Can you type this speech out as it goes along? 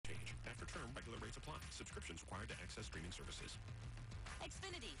rates apply. Subscriptions required to access streaming services.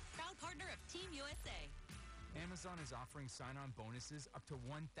 Xfinity, proud partner of Team USA. Amazon is offering sign-on bonuses up to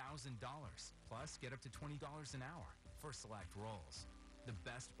 $1,000. Plus, get up to $20 an hour for select roles. The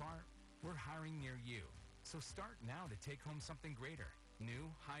best part? We're hiring near you. So start now to take home something greater. New,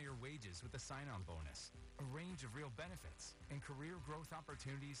 higher wages with a sign-on bonus, a range of real benefits, and career growth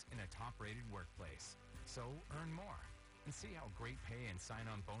opportunities in a top-rated workplace. So earn more and see how great pay and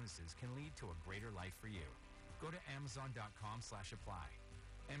sign-on bonuses can lead to a greater life for you. Go to Amazon.com/apply.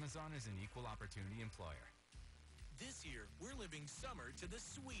 Amazon is an equal opportunity employer. This year, we're living summer to the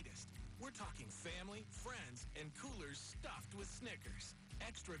sweetest. We're talking family, friends, and coolers stuffed with Snickers.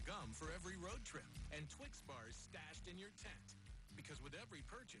 Extra gum for every road trip, and Twix bars stashed in your tent. Because with every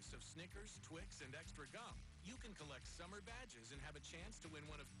purchase of Snickers, Twix, and extra gum, you can collect summer badges and have a chance to win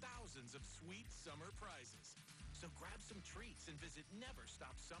one of thousands of sweet summer prizes. So grab some treats and visit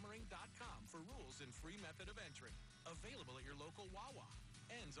NeverStopSummering.com for rules and free method of entry. Available at your local Wawa.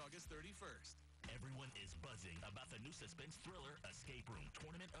 Ends August 31st. Everyone is buzzing about the new suspense thriller Escape Room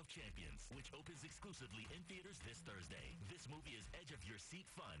Tournament of Champions, which opens exclusively in theaters this Thursday. This movie is edge-of-your-seat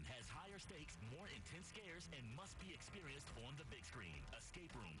fun, has higher stakes, more intense scares, and must be experienced on the big screen.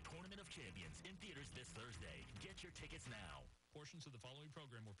 Escape Room Tournament of Champions in theaters this Thursday. Get your tickets now. Portions of the following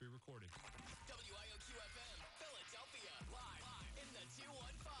program were pre-recorded. WIOQ-FM, Philadelphia, live in the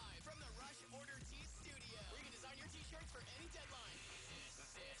 215 from the Rush Order Tee Studio, where you can design your t-shirts for any deadline.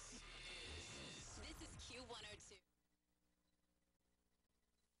 This is Q102.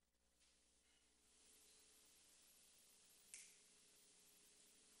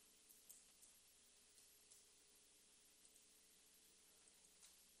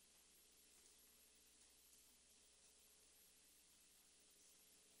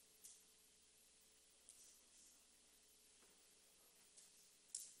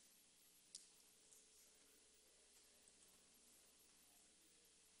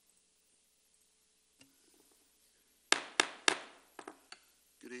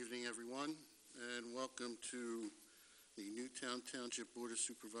 Good evening, everyone, and welcome to the Newtown Township Board of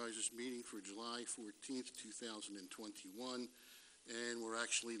Supervisors meeting for July 14th, 2021, and we're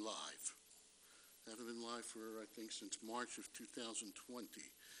actually live. Haven't been live for, I think, since March of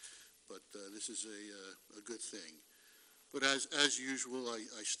 2020, but this is a good thing. But as usual,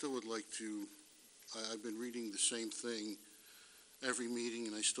 I still would like to, I've been reading the same thing every meeting,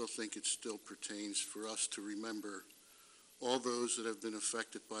 and I still think it still pertains for us to remember all those that have been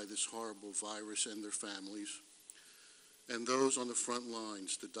affected by this horrible virus and their families, and those on the front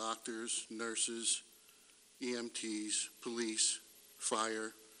lines, the doctors, nurses, EMTs, police,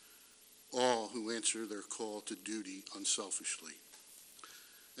 fire, all who answer their call to duty unselfishly.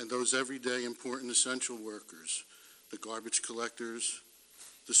 And those everyday important essential workers, the garbage collectors,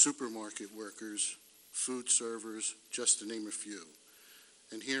 the supermarket workers, food servers, just to name a few.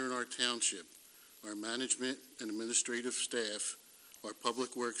 And here in our township, our management and administrative staff, our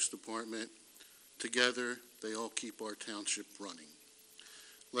public works department, together they all keep our township running.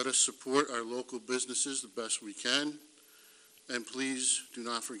 Let us support our local businesses the best we can, and please do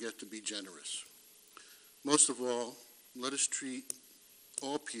not forget to be generous. Most of all, let us treat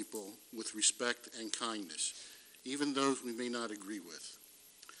all people with respect and kindness, even those we may not agree with.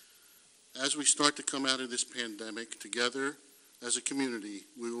 As we start to come out of this pandemic together as a community,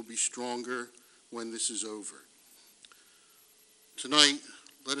 we will be stronger when this is over. Tonight,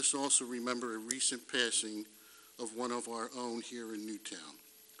 let us also remember a recent passing of one of our own here in Newtown,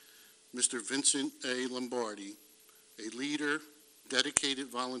 Mr. Vincent A. Lombardi, a leader, dedicated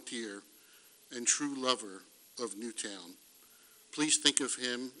volunteer, and true lover of Newtown. Please think of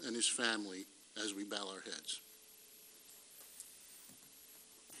him and his family as we bow our heads.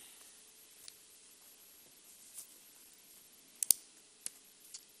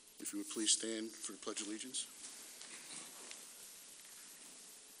 If you would please stand for the Pledge of Allegiance.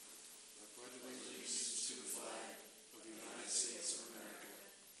 I pledge allegiance to the flag of the United States of America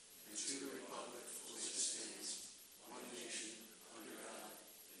and to the republic for which it stands, one nation, under God,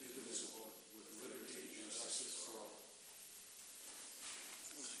 indivisible, with liberty and justice for all.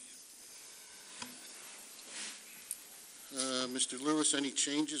 Mr. Lewis, any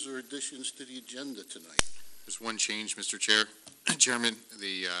changes or additions to the agenda tonight? There's one change, Mr. Chair. Chairman,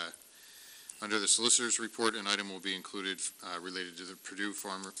 under the solicitor's report, an item will be included related to the Purdue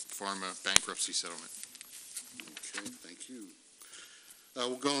Pharma bankruptcy settlement. Okay, thank you.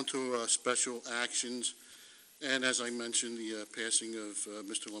 We'll go into special actions, and as I mentioned, the passing of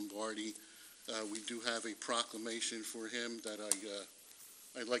Mr. Lombardi, we do have a proclamation for him that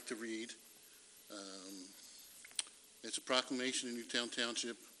I'd like to read. It's a proclamation in Newtown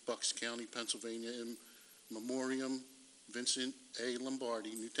Township Bucks County, Pennsylvania, in memoriam Vincent A.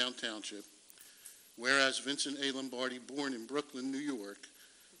 Lombardi, Newtown Township. Whereas Vincent A. Lombardi, born in Brooklyn, New York,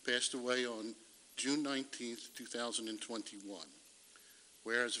 passed away on June 19th, 2021.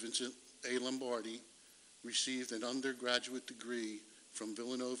 Whereas Vincent A. Lombardi received an undergraduate degree from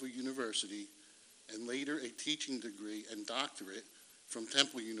Villanova University and later a teaching degree and doctorate from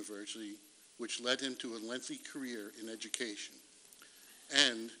Temple University, which led him to a lengthy career in education.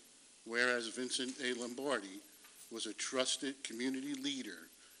 And whereas Vincent A. Lombardi was a trusted community leader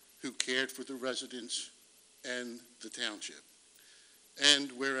who cared for the residents and the township.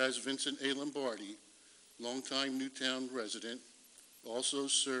 And whereas Vincent A. Lombardi, longtime Newtown resident, also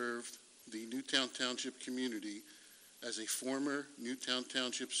served the Newtown Township community as a former Newtown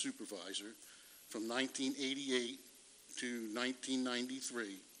Township supervisor from 1988 to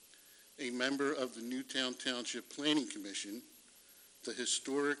 1993, a member of the Newtown Township Planning Commission, the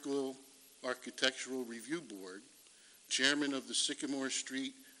Historical Architectural Review Board, chairman of the Sycamore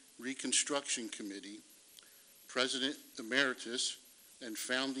Street Reconstruction Committee, president emeritus, and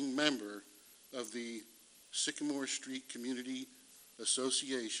founding member of the Sycamore Street Community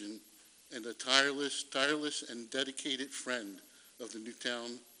Association, and a tireless and dedicated friend of the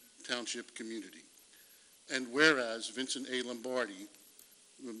Newtown Township community. And whereas Vincent A. Lombardi's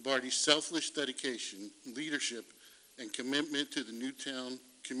selfless dedication, leadership, and commitment to the Newtown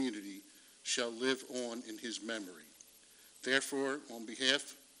community shall live on in his memory. Therefore, on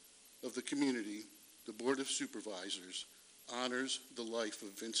behalf of the community, the Board of Supervisors honors the life of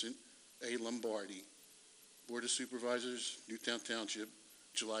Vincent A. Lombardi. Board of Supervisors, Newtown Township,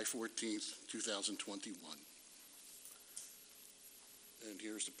 July 14th, 2021. And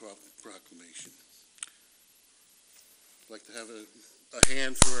here's the proclamation. I'd like to have a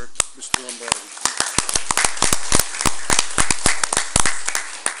hand for Mr. Lombardi.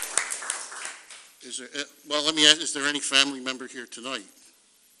 Is there, well, let me ask, is there any family member here tonight?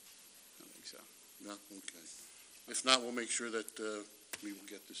 I don't think so. No? Okay. If not, we'll make sure that we will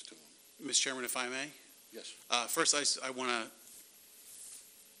get this to him. Mr. Chairman, if I may? Yes. First, I want to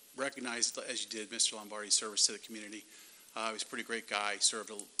recognize, as you did, Mr. Lombardi's service to the community. He was a pretty great guy. He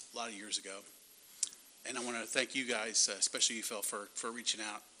served a lot of years ago. And I want to thank you guys, especially you, Phil, for reaching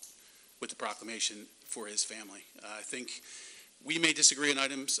out with the proclamation for his family. I think we may disagree on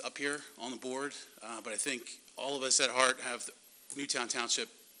items up here on the board, but I think all of us at heart have Newtown Township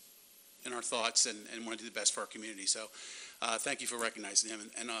in our thoughts and want to do the best for our community. So thank you for recognizing him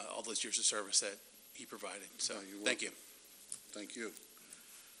and all those years of service that he provided. So thank you. Thank you.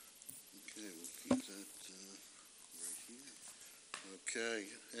 Okay, we'll keep that right here. Okay,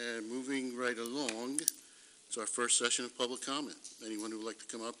 and moving right along, it's our first session of public comment. Anyone who would like to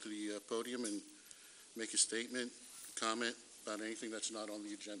come up to the podium and make a statement, comment about anything that's not on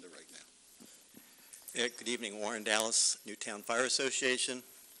the agenda right now? Yeah, good evening, Warren Dallas, Newtown Fire Association.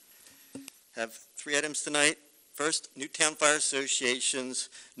 Have 3 items tonight. First, Newtown Fire Association's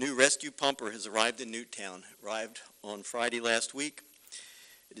new rescue pumper has arrived in Newtown. Arrived on Friday last week.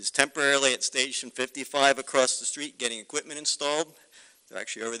 It is temporarily at Station 55 across the street getting equipment installed. They're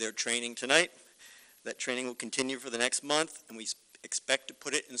actually over there training tonight. That training will continue for the next month, and we expect to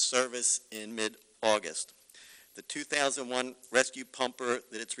put it in service in mid-August. The 2001 rescue pumper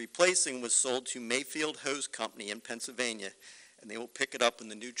that it's replacing was sold to Mayfield Hose Company in Pennsylvania, and they will pick it up when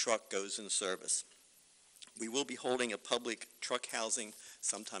the new truck goes in service. We will be holding a public truck housing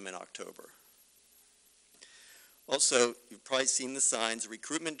sometime in October. Also, you've probably seen the signs. A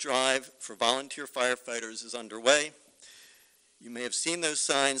recruitment drive for volunteer firefighters is underway. You may have seen those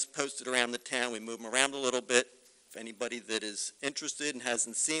signs posted around the town. We move them around a little bit. If anybody that is interested and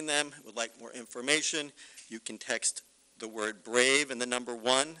hasn't seen them would like more information, you can text the word BRAVE and the number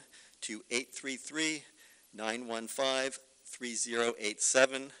 1 to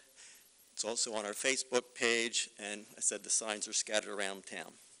 833-915-3087. It's also on our Facebook page, and I said the signs are scattered around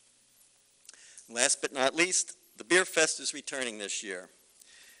town. Last but not least, the Beer Fest is returning this year.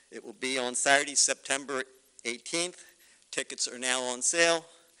 It will be on Saturday, September 18th. Tickets are now on sale.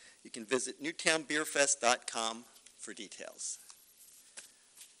 You can visit newtownbeerfest.com for details.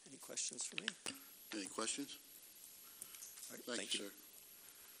 Any questions for me? Any questions? All right, Thank you,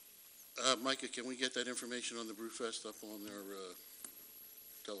 sir. Micah, can we get that information on the Brewfest up on their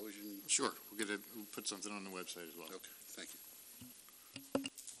television? Sure, we'll put something on the website as well. Okay, thank you.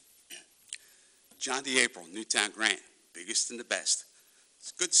 John DeApril, Newtown Grant, biggest and the best.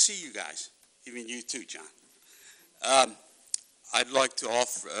 It's good to see you guys, even you too, John. I'd like to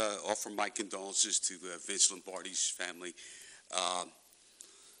offer my condolences to Vince Lombardi's family.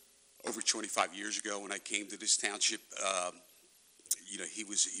 Over 25 years ago when I came to this township, he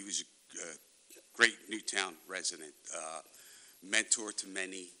was a great Newtown resident, mentor to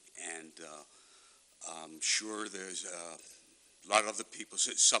many, and I'm sure there's a lot of other people,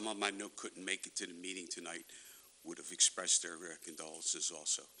 some of them I know couldn't make it to the meeting tonight, would have expressed their condolences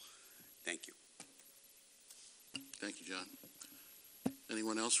also. Thank you. Thank you, John.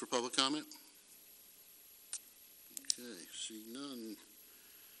 Anyone else for public comment? Okay, see none.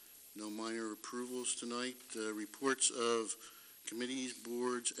 No minor approvals tonight. Reports of committees,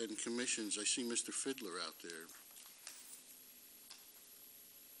 boards, and commissions. I see Mr. Fiddler out there.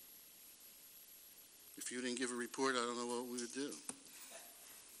 If you didn't give a report, I don't know what we would do.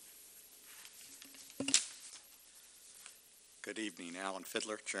 Good evening, Alan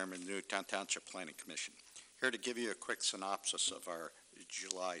Fiddler, Chairman of the Newtown Township Planning Commission. Here to give you a quick synopsis of our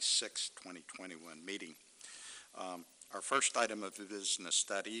July 6, 2021 meeting. Our first item of business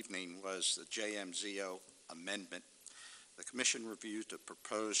that evening was the JMZO amendment. The Commission reviewed a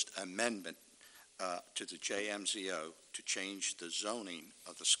proposed amendment to the JMZO to change the zoning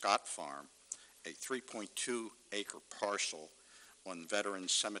of the Scott Farm, a 3.2 acre parcel on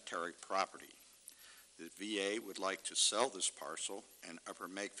Veterans Cemetery property. The VA would like to sell this parcel, and Upper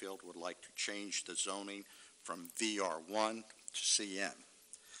Makefield would like to change the zoning from VR1 to CM.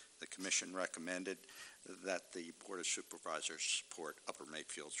 The Commission recommended that the Board of Supervisors support Upper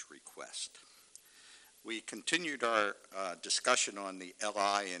Makefield's request. We continued our discussion on the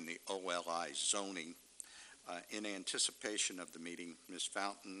LI and the OLI zoning. In anticipation of the meeting, Ms.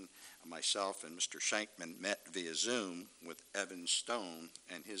 Fountain, myself, and Mr. Shankman met via Zoom with Evan Stone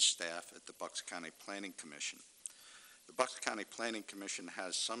and his staff at the Bucks County Planning Commission. The Bucks County Planning Commission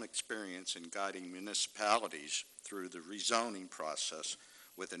has some experience in guiding municipalities through the rezoning process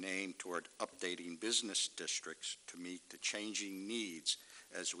with an aim toward updating business districts to meet the changing needs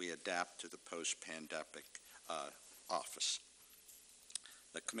as we adapt to the post-pandemic office.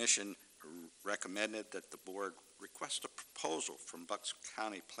 The Commission recommended that the Board request a proposal from Bucks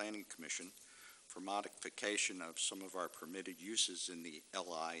County Planning Commission for modification of some of our permitted uses in the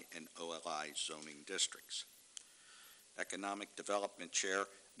LI and OLI zoning districts. Economic Development Chair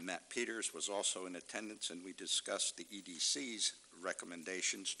Matt Peters was also in attendance, and we discussed the EDC's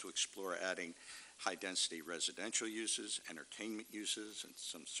recommendations to explore adding high-density residential uses, entertainment uses, and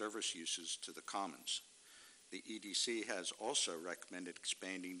some service uses to the commons. The EDC has also recommended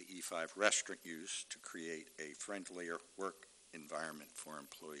expanding the E5 restaurant use to create a friendlier work environment for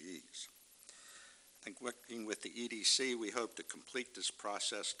employees. I think working with the EDC, we hope to complete this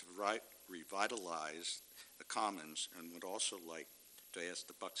process to revitalize the commons, and would also like to ask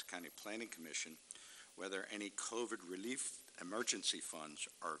the Bucks County Planning Commission whether any COVID relief emergency funds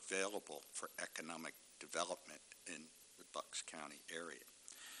are available for economic development in the Bucks County area.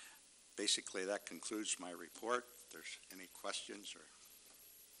 Basically, that concludes my report. If there's any questions, or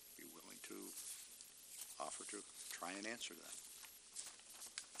be willing to offer to try and answer that.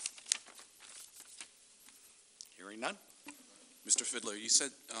 Hearing none. Mr. Fiddler, you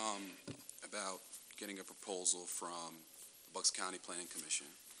said about getting a proposal from the Bucks County Planning Commission.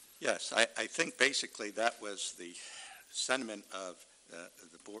 Yes, I think basically that was the sentiment of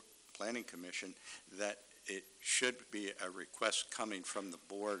the Board Planning Commission, that it should be a request coming from the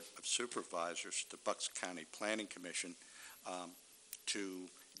Board of Supervisors to Bucks County Planning Commission to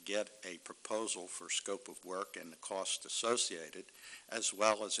get a proposal for scope of work and the cost associated, as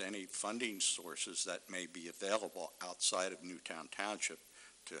well as any funding sources that may be available outside of Newtown Township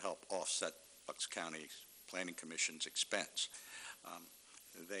to help offset Bucks County Planning Commission's expense.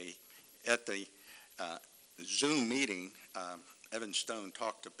 At the Zoom meeting, Evan Stone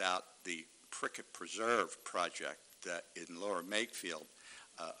talked about the Prickett Preserve project that in Lower Makefield,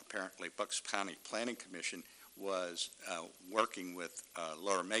 apparently Bucks County Planning Commission was working with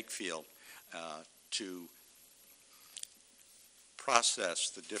Lower Makefield to process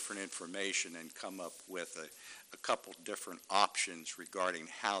the different information and come up with a couple different options regarding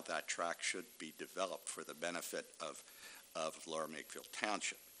how that track should be developed for the benefit of Lower Makefield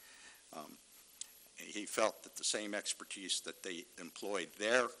Township. He felt that the same expertise that they employed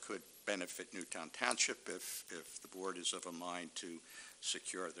there could benefit Newtown Township if the board is of a mind to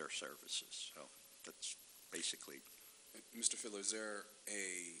secure their services. So that's basically. Mr. Fiddler,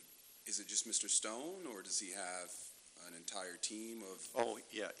 is it just Mr. Stone, or does he have an entire team of? Oh,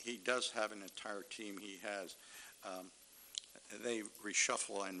 yeah, he does have an entire team. He has, they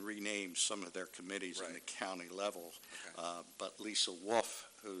reshuffle and rename some of their committees in the county level. Okay. But Lisa Wolf,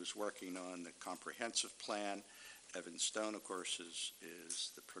 who's working on the comprehensive plan, Evan Stone, of course,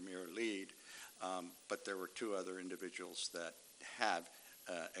 is the premier lead, but there were two other individuals that have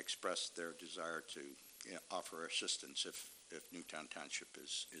expressed their desire to offer assistance Newtown Township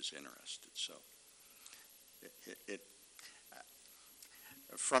is interested. So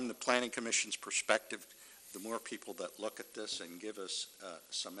from the Planning Commission's perspective, the more people that look at this and give us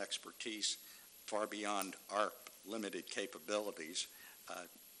some expertise far beyond our limited capabilities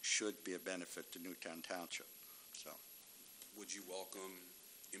should be a benefit to Newtown Township. So, Would you welcome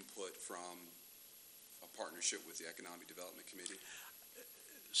input from a partnership with the Economic Development Committee?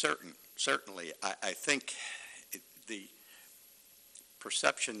 Certainly. I think the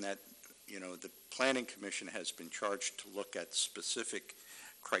perception that, the Planning Commission has been charged to look at specific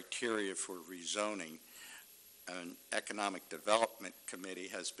criteria for rezoning. An Economic Development Committee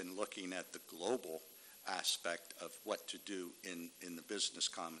has been looking at the global aspect of what to do in the business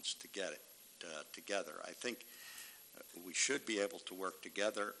commons to get it together. I think we should be able to work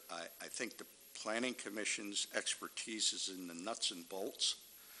together. I think the Planning Commission's expertise is in the nuts and bolts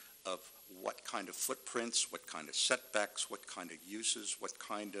of what kind of footprints, what kind of setbacks, what kind of uses, what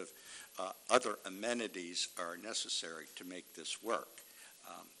kind of other amenities are necessary to make this work.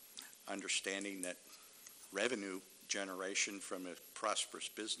 Understanding that revenue generation from a prosperous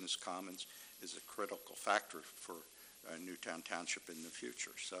business commons is a critical factor for Newtown Township in the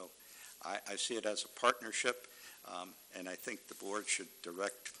future. So I see it as a partnership, and I think the board should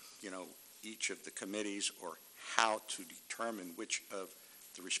direct, each of the committees or how to determine which of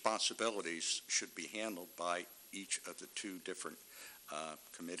the responsibilities should be handled by each of the two different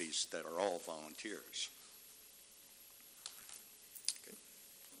committees that are all volunteers.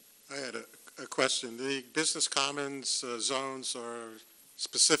 I had a question. The business commons zones are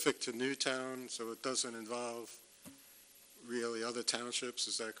specific to Newtown, so it doesn't involve really other townships,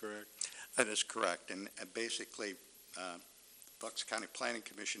 is that correct? That is correct, and basically, Bucks County Planning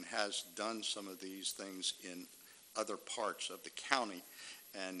Commission has done some of these things in other parts of the county,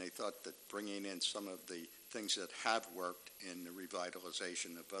 and they thought that bringing in some of the things that have worked in the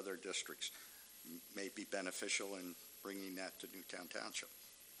revitalization of other districts may be beneficial in bringing that to Newtown Township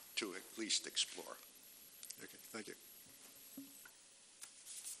to at least explore. Okay, thank you.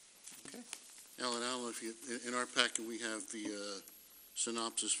 Okay. Alan, if you, in our packet we have the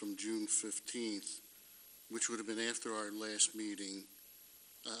synopsis from June 15th, which would have been after our last meeting.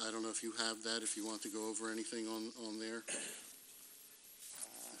 I don't know if you have that, if you want to go over anything on there.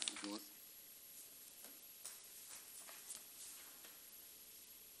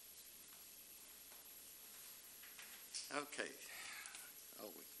 Okay.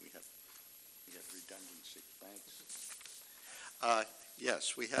 Oh, we have redundancy. Thanks.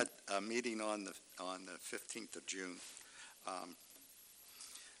 Yes, we had a meeting on the 15th of June.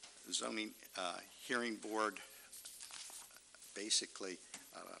 Zoning hearing board, basically,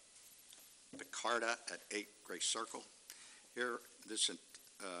 the CARTA at 8 Grace Circle. Here, this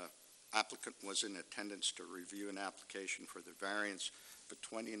applicant was in attendance to review an application for the variance of a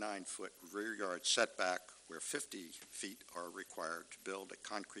 29-foot rear yard setback where 50 feet are required to build a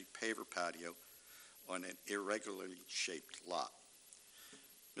concrete paver patio on an irregularly shaped lot.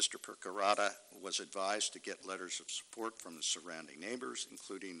 Mr. Percarata was advised to get letters of support from the surrounding neighbors,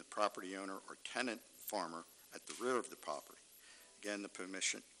 including the property owner or tenant farmer at the rear of the property. Again, the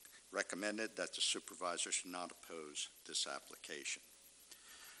commission recommended that the supervisor should not oppose this application.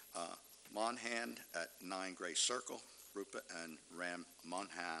 Monhan at 9 Grace Circle, Rupa and Ram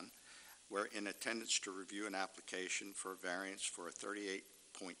Monhan were in attendance to review an application for a variance for a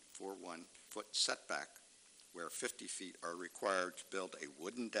 38.41 foot setback where 50 feet are required to build a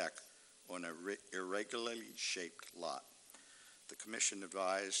wooden deck on an irregularly shaped lot. The commission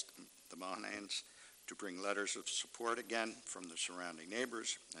advised the Monhans to bring letters of support again from the surrounding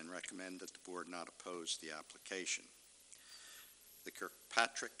neighbors and recommend that the board not oppose the application. The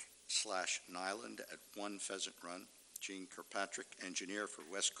Kirkpatrick/Nyland at 1 Pheasant Run, Gene Kirkpatrick, engineer for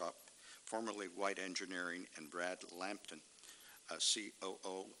Westcop, formerly White Engineering, and Brad Lampton,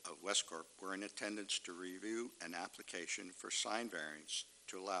 COO of Westcorp, were in attendance to review an application for sign variance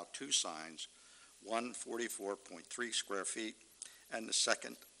to allow 2 signs, one 44.3 square feet and the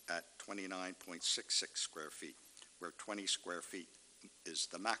second at 29.66 square feet, where 20 square feet is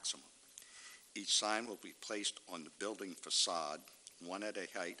the maximum. Each sign will be placed on the building facade, one at a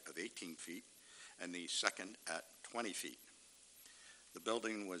height of 18 feet and the second at 20 feet. The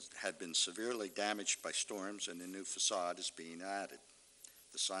building had been severely damaged by storms, and the new facade is being added.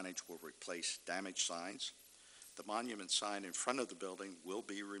 The signage will replace damaged signs. The monument sign in front of the building will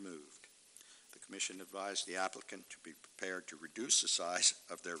be removed. The commission advised the applicant to be prepared to reduce the size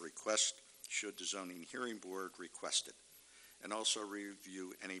of their request should the zoning hearing board request it, and also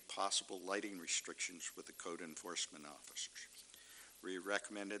review any possible lighting restrictions with the code enforcement officers. We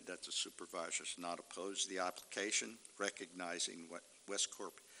recommended that the supervisors not oppose the application, recognizing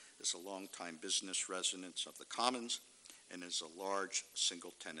Westcorp is a longtime business residence of the Commons and is a large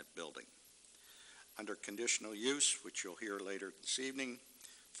single-tenant building. Under conditional use, which you'll hear later this evening,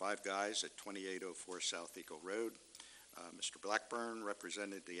 Five Guys at 2804 South Eagle Road. Mr. Blackburn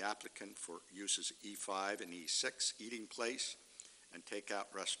represented the applicant for uses E5 and E6, eating place and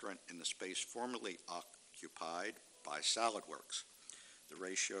takeout restaurant in the space formerly occupied by Salad Works. The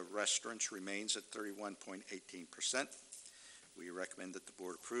ratio of restaurants remains at 31.18%. We recommend that the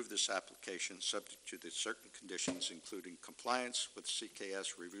board approve this application subject to the certain conditions, including compliance with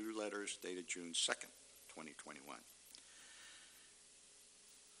CKS review letters dated June 2nd, 2021.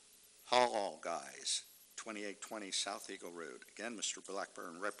 Hall Guys, 2820 South Eagle Road. Again, Mr.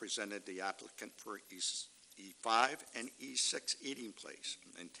 Blackburn represented the applicant for E5 and E6 eating place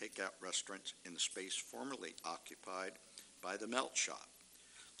and takeout restaurants in the space formerly occupied by the Melt Shop.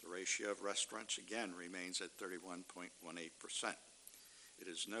 The ratio of restaurants, again, remains at 31.18%. It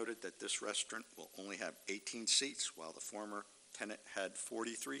is noted that this restaurant will only have 18 seats, while the former tenant had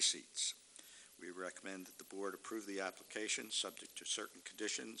 43 seats. We recommend that the board approve the application subject to certain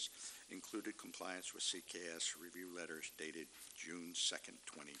conditions, including compliance with CKS review letters dated June 2nd,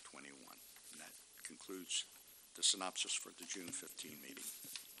 2021. And that concludes the synopsis for the June 15 meeting.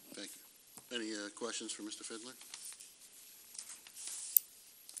 Thank you. Any questions for Mr. Fiddler?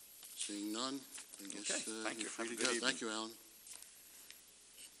 Seeing none, I guess thank you. you're free Have to a go. good evening. Thank you, Alan.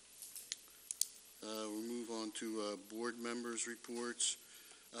 We'll move on to board members' reports.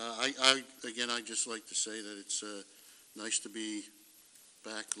 I'd just like to say that it's nice to be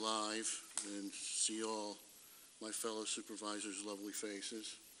back live and see all my fellow supervisors' lovely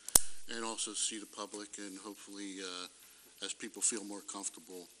faces, and also see the public, and hopefully, as people feel more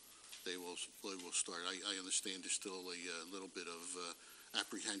comfortable, they will start. I understand there's still a little bit of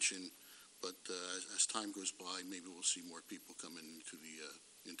apprehension, but as time goes by, maybe we'll see more people come into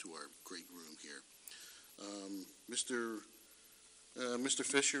our great room here. Mr.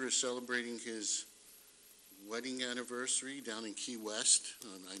 Fisher is celebrating his wedding anniversary down in Key West.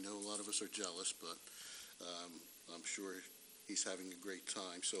 I know a lot of us are jealous, but I'm sure he's having a great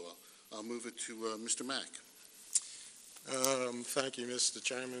time. So I'll move it to Mr. Mack. Thank you, Mr.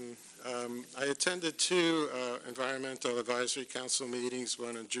 Chairman. I attended two Environmental Advisory Council meetings,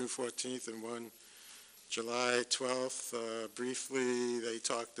 one on June 14th and one July 12th. Briefly, they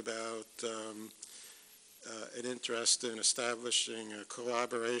talked about an interest in establishing a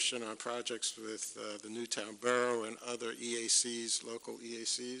collaboration on projects with the Newtown Borough and other EACs, local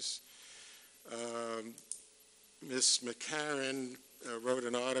EACs. Ms. McCarran wrote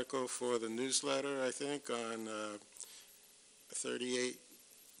an article for the newsletter, I think, on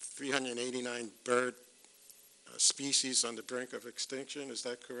 389 bird species on the brink of extinction. Is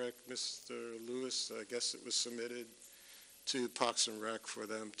that correct, Mr. Lewis? I guess it was submitted to Parks and Rec for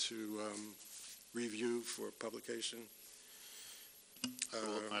them to review for publication.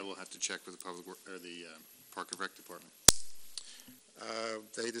 I will have to check with the Park and Rec Department.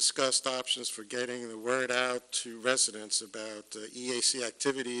 They discussed options for getting the word out to residents about EAC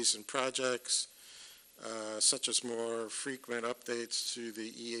activities and projects, such as more frequent updates to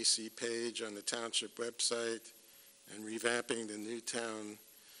the EAC page on the township website and revamping the Newtown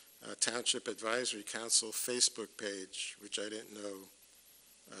Township Advisory Council Facebook page, which I didn't know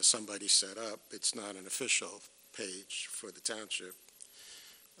somebody set up. It's not an official page for the township.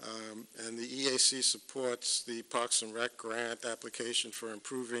 And the EAC supports the Parks and Rec grant application for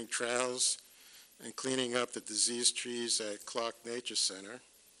improving trails and cleaning up the diseased trees at Clark Nature Center.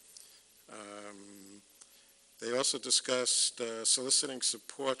 They also discussed soliciting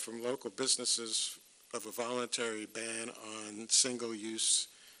support from local businesses of a voluntary ban on single-use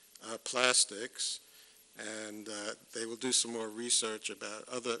plastics, and they will do some more research about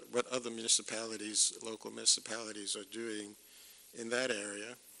what other municipalities, local municipalities, are doing in that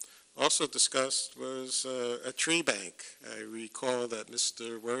area. Also discussed was a tree bank. I recall that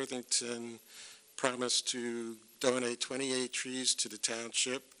Mr. Worthington promised to donate 28 trees to the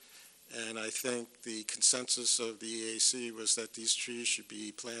township, and I think the consensus of the EAC was that these trees should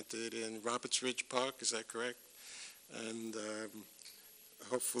be planted in Roberts Ridge Park. Is that correct? And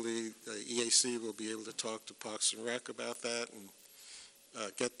hopefully the EAC will be able to talk to Parks and Rec about that and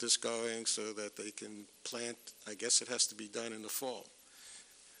get this going so that they can plant. I guess it has to be done in the fall.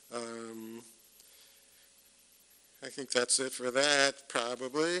 I think that's it for that,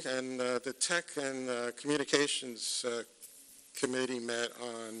 probably. And the Tech and Communications Committee met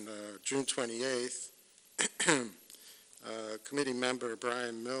on June 28th. Committee member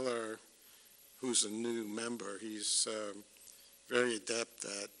Brian Miller, who's a new member, he's very adept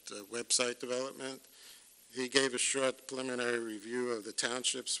at website development. He gave a short preliminary review of the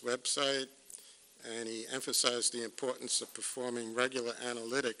township's website, and he emphasized the importance of performing regular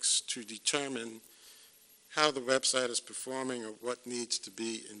analytics to determine how the website is performing or what needs to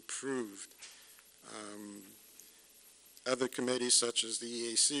be improved. Other committees, such as the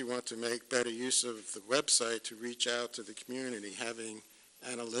EAC, want to make better use of the website to reach out to the community. Having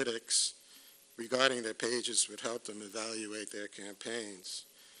analytics regarding their pages would help them evaluate their campaigns.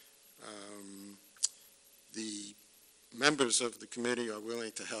 The members of the committee are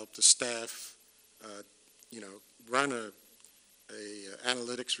willing to help the staff, run a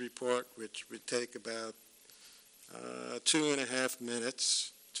analytics report, which would take about 2.5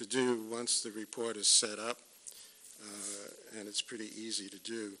 minutes to do once the report is set up, and it's pretty easy to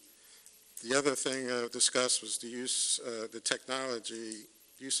do. The other thing discussed was the use of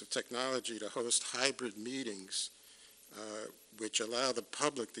technology to host hybrid meetings, which allow the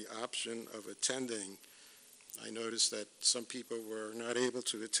public the option of attending. I noticed that some people were not able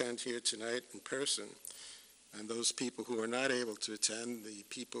to attend here tonight in person, and those people who are not able to attend, the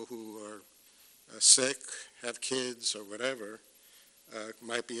people who are sick, have kids, or whatever,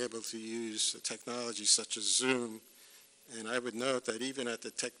 might be able to use technology such as Zoom. And I would note that even at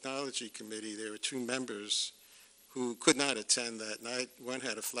the Technology Committee, there were 2 members who could not attend that night. One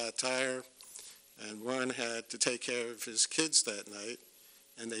had a flat tire, and one had to take care of his kids that night,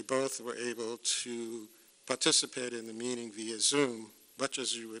 and they both were able to participate in the meeting via Zoom, much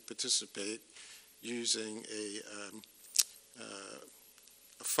as you would participate using a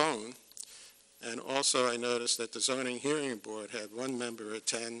phone. And also I noticed that the Zoning Hearing Board had 1 member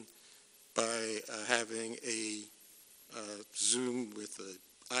attend by having a Zoom with an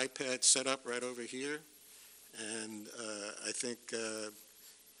iPad set up right over here. And I think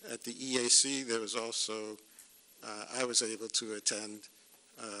at the EAC there was also, I was able to attend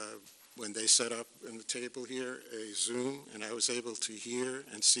when they set up in the table here a Zoom, and I was able to hear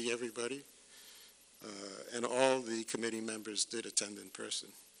and see everybody. And all the committee members did attend in person.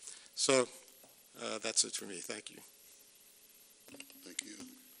 So that's it for me. Thank you. Thank you.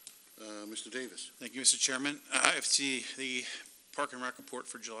 Mr. Davis. Thank you, Mr. Chairman. I have the Park and Rec report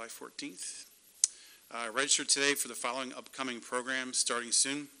for July 14th. Registered today for the following upcoming programs starting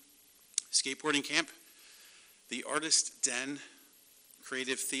soon: skateboarding camp, the Artist Den,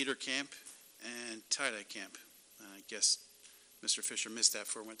 Creative Theater Camp, and tie-dye camp. I guess Mr. Fisher missed that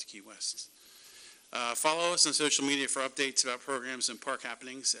before I went to Key West. Follow us on social media for updates about programs and park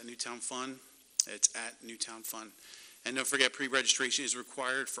happenings at Newtown Fun. It's at Newtown Fun. And don't forget, pre-registration is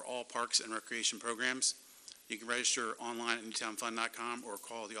required for all parks and recreation programs. You can register online at newtownfun.com or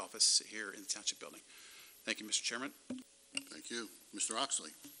call the office here in the Township Building. Thank you, Mr. Chairman. Thank you. Mr. Oxley.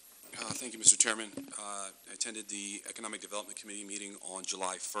 Thank you, Mr. Chairman. I attended the Economic Development Committee meeting on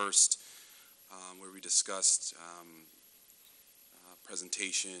July 1st, where we discussed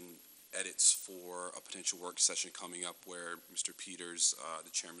presentation edits for a potential work session coming up where Mr. Peters,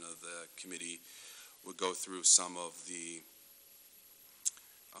 the chairman of the committee, would go through some of the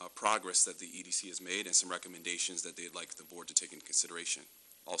progress that the EDC has made and some recommendations that they'd like the board to take into consideration.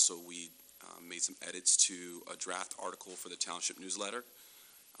 Also, we made some edits to a draft article for the township newsletter.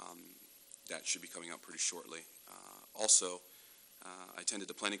 That should be coming out pretty shortly. Also, I attended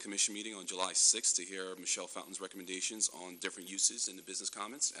the Planning Commission meeting on July 6th to hear Michelle Fountain's recommendations on different uses in the business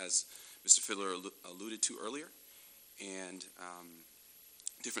commons, as Mr. Fiddler alluded to earlier, and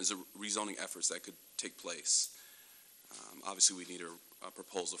different rezoning efforts that could take place. Obviously, we need a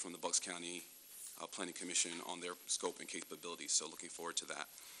proposal from the Bucks County Planning Commission on their scope and capabilities, so looking forward to that.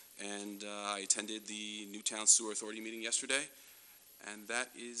 And I attended the Newtown Sewer Authority meeting yesterday, and that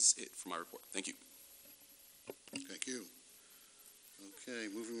is it for my report. Thank you. Thank you. Okay,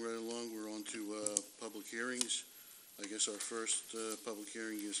 moving right along, we're on to public hearings. I guess our first public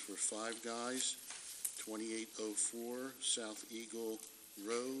hearing is for Five Guys, 2804 South Eagle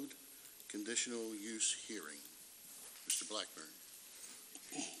Road, conditional use hearing. Mr. Blackburn.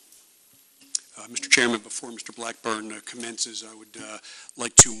 Mr. Chairman, before Mr. Blackburn commences, I would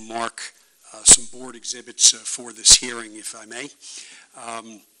like to mark some board exhibits for this hearing, if I may.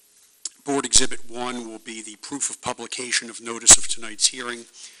 Board Exhibit 1 will be the proof of publication of notice of tonight's hearing.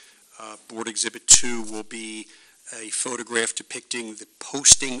 Board Exhibit 2 will be a photograph depicting the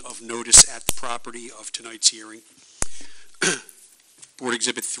posting of notice at the property of tonight's hearing. Board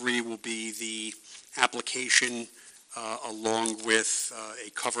Exhibit 3 will be the application along with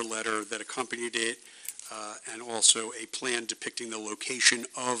a cover letter that accompanied it, and also a plan depicting the location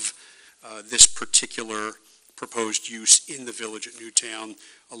of this particular proposed use in the village at Newtown,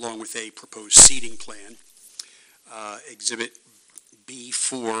 along with a proposed seating plan. Exhibit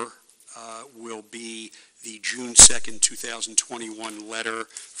B4 will be the June 2nd, 2021 letter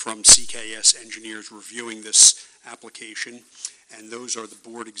from CKS Engineers reviewing this application, and those are the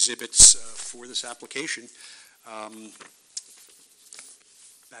board exhibits for this application.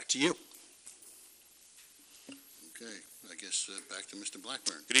 Back to you. Okay, I guess back to Mr.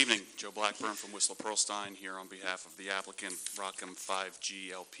 Blackburn. Good evening, Joe Blackburn from Whistler Pearlstein here on behalf of the applicant Rockham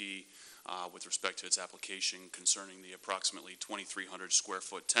 5G LP with respect to its application concerning the approximately 2,300 square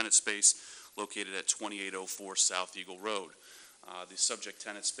foot tenant space located at 2804 South Eagle Road. The subject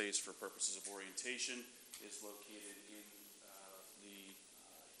tenant space for purposes of orientation is located in the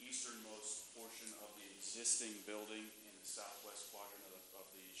easternmost portion of the existing building in the southwest quadrant of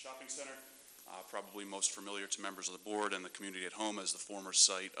the shopping center. Probably most familiar to members of the board and the community at home as the former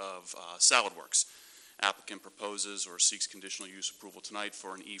site of Salad Works. Applicant proposes or seeks conditional use approval tonight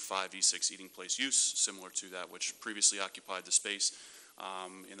for an E5, E6 eating place use, similar to that which previously occupied the space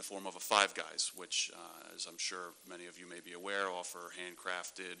in the form of a Five Guys, which, as I'm sure many of you may be aware, offer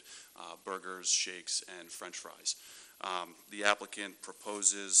handcrafted burgers, shakes, and French fries. The applicant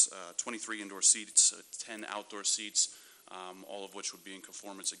proposes 23 indoor seats, 10 outdoor seats, all of which would be in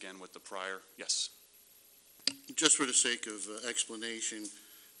conformance again with the prior. Yes. Just for the sake of explanation,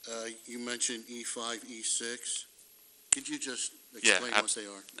 you mentioned E5, E6. Could you just explain what they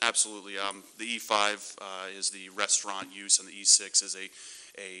are? Absolutely. The E5 is the restaurant use, and the E6 is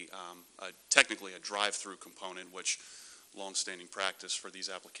technically a drive-through component, which long-standing practice for these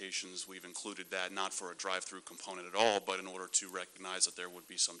applications, we've included that not for a drive-through component at all, but in order to recognize that there would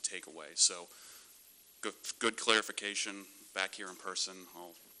be some takeaway. So good clarification back here in person.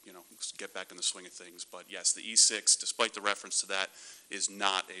 I'll get back in the swing of things. But yes, the E6, despite the reference to that, is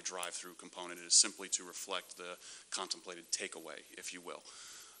not a drive-through component. It is simply to reflect the contemplated takeaway, if you will.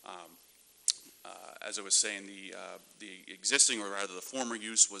 As I was saying, the existing, or rather the former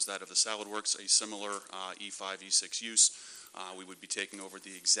use, was that of the Salad Works, a similar E5, E6 use. We would be taking over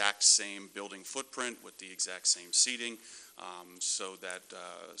the exact same building footprint with the exact same seating,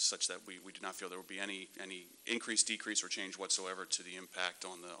 such that we do not feel there would be any increase, decrease, or change whatsoever to the impact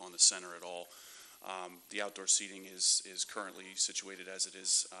on the center at all. The outdoor seating is currently situated as it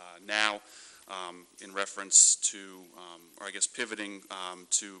is now. In reference to, or I guess pivoting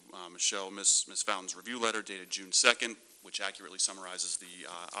to Ms. Fountain's review letter dated June 2nd, which accurately summarizes the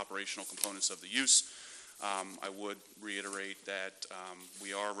operational components of the use. I would reiterate that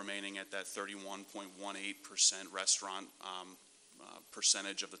we are remaining at that 31.18% restaurant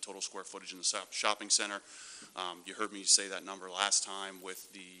percentage of the total square footage in the shopping center. You heard me say that number last time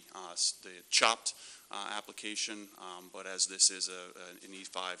with the chopped application, but as this is an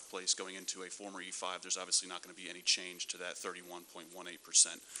E5 place going into a former E5, there's obviously not going to be any change to that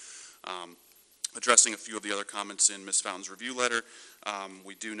 31.18%. Addressing a few of the other comments in Ms. Fountain's review letter,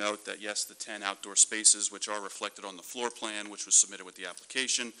 we do note that, yes, the 10 outdoor spaces, which are reflected on the floor plan, which was submitted with the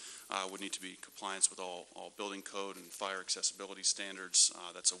application, would need to be in compliance with all building code and fire accessibility standards.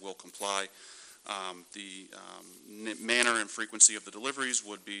 That's a will comply. The manner and frequency of the deliveries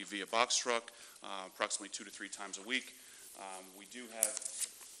would be via box truck, approximately 2 to 3 times a week. We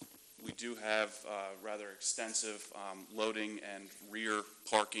do have rather extensive loading and rear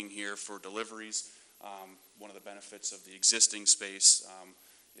parking here for deliveries. One of the benefits of the existing space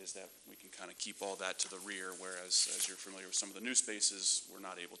is that we can kind of keep all that to the rear, whereas, as you're familiar with some of the new spaces, we're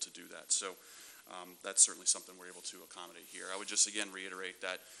not able to do that. So that's certainly something we're able to accommodate here. I would just again reiterate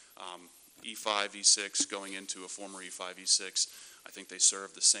that E5, E6 going into a former E5, E6, I think they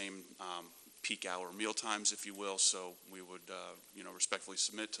serve the same peak hour meal times, if you will. So we would, respectfully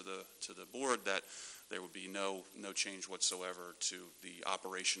submit to the board that there would be no change whatsoever to the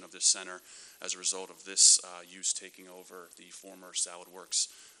operation of this center as a result of this use taking over the former Salad Works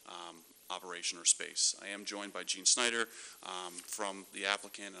operation or space. I am joined by Gene Snyder from the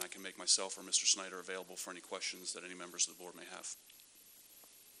applicant, and I can make myself or Mr. Snyder available for any questions that any members of the board may have.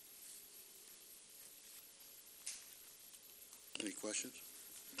 Any questions?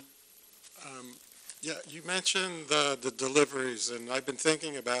 Yeah, you mentioned the deliveries, and I've been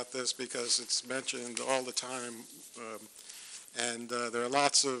thinking about this because it's mentioned all the time, and there are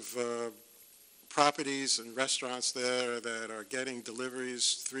lots of properties and restaurants there that are getting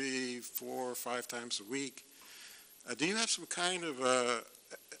deliveries 3, 4, 5 times a week. Do you have some kind of a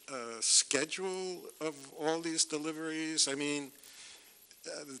schedule of all these deliveries? I mean,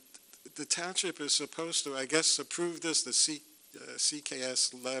 the township is supposed to, I guess, approve this. The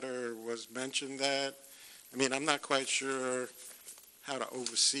CKS letter was mentioned that. I mean, I'm not quite sure how to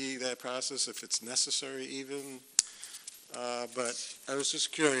oversee that process, if it's necessary even. But I was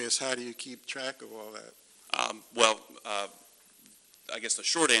just curious, how do you keep track of all that? I guess the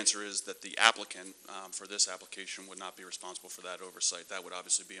short answer is that the applicant for this application would not be responsible for that oversight. That would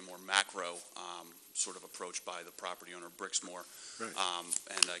obviously be a more macro sort of approach by the property owner, Brixmor. Right.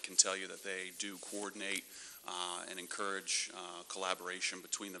 And I can tell you that they do coordinate and encourage collaboration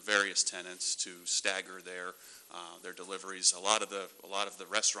between the various tenants to stagger their deliveries. A lot of the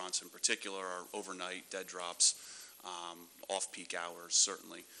restaurants in particular are overnight dead drops, off-peak hours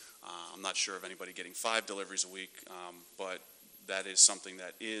certainly. I'm not sure of anybody getting 5 deliveries a week, but that is something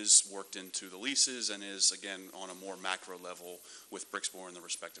that is worked into the leases and is, again, on a more macro level with Brixmor and the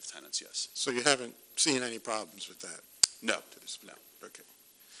respective tenants, yes. So you haven't seen any problems with that? No, no. Okay.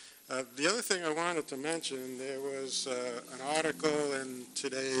 The other thing I wanted to mention, there was an article in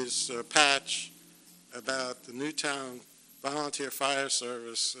today's patch about the Newtown Volunteer Fire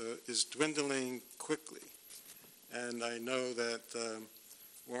Service is dwindling quickly. And I know that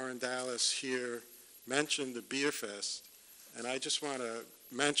Warren Dallas here mentioned the Beer Fest, and I just want to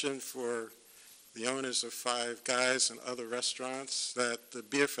mention for the owners of Five Guys and other restaurants that the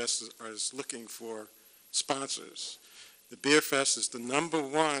Beer Fest is looking for sponsors. The Beer Fest is the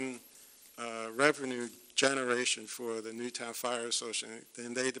 #1 revenue generation for the Newtown Fire Association,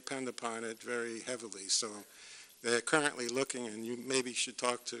 and they depend upon it very heavily. So they're currently looking, and you maybe should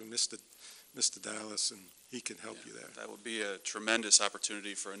talk to Mr. Dallas, and he can help you there. that would be a tremendous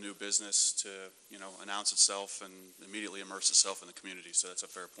opportunity for a new business to, announce itself and immediately immerse itself in the community. So that's a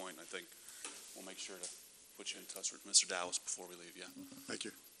fair point. I think we'll make sure to put you in touch with Mr. Dallas before we leave, yeah. Thank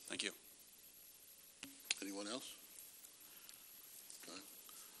you. Thank you. Anyone else? Okay.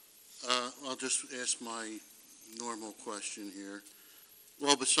 I'll just ask my normal question here.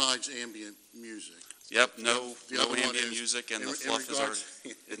 Well, besides ambient music. Yep, no The other one ambient is music, and in the fluff is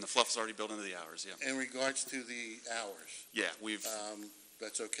regards- already built into the hours, yeah. In regards to the hours, Yeah,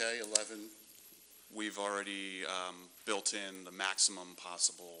 that's okay, 11? we've already built in the maximum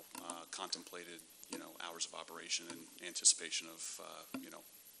possible contemplated, hours of operation in anticipation of,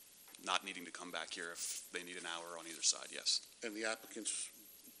 not needing to come back here if they need an hour on either side, yes. And the applicant's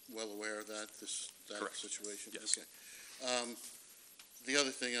well aware of that Correct. situation? Yes. Okay. The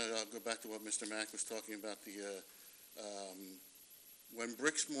other thing, I'll go back to what Mr. Mack was talking about, when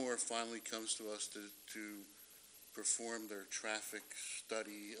Brixmor finally comes to us to perform their traffic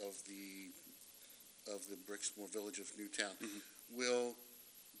study of the Brixmor Village of Newtown, will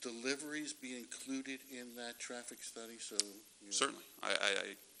deliveries be included in that traffic study? So Certainly.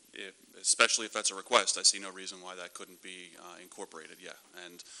 Especially if that's a request, I see no reason why that couldn't be incorporated, yeah.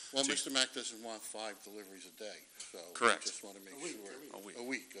 And Well, Mr. Mack doesn't want 5 deliveries a day, so Correct. we just want to make sure. A week. A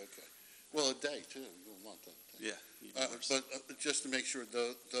week, okay. Well, a day, too. You don't want that. Yeah. even worse. But just to make sure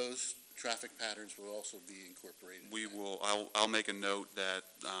those traffic patterns will also be incorporated. We will, I'll make a note that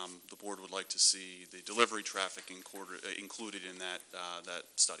the board would like to see the delivery traffic included in that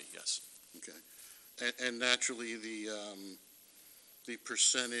study, yes. Okay. And naturally, the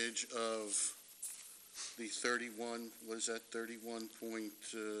percentage of the 31, what is that,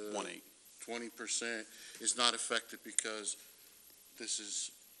 31.18 20% is not affected because this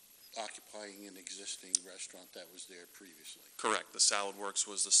is occupying an existing restaurant that was there previously. Correct. The Salad Works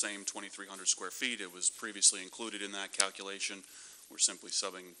was the same 2,300 square feet. It was previously included in that calculation. We're simply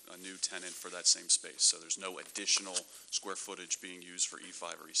subbing a new tenant for that same space, so there's no additional square footage being used for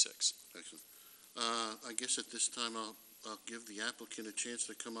E5 or E6. Excellent. I guess at this time, I'll give the applicant a chance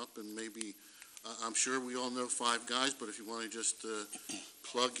to come up and maybe, I'm sure we all know Five Guys, but if you want to just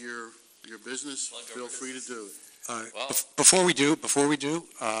plug your business, feel free to do it. Before we do,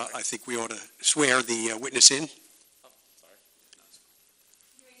 I think we ought to swear the witness in.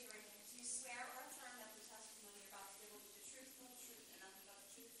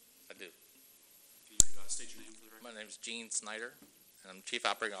 I do. Can you state your name for the record? My name is Gene Snyder, and I'm Chief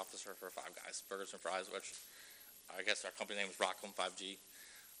Operating Officer for Five Guys Burgers and Fries, which I guess our company name is Rockham 5G.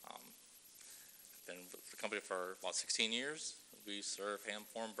 Been with the company for about 16 years. We serve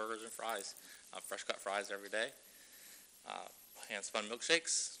hand-formed burgers and fries, fresh cut fries every day, hand-spun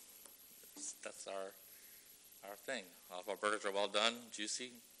milkshakes. That's our thing. All of our burgers are well done,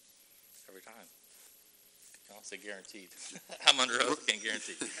 juicy, every time. I'll say guaranteed. I'm under oath, can't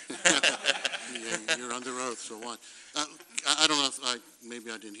guarantee. You're under oath, so what? I don't know if maybe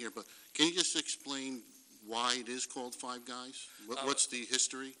I didn't hear, but can you just explain why it is called Five Guys? What's the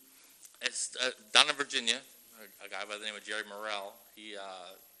history? It's down in Virginia, a guy by the name of Jerry Morrell. He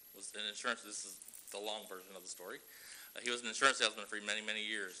was an insurance, this is the long version of the story. He was an insurance salesman for many, many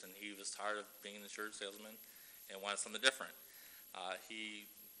years, and he was tired of being an insurance salesman and wanted something different. He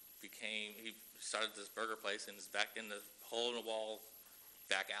started this burger place in the hole-in-the-wall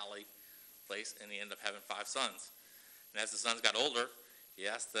back alley place, and he ended up having 5 sons. And as the sons got older, He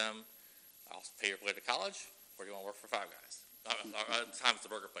asked them, I'll pay your way to college, or do you want to work for Five Guys? At the time, it's the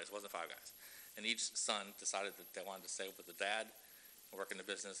burger place, it wasn't Five Guys. And each son decided that they wanted to stay with the dad, work in the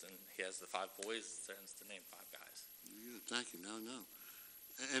business, and he has the 5 boys, hence the name Five Guys. Yeah, thank you. Now, no.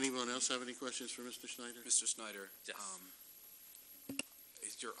 Anyone else have any questions for Mr. Schneider? Mr. Snyder, Yes.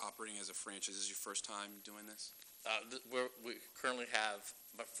 Is you're operating as a franchise? Is this your first time doing this? We currently have,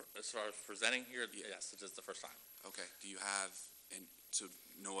 but as far as presenting here, yes, it is the first time. Okay. Do you have, and so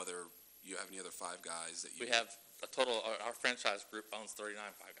no other, you have any other Five Guys that you? We have a total, our franchise group owns 39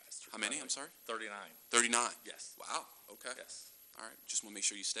 Five Guys. How many? I'm sorry? 39. 39? Yes. Wow. Okay. Yes. All right. Just want to make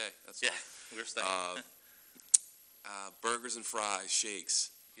sure you stay. That's Yeah, all. we're staying. Burgers and fries,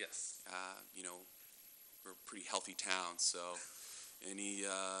 shakes. Yes. You know, we're a pretty healthy town, so any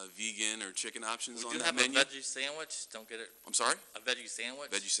vegan or chicken options on We do that have menu? a veggie sandwich, don't get it. I'm sorry? A veggie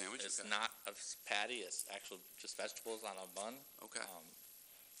sandwich. Veggie sandwich, It's okay. not a patty, it's actually just vegetables on a bun. Okay.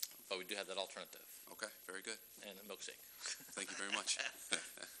 But we do have that alternative. Okay, very good. And a milkshake. Thank you very much.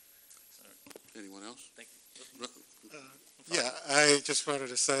 Anyone else? Thank you. Yeah, I just wanted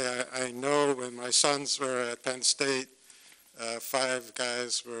to say, I know when my sons were at Penn State, Five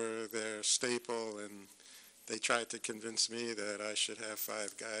Guys were their staple, and they tried to convince me that I should have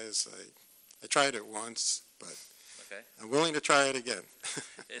Five Guys. I tried it once, but Okay. I'm willing to try it again.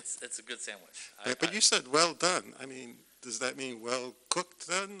 It's a good sandwich. But you said well done. I mean, does that mean well cooked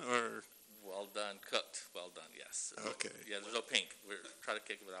then, or Well done, cooked, well done, yes. Okay. Yeah, there's no pink. We're trying to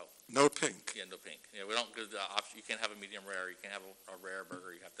kick it out. no pink? Yeah, no pink. Yeah, we don't give the option. You can't have a medium rare. You can't have a rare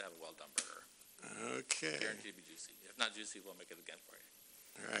burger. You have to have a well done burger. Okay. Guaranteed to be juicy. If not juicy, we'll make it again for you.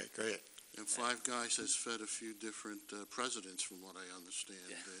 All right, great. And Five Guys has fed a few different presidents, from what I understand,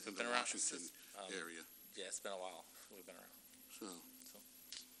 Yeah, in we've the been around Washington since, area. Yeah, it's been a while. We've been around. So,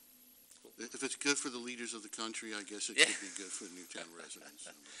 Cool. if it's good for the leaders of the country, I guess it Yeah. could be good for Newtown residents.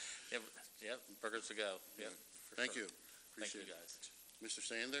 Yeah, burgers to go. Yeah. for Thank sure. you. Thank you, Appreciate it. guys. Mr.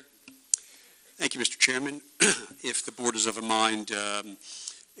 Sander? Thank you, Mr. Chairman. If the board is of a mind,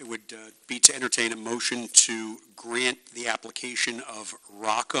 it would be to entertain a motion to grant the application of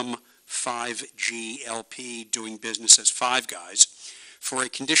Rockham 5G LP, doing business as Five Guys, for a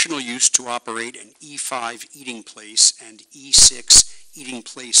conditional use to operate an E5 eating place and E6 eating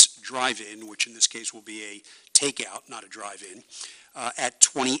place drive-in, which in this case will be a takeout, not a drive-in, at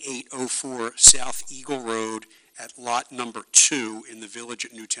 2804 South Eagle Road at lot number 2 in the Village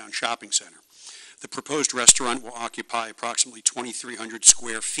at Newtown Shopping Center. The proposed restaurant will occupy approximately 2,300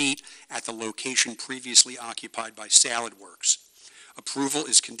 square feet at the location previously occupied by Salad Works. Approval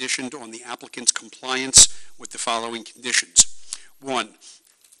is conditioned on the applicant's compliance with the following conditions. 1,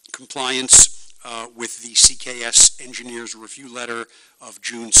 compliance with the CKS Engineers Review Letter of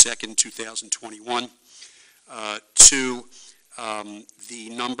June 2nd, 2021. 2, the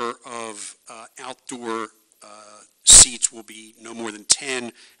number of outdoor seats will be no more than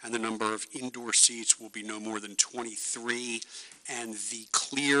 10, and the number of indoor seats will be no more than 23, and the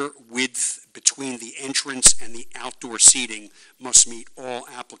clear width between the entrance and the outdoor seating must meet all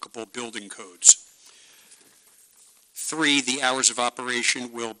applicable building codes. 3, the hours of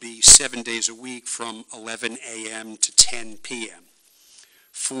operation will be 7 days a week from 11 a.m. to 10 p.m.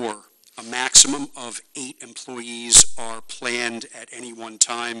 4, a maximum of 8 employees are planned at any one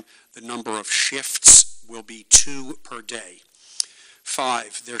time. The number of shifts will be 2 per day.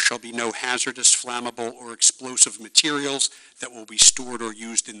 5, there shall be no hazardous, flammable, or explosive materials that will be stored or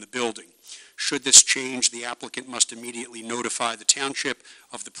used in the building. Should this change, the applicant must immediately notify the township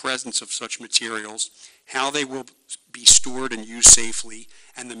of the presence of such materials, how they will be stored and used safely,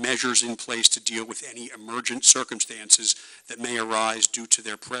 and the measures in place to deal with any emergent circumstances that may arise due to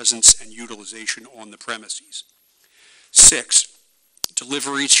their presence and utilization on the premises. 6,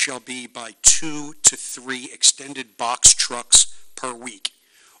 deliveries shall be by 2 to 3 extended box trucks per week.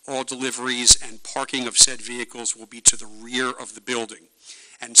 All deliveries and parking of said vehicles will be to the rear of the building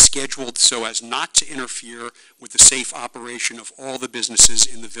and scheduled so as not to interfere with the safe operation of all the businesses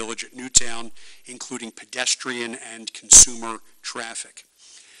in the Village at Newtown, including pedestrian and consumer traffic.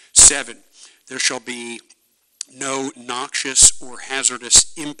 7, there shall be no noxious or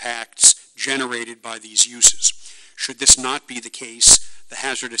hazardous impacts generated by these uses. Should this not be the case, the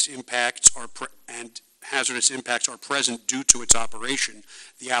hazardous impacts are present due to its operation,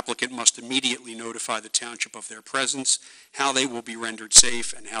 the applicant must immediately notify the township of their presence, how they will be rendered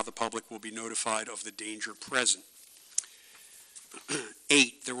safe, and how the public will be notified of the danger present.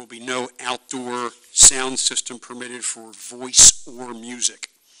 8, there will be no outdoor sound system permitted for voice or music.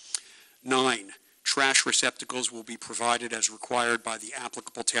 9, Trash receptacles will be provided as required by the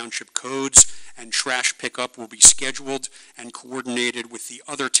applicable township codes, and trash pickup will be scheduled and coordinated with the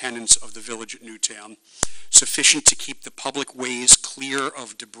other tenants of the village at Newtown, sufficient to keep the public ways clear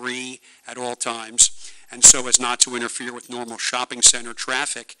of debris at all times, and so as not to interfere with normal shopping center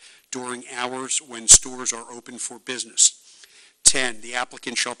traffic during hours when stores are open for business. 10, the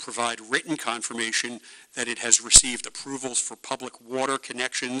applicant shall provide written confirmation that it has received approvals for public water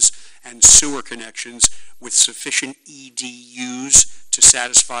connections and sewer connections with sufficient EDUs to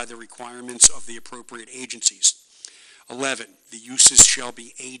satisfy the requirements of the appropriate agencies. 11, the uses shall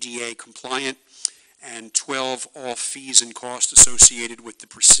be ADA compliant. And 12, all fees and costs associated with the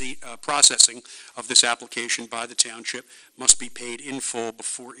processing of this application by the township must be paid in full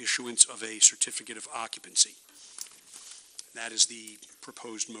before issuance of a certificate of occupancy. That is the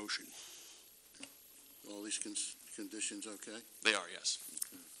proposed motion. All these conditions okay? They are, yes.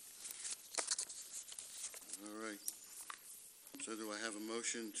 All right. So do I have a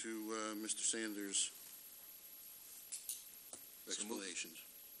motion to Mr. Sanders' explanations?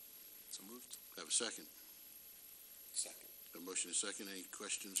 So moved. Have a second? Second. A motion is second. Any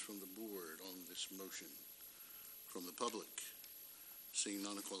questions from the board on this motion? From the public? Seeing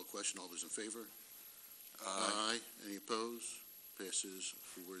none, I'll call the question. All those in favor? Aye. Any opposed? Passes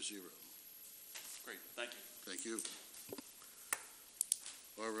 4-0. Great, thank you. Thank you.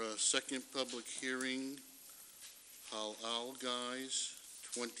 Our second public hearing, Halal Guys,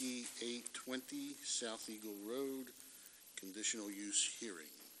 2820 South Eagle Road, conditional use hearing.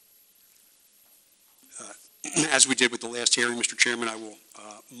 As we did with the last hearing, Mr. Chairman, I will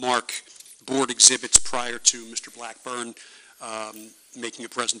mark board exhibits prior to Mr. Blackburn making a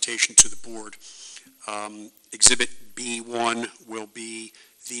presentation to the board. Exhibit B1 will be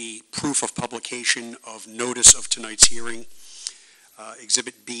the proof of publication of notice of tonight's hearing.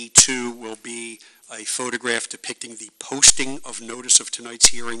 Exhibit B2 will be a photograph depicting the posting of notice of tonight's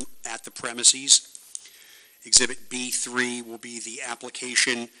hearing at the premises. Exhibit B3 will be the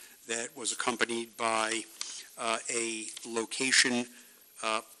application that was accompanied by a location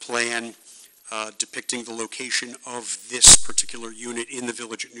plan depicting the location of this particular unit in the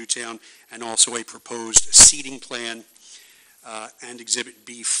village at Newtown, and also a proposed seating plan. And Exhibit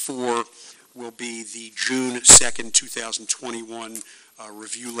B4 will be the June 2nd, 2021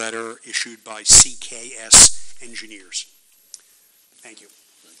 review letter issued by CKS Engineers. Thank you.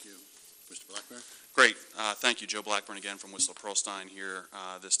 Thank you. Mr. Blackburn? Great. Thank you. Joe Blackburn again from Whistler Pearlstein here,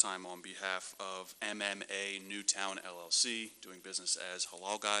 this time on behalf of MMA Newtown LLC, doing business as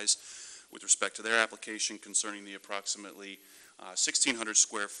Halal Guys, with respect to their application concerning the approximately 1,600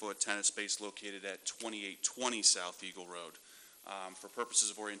 square foot tenant space located at 2820 South Eagle Road. For purposes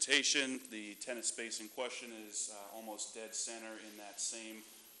of orientation, the tenant space in question is almost dead center in that same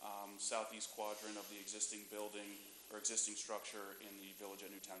southeast quadrant of the existing building or existing structure in the Village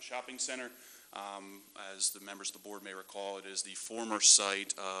at Newtown Shopping Center. As the members of the board may recall, it is the former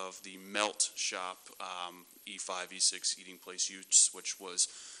site of the Melt Shop E5, E6 eating place use, which was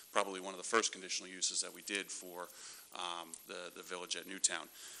probably one of the first conditional uses that we did for the Village at Newtown.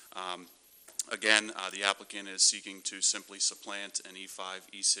 Again, the applicant is seeking to simply supplant an E5,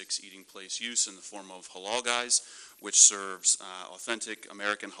 E6 eating place use in the form of Halal Guys, which serves authentic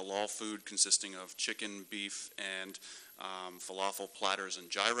American halal food consisting of chicken, beef, and falafel platters and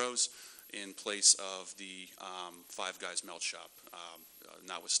gyros in place of the Five Guys Melt Shop.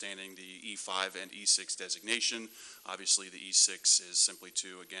 Notwithstanding the E5 and E6 designation, obviously the E6 is simply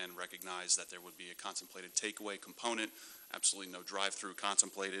to, again, recognize that there would be a contemplated takeaway component, absolutely no drive-through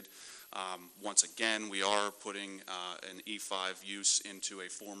contemplated. Once again, we are putting an E5 use into a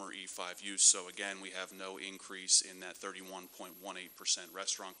former E5 use, so again, we have no increase in that 31.18%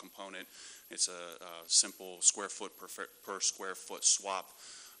 restaurant component. It's a simple square foot per square foot swap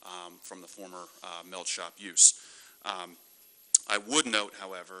from the former Melt Shop use. I would note,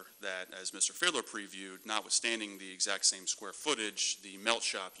 however, that as Mr. Fiedler previewed, notwithstanding the exact same square footage, the Melt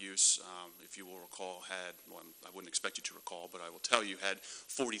Shop use, if you will recall, had, well, I wouldn't expect you to recall, but I will tell you, had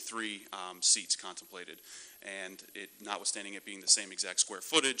 43 seats contemplated. And it, notwithstanding it being the same exact square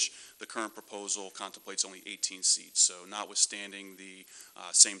footage, the current proposal contemplates only 18 seats. So notwithstanding the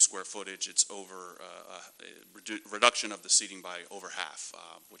same square footage, it's over reduction of the seating by over half,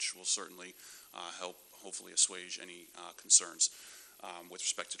 which will certainly help hopefully assuage any concerns with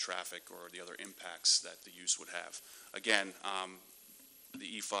respect to traffic or the other impacts that the use would have. Again,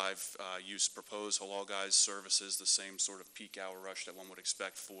 the E5 use proposed Halal Guys services the same sort of peak hour rush that one would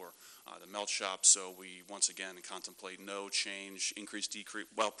expect for the Melt Shop, so we once again contemplate no change, increase, decrease,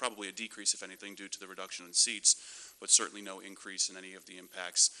 well, probably a decrease if anything due to the reduction in seats, but certainly no increase in any of the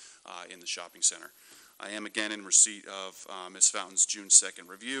impacts in the shopping center. I am again in receipt of Ms. Fountain's June 2nd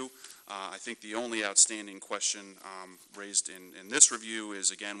review. I think the only outstanding question raised in this review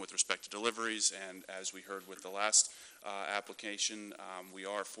is again with respect to deliveries, and as we heard with the last application, we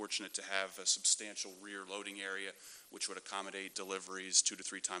are fortunate to have a substantial rear loading area which would accommodate deliveries 2 to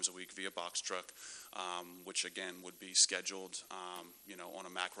 3 times a week via box truck, which again would be scheduled on a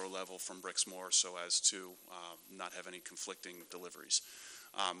macro level from Brixmor so as to not have any conflicting deliveries.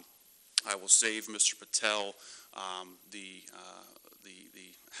 I will save Mr. Patel the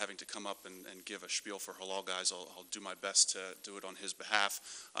having to come up and give a spiel for Halal Guys. I'll do my best to do it on his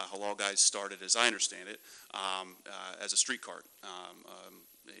behalf. Halal Guys started, as I understand it, as a street cart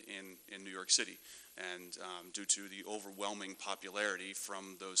in New York City. And due to the overwhelming popularity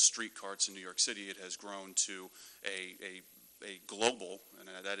from those street carts in New York City, it has grown to a global, and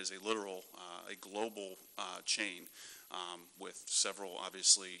that is a literal, a global chain with several,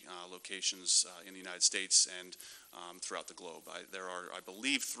 obviously, locations in the United States and throughout the globe. There are, I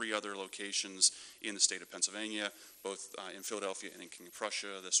believe, 3 other locations in the state of Pennsylvania, both in Philadelphia and in King of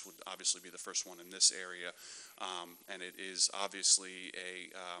Prussia. This would obviously be the first one in this area, and it is obviously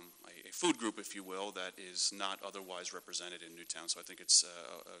a food group, if you will, that is not otherwise represented in Newtown. So I think it's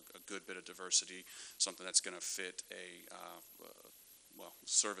a good bit of diversity, something that's going to fit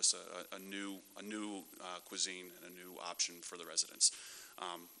service a new cuisine and a new option for the residents.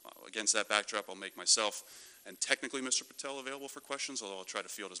 Against that backdrop, I'll make myself and technically Mr. Patel available for questions, although I'll try to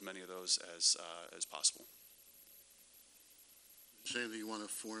field as many of those as possible. Sandy, you want to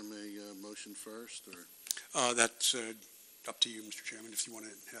form a motion first, or? That's up to you, Mr. Chairman. If you want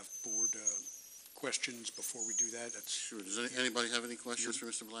to have board questions before we do that, that's sure. Does anybody have any questions for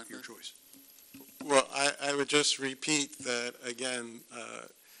Mr. Blackburn? Your choice. Well, I would just repeat that, again,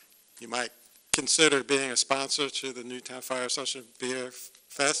 you might consider being a sponsor to the Newtown Fire Association Beer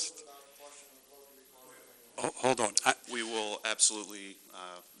Fest. Hold on. We will absolutely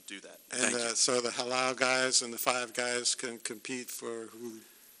do that. And so the Halal Guys and the Five Guys can compete for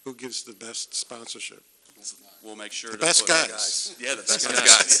who gives the best sponsorship. We'll make sure the to best put guys. Yeah, the best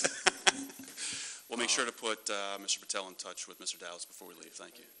guys. We'll make sure to put Mr. Patel in touch with Mr. Dallas before we leave.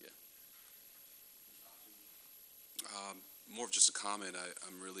 Thank you. Yeah. More of just a comment.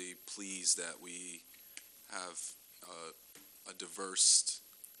 I'm really pleased that we have a diverse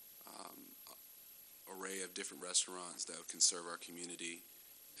array of different restaurants that can serve our community.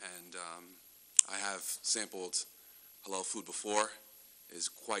 And I have sampled halal food before. It's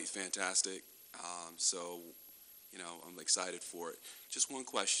quite fantastic. So, I'm excited for it. Just one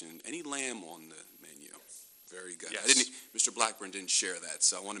question. Any lamb on the menu? Very good. Yes. Mr. Blackburn didn't share that,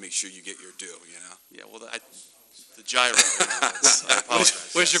 so I want to make sure you get your due, Yeah, well, the gyro, I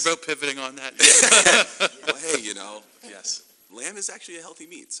apologize. Where's your boat pivoting on that? Well, hey, yes. Lamb is actually a healthy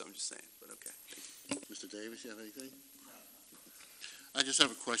meat, so I'm just saying, but okay. Thank you. Mr. Davis, you have anything? I just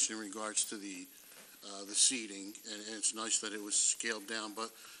have a question in regards to the seating, and it's nice that it was scaled down, but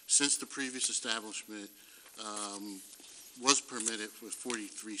since the previous establishment was permitted with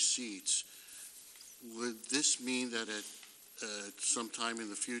 43 seats, would this mean that at some time in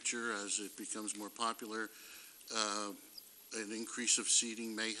the future, as it becomes more popular, an increase of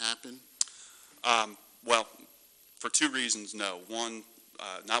seating may happen? Well, for 2 reasons, no. One,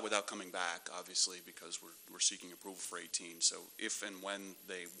 not without coming back, obviously, because we're seeking approval for 18. So if and when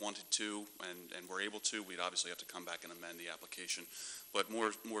they wanted to and were able to, we'd obviously have to come back and amend the application. But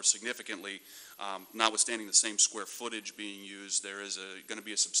more significantly, notwithstanding the same square footage being used, there is going to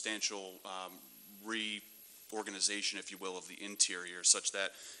be a substantial reorganization, if you will, of the interior, such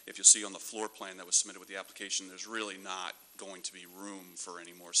that if you'll see on the floor plan that was submitted with the application, there's really not going to be room for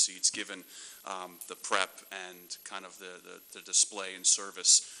any more seats, given the prep and kind of the display and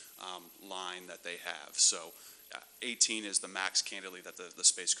service line that they have. So 18 is the max, candidly, that the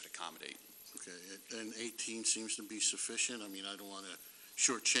space could accommodate. Okay, and 18 seems to be sufficient. I mean, I don't want to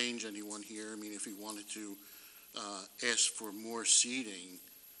shortchange anyone here. I mean, if you wanted to ask for more seating,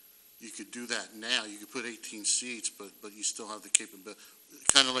 you could do that now. You could put 18 seats, but you still have the capability,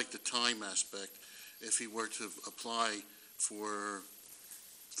 kind of like the time aspect. If he were to apply for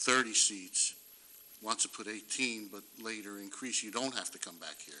 30 seats, wants to put 18, but later increase, you don't have to come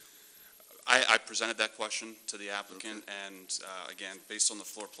back here. I presented that question to the applicant, okay. And again, based on the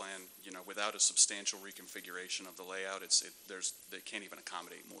floor plan, without a substantial reconfiguration of the layout, they can't even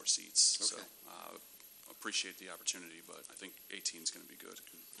accommodate more seats. Okay. So appreciate the opportunity, but I think 18 is going to be good.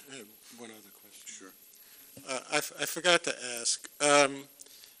 I have one other question. Sure. I forgot to ask.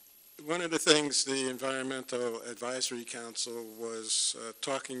 One of the things the Environmental Advisory Council was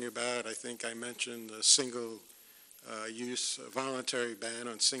talking about, I think I mentioned a single use, a voluntary ban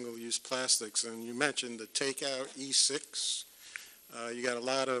on single-use plastics. And you mentioned the takeout E6. You got a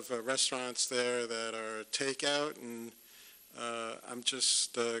lot of restaurants there that are takeout, and I'm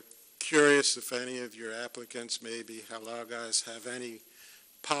just curious if any of your applicants, maybe halal guys, have any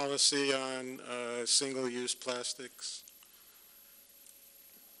policy on single-use plastics?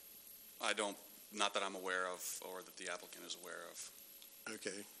 I don't, not that I'm aware of, or that the applicant is aware of.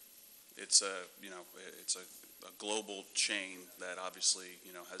 Okay. It's a, it's a global chain that obviously,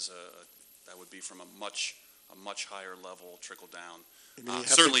 has that would be from a much higher level trickle down.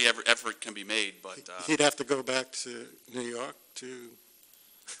 Certainly every effort can be made, but. He'd have to go back to New York to.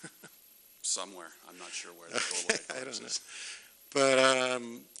 Somewhere. I'm not sure where the global headquarters is. But, I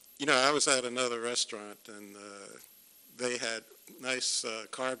was at another restaurant, and they had nice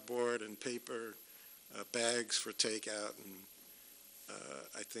cardboard and paper bags for takeout, and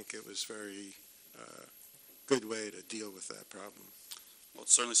I think it was very good way to deal with that problem. Well,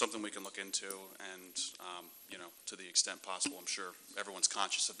 it's certainly something we can look into, and, to the extent possible, I'm sure everyone's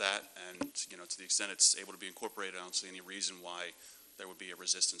conscious of that, and, to the extent it's able to be incorporated, I don't see any reason why there would be a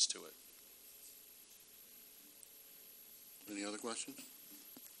resistance to it. Any other questions?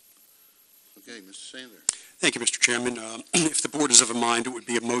 Okay, Mr. Sander. Thank you, Mr. Chairman. If the board is of a mind, it would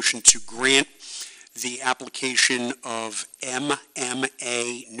be a motion to grant the application of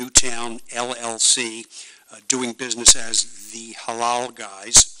MMA Newtown LLC, doing business as the Halal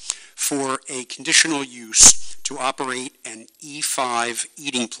Guys, for a conditional use to operate an E5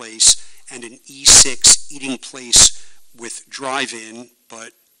 eating place and an E6 eating place with drive-in,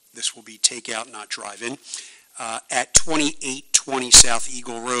 but this will be takeout, not drive-in, at 2820 South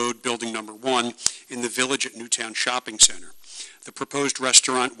Eagle Road, building number 1, in the Village at Newtown Shopping Center. The proposed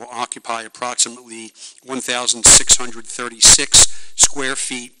restaurant will occupy approximately 1,636 square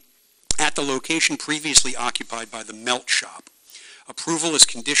feet at the location previously occupied by the Melt Shop. Approval is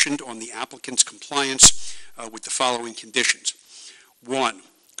conditioned on the applicant's compliance with the following conditions. 1,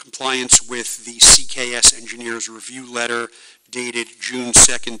 compliance with the CKS Engineers Review Letter dated June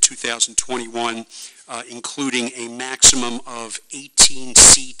 2nd, 2021, including a maximum of 18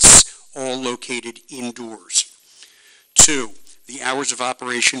 seats, all located indoors. 2, the hours of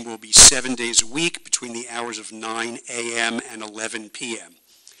operation will be 7 days a week between the hours of 9 a.m. and 11 p.m.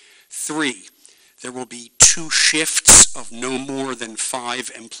 3, there will be 2 shifts of no more than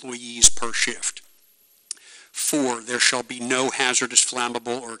 5 employees per shift. 4, there shall be no hazardous,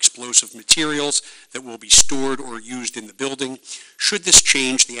 flammable, or explosive materials that will be stored or used in the building. Should this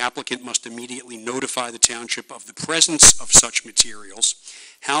change, the applicant must immediately notify the township of the presence of such materials,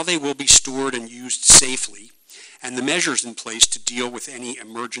 how they will be stored and used safely, and the measures in place to deal with any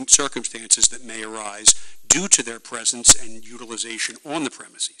emergent circumstances that may arise due to their presence and utilization on the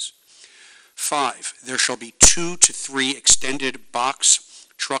premises. 5, there shall be 2 to 3 extended box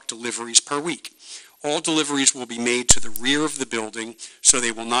truck deliveries per week. All deliveries will be made to the rear of the building, so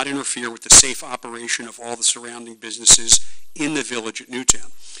they will not interfere with the safe operation of all the surrounding businesses in the Village at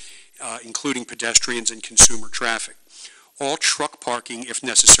Newtown, including pedestrians and consumer traffic. All truck parking, if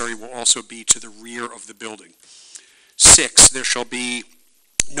necessary, will also be to the rear of the building. 6, there shall be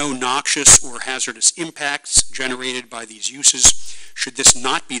no noxious or hazardous impacts generated by these uses. Should this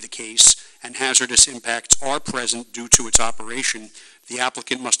not be the case, and hazardous impacts are present due to its operation, the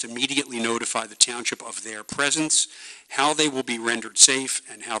applicant must immediately notify the township of their presence, how they will be rendered safe,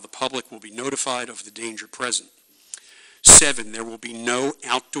 and how the public will be notified of the danger present. 7, there will be no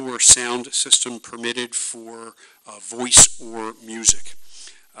outdoor sound system permitted for voice or music.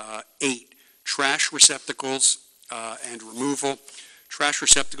 8, trash receptacles and removal. Trash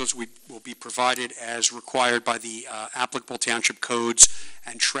receptacles will be provided as required by the applicable township codes,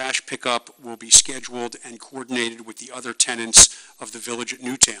 and trash pickup will be scheduled and coordinated with the other tenants of the Village at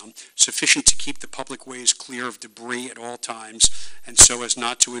Newtown, sufficient to keep the public ways clear of debris at all times, and so as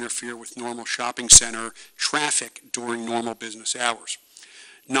not to interfere with normal shopping center traffic during normal business hours.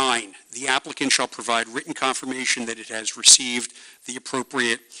 9, the applicant shall provide written confirmation that it has received the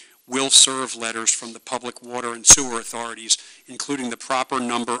appropriate will-serve letters from the public water and sewer authorities, including the proper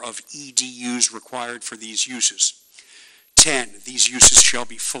number of EDUs required for these uses. 10, these uses shall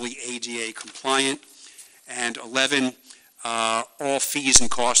be fully ADA compliant. And 11, all fees and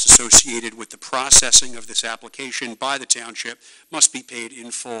costs associated with the processing of this application by the township must be paid in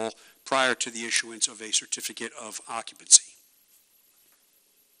full prior to the issuance of a certificate of occupancy.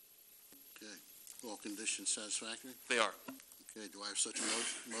 Okay. All conditions satisfactory? They are. Okay, do I have such a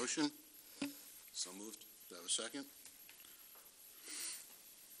motion? So moved. Do I have a second?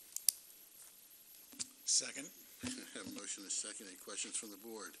 Second. I have a motion and a second. Any questions from the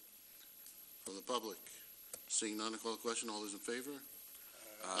board? From the public? Seeing none, I'll call the question. All those in favor?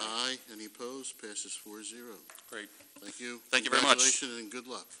 Aye. Any opposed? Passes 4-0. Great. Thank you. Thank you very much. Congratulations and good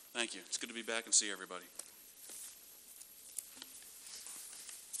luck. Thank you. It's good to be back and see everybody.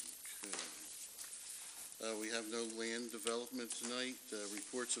 Okay. We have no land development tonight.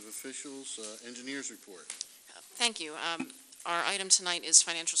 Reports of officials. Engineers report. Thank you. Our item tonight is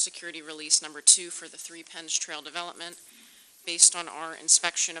financial security release number 2 for the Three Pens Trail development. Based on our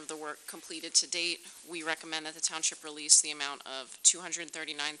inspection of the work completed to date, we recommend that the township release the amount of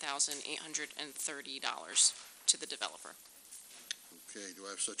 $239,830 to the developer. Okay, do I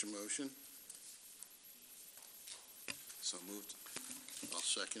have such a motion? So moved. I'll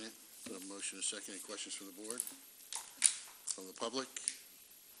second it. A motion and a second. Any questions from the board? From the public?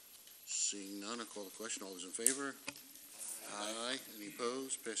 Seeing none, I'll call the question. All those in favor? Aye. Any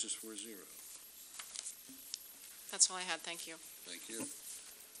opposed? Passes 4-0. That's all I had. Thank you. Thank you.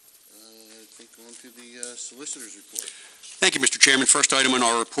 I think on to the solicitor's report. Thank you, Mr. Chairman. First item on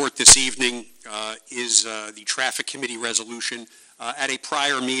our report this evening is the Traffic Committee resolution. At a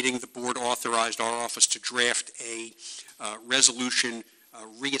prior meeting, the board authorized our office to draft a resolution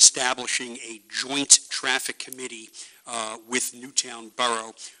reestablishing a joint traffic committee with Newtown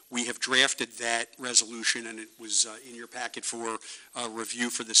Borough. We have drafted that resolution, and it was in your packet for review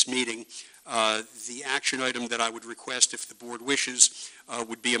for this meeting. The action item that I would request, if the board wishes,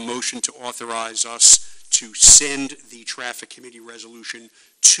 would be a motion to authorize us to send the traffic committee resolution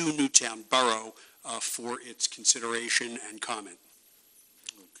to Newtown Borough for its consideration and comment.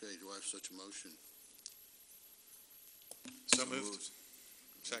 Okay, do I have such a motion? So moved.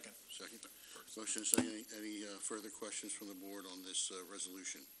 Second. Second. Motion second. Any further questions from the board on this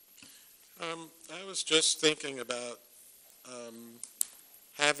resolution? I was just thinking about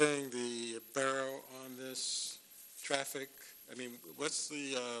having the borough on this traffic. I mean, what's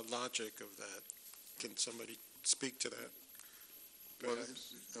the logic of that? Can somebody speak to that? Well,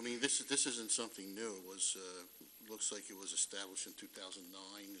 I mean, this isn't something new. It was looks like it was established in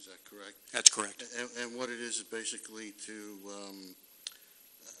 2009. Is that correct? That's correct. And what it is basically to,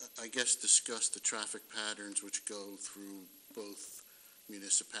 I guess, discuss the traffic patterns which go through both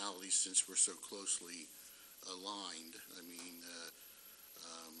municipalities since we're so closely aligned. I mean,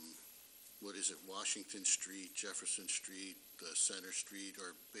 what is it, Washington Street, Jefferson Street, Center Street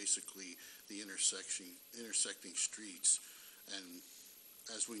are basically the intersecting streets. And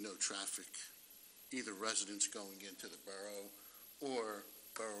as we know, traffic, either residents going into the borough or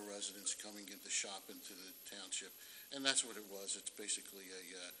borough residents coming in to shop into the township. And that's what it was. It's basically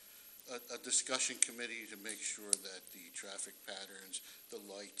a discussion committee to make sure that the traffic patterns, the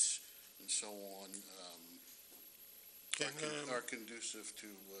lights, and so on are conducive to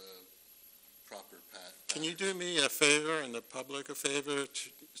proper patterns. Can you do me a favor and the public a favor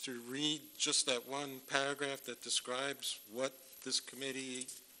to read just that one paragraph that describes what this committee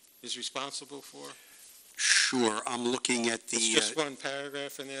is responsible for? Sure. I'm looking at the... It's just one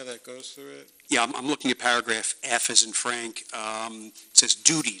paragraph in there that goes through it? Yeah, I'm looking at paragraph F as in Frank. It says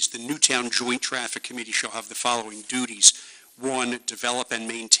duties. The Newtown Joint Traffic Committee shall have the following duties. 1, develop and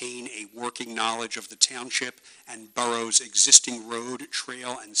maintain a working knowledge of the township and borough's existing road,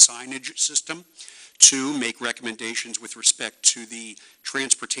 trail, and signage system. 2, make recommendations with respect to the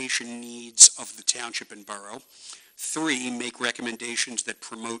transportation needs of the township and borough. 3, make recommendations that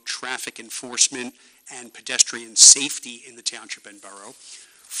promote traffic enforcement and pedestrian safety in the township and borough.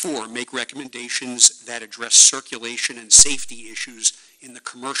 4, make recommendations that address circulation and safety issues in the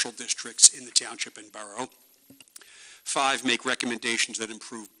commercial districts in the township and borough. 5, make recommendations that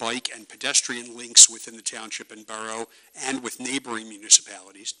improve bike and pedestrian links within the township and borough and with neighboring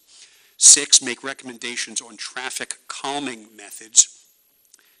municipalities. 6, make recommendations on traffic calming methods.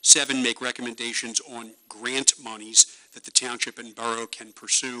 7, make recommendations on grant monies that the township and borough can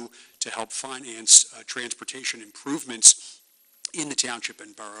pursue to help finance transportation improvements in the township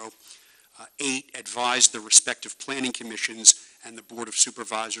and borough. 8, advise the respective planning commissions and the Board of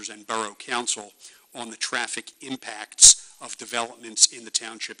Supervisors and Borough Council on the traffic impacts of developments in the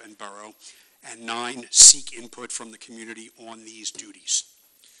township and borough. And 9, seek input from the community on these duties.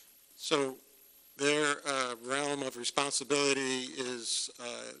 So their realm of responsibility is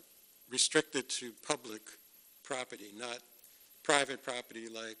restricted to public property, not private property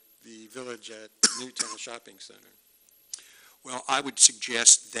like the village at Newtown Shopping Center. Well, I would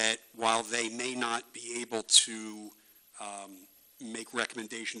suggest that while they may not be able to make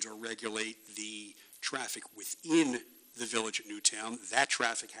recommendations or regulate the traffic within the village at Newtown, that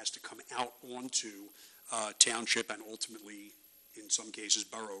traffic has to come out onto township and ultimately, in some cases,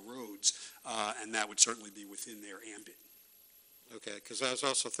 borough roads, and that would certainly be within their ambit. Okay, because I was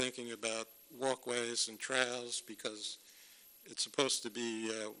also thinking about walkways and trails, because it's supposed to be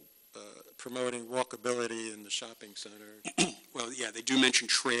promoting walkability in the shopping center. Well, yeah, they do mention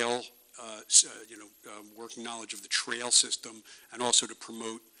trail, working knowledge of the trail system, and also to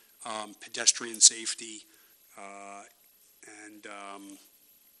promote pedestrian safety and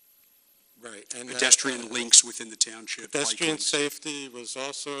right, and pedestrian links within the township. Pedestrian safety was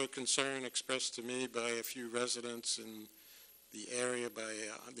also a concern expressed to me by a few residents in the area by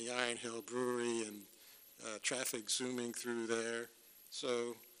the Iron Hill Brewery, and traffic zooming through there.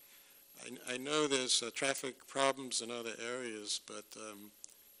 So I know there's traffic problems in other areas, but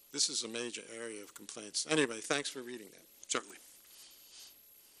this is a major area of complaints. Anyway, thanks for reading that. Certainly.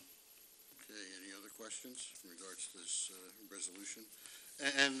 Okay, any other questions in regards to this resolution?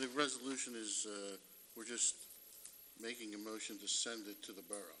 And the resolution is, we're just making a motion to send it to the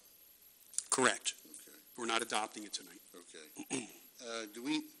borough. Correct. Okay. We're not adopting it tonight. Okay.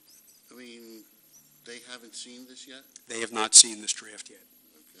 They haven't seen this yet? They have not seen this draft yet.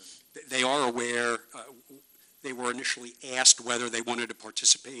 Okay. They are aware, they were initially asked whether they wanted to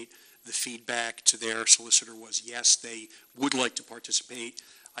participate. The feedback to their solicitor was yes, they would like to participate.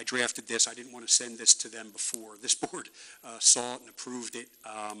 I drafted this. I didn't want to send this to them before this board saw it and approved it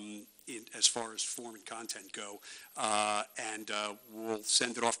as far as form and content go. We'll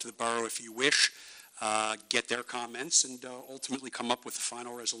send it off to the borough if you wish, get their comments, and ultimately come up with a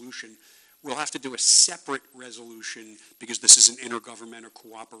final resolution. We'll have to do a separate resolution because this is an intergovernmental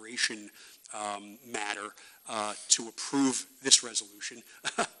cooperation matter to approve this resolution.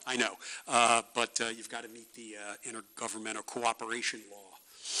 I know, but you've got to meet the intergovernmental cooperation law.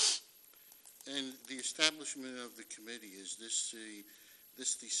 And the establishment of the committee, is this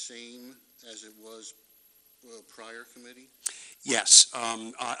the same as it was prior committee? Yes,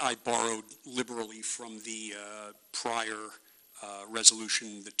 I borrowed liberally from the prior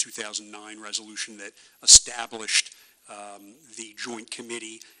resolution, the 2009 resolution that established the joint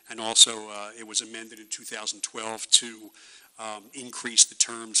committee, and also it was amended in 2012 to increase the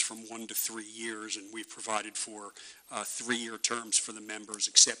terms from 1 to 3 years, and we've provided for 3-year terms for the members,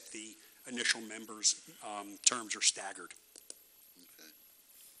 except the initial members' terms are staggered. Okay.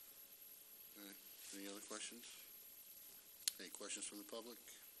 All right. Any other questions? Any questions from the public?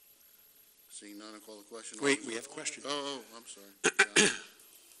 Seeing none, I'll call the question. Wait, we have a question. Oh, I'm sorry.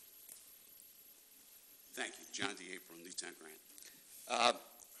 Thank you, John DeApron, Lieutenant Grant.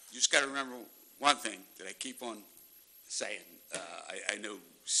 You just got to remember one thing that I keep on saying. I know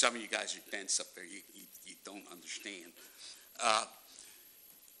some of you guys are dense up there. You don't understand.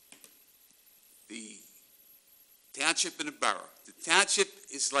 The township and the borough. The township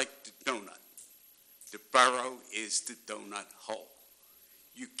is like the donut. The borough is the donut hole.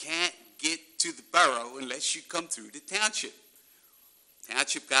 You can't get to the borough unless you come through the township.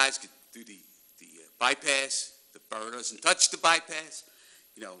 Township guys could do the bypass. The borough doesn't touch the bypass,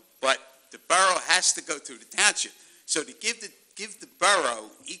 but the borough has to go through the township. So to give the borough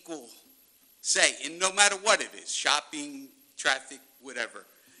equal say, and no matter what it is, shopping, traffic, whatever,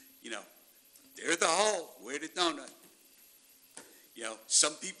 they're the hole, we're the donut.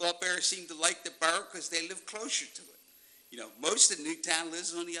 Some people up there seem to like the borough because they live closer to it. Most of Newtown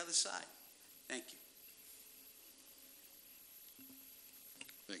lives on the other side. Thank you.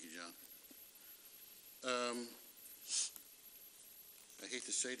 Thank you, John. I hate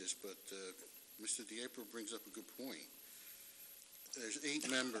to say this, but Mr. DeApron brings up a good point. There's 8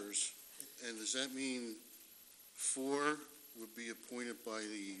 members, and does that mean 4 would be appointed by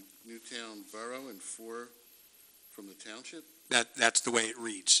the Newtown Borough and 4 from the township? That's the way it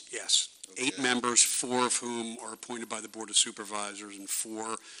reads, yes. Okay. 8 members, 4 of whom are appointed by the Board of Supervisors and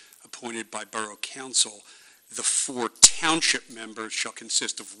 4 appointed by Borough Council. The 4 township members shall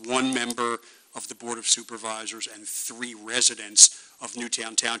consist of 1 member of the Board of Supervisors and 3 residents of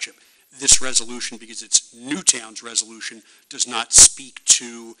Newtown Township. This resolution, because it's Newtown's resolution, does not speak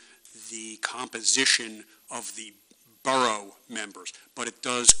to the composition of the borough members, but it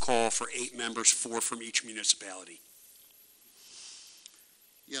does call for 8 members, 4 from each municipality.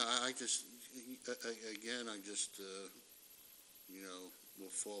 Yeah, I just will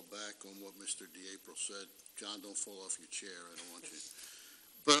fall back on what Mr. DeApron said. John, don't fall off your chair. I don't want you.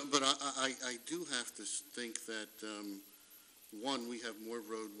 But I do have to think that, one, we have more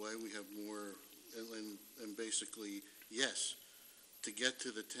roadway, we have more, and basically, yes, to get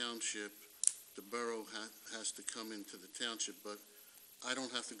to the township, the borough has to come into the township, but I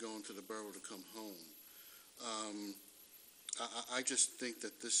don't have to go into the borough to come home. I just think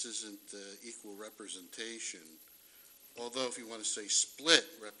that this isn't equal representation, although if you want to say split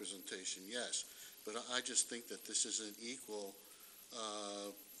representation, yes, but I just think that this isn't equal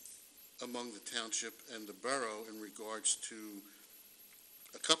among the township and the borough in regards to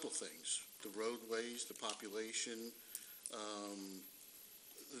a couple things: the roadways, the population,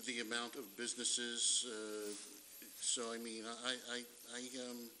 the amount of businesses. So, I mean, I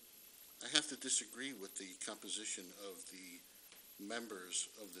have to disagree with the composition of the members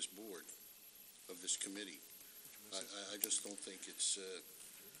of this board, of this committee. I just don't think it's,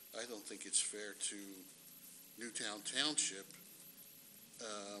 I don't think it's fair to Newtown Township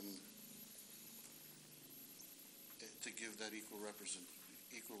to give that equal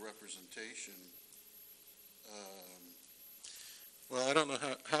representation. Well, I don't know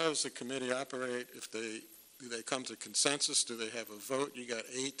how does the committee operate if do they come to consensus? Do they have a vote? You got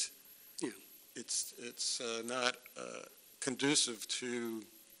 8. Yeah. It's not conducive to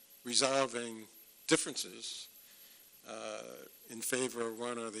resolving differences in favor of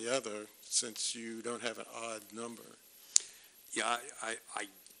one or the other, since you don't have an odd number. Yeah, I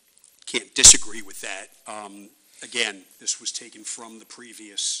can't disagree with that. Again, this was taken from the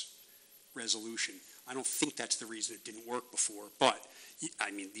previous resolution. I don't think that's the reason it didn't work before, but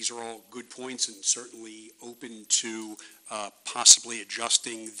I mean, these are all good points and certainly open to possibly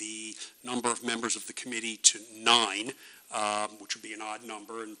adjusting the number of members of the committee to 9, which would be an odd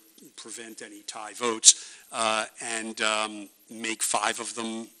number and prevent any tie votes, and make 5 of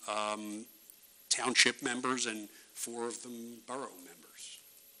them township members and 4 of them borough members,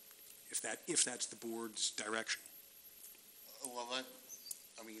 if that's the board's direction. Well,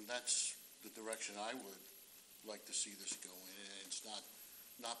 I mean, that's the direction I would like to see this go in. And it's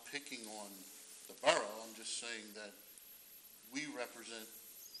not picking on the borough. I'm just saying that we represent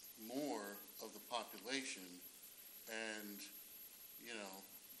more of the population, and you know,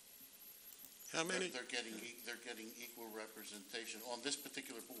 how many they're getting equal representation on this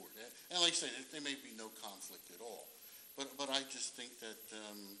particular board. And like I say, there may be no conflict at all, but I just think that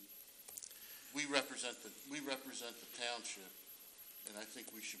we represent the township. And I think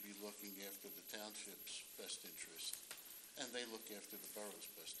we should be looking after the township's best interest, and they look after the borough's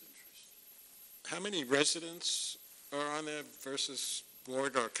best interest. How many residents are on there versus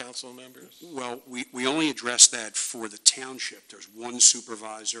board or council members? Well, we only address that for the township. There's 1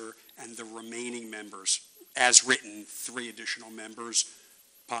 supervisor, and the remaining members, as written, 3 additional members,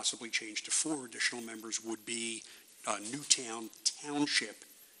 possibly changed to 4 additional members, would be Newtown Township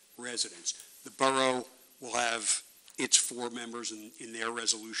residents. The borough will have its 4 members, and in their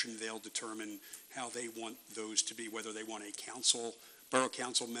resolution, they'll determine how they want those to be, whether they want a borough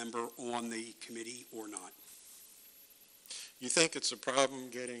council member on the committee or not. You think it's a problem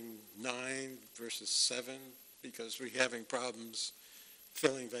getting 9 versus 7? Because we're having problems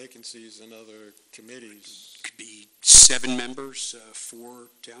filling vacancies in other committees. Could be 7 members, 4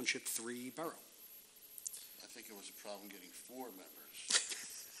 township, 3 borough. I think it was a problem getting 4 members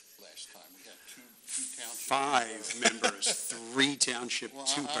last time. We had two township. 5 members, 3 township, well,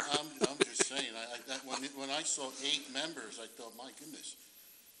 2 borough. I'm just saying, when I saw 8 members, I thought, my goodness,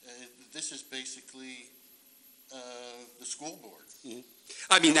 this is basically the school board. Mm-hmm.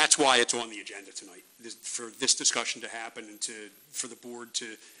 I mean, that's why it's on the agenda tonight, for this discussion to happen and for the board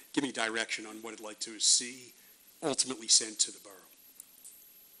to give me direction on what it'd like to see ultimately sent to the borough.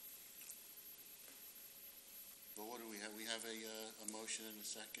 But what do we have? We have a motion and a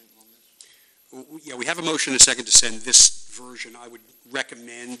second on this? Yeah, we have a motion and a second to send this version. I would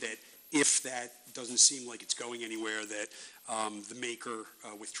recommend that if that doesn't seem like it's going anywhere, that the maker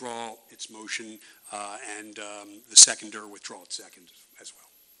withdraw its motion and the seconder withdraw its second as well.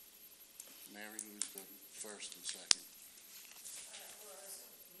 Mary, who's the first and second?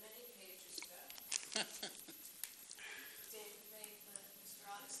 Many pages back. Mr.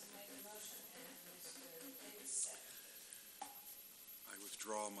 Otteson made a motion and Mr. Davis seconded. I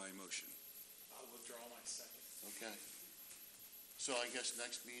withdraw my motion. I'll withdraw my second. Okay. So I guess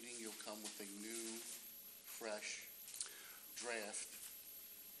next meeting you'll come with a new, fresh draft,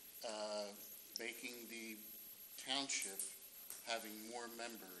 making the township having more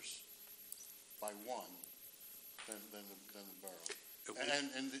members by 1 than the borough.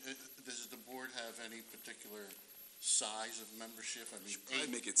 And does the board have any particular size of membership? I mean,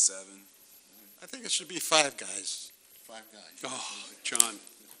 I'd make it 7. I think it should be 5 guys. 5 guys. Oh, John.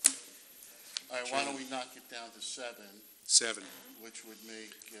 All right, why don't we knock it down to 7? 7. Which would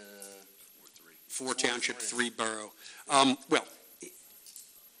make 4 township, 3 borough. Well,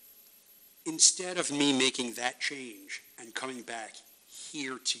 instead of me making that change and coming back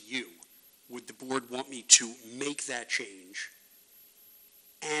here to you, would the board want me to make that change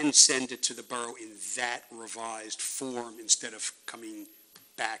and send it to the borough in that revised form instead of coming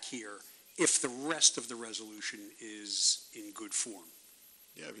back here if the rest of the resolution is in good form.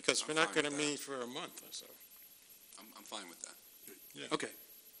 Yeah, because we're not going to meet for a month or so. I'm fine with that. Yeah. Okay.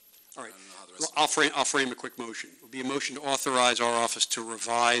 All right. I don't know how the Well, rest I'll frame a quick motion. It will be a motion to authorize our office to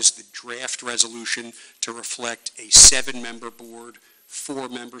revise the draft resolution to reflect a 7-member board, 4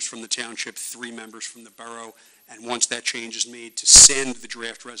 members from the township, 3 members from the borough, and once that change is made, to send the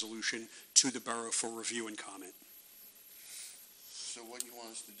draft resolution to the borough for review and comment. So what you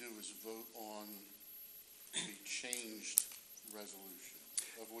want us to do is vote on the changed resolution,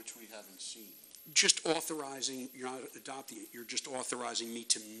 of which we haven't seen. Just authorizing, you're not adopting it, you're just authorizing me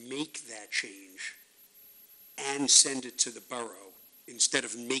to make that change and send it to the borough, instead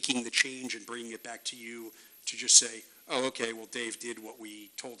of making the change and bringing it back to you to just say, oh, okay, well, Dave did what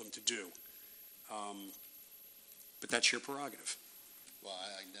we told him to do. But that's your prerogative. Well,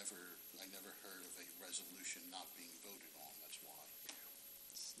 I never heard of a resolution not being voted on, that's why.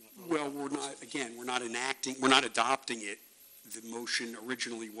 Well, we're not enacting, we're not adopting it. The motion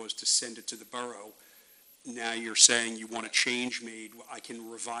originally was to send it to the borough. Now you're saying you want a change made. I can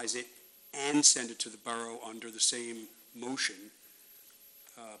revise it and send it to the borough under the same motion.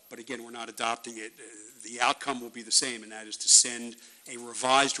 But again, we're not adopting it. The outcome will be the same, and that is to send a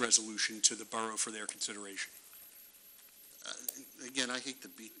revised resolution to the borough for their consideration. Again, I hate to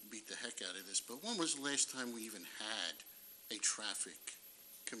beat the heck out of this, but when was the last time we even had a traffic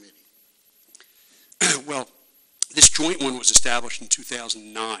committee? Well, this joint one was established in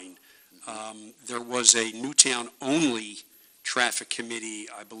 2009. There was a Newtown-only traffic committee,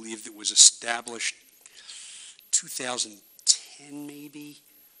 I believe, that was established 2010, maybe.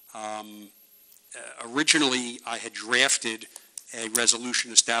 Originally, I had drafted a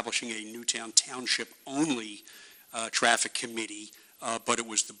resolution establishing a Newtown Township-only traffic committee, but it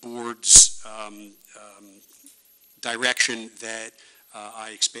was the board's direction that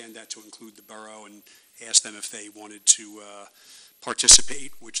I expand that to include the borough and asked them if they wanted to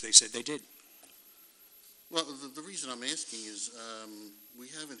participate, which they said they did. Well, the reason I'm asking is we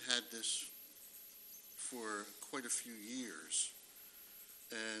haven't had this for quite a few years,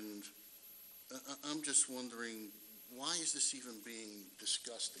 and I'm just wondering, why is this even being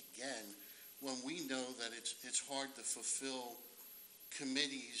discussed again when we know that it's hard to fulfill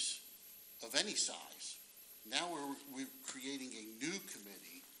committees of any size? Now we're creating a new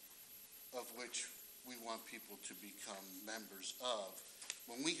committee of which we want people to become members of,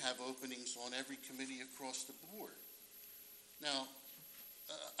 when we have openings on every committee across the board. Now,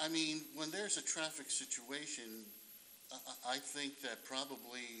 I mean, when there's a traffic situation, I think that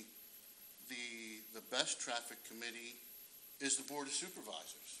probably the best traffic committee is the Board of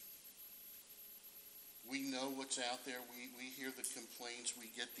Supervisors. We know what's out there. We hear the complaints.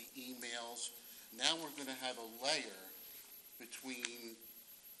 We get the emails. Now we're going to have a layer between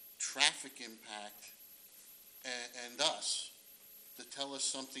traffic impact and us to tell us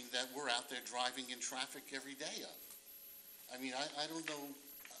something that we're out there driving in traffic every day of. I mean, I don't know.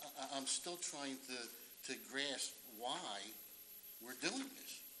 I'm still trying to grasp why we're doing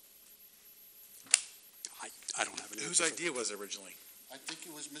this. I don't have an Whose answer. idea was it originally? I think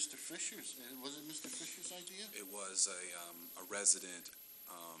it was Mr. Fisher's. Was it Mr. Fisher's idea? It was a resident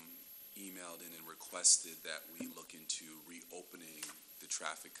emailed in and requested that we look into reopening the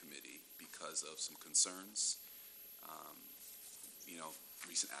traffic committee because of some concerns,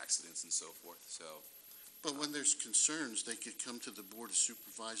 recent accidents and so forth. So, but when there's concerns, they could come to the Board of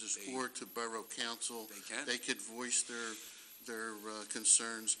Supervisors or to Borough Council. They can. They could voice their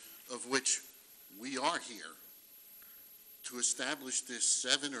concerns, of which we are here to establish this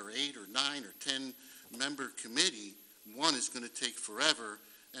 7 or 8 or 9 or 10 member committee. One is going to take forever.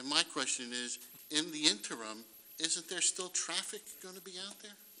 And my question is, in the interim, isn't there still traffic going to be out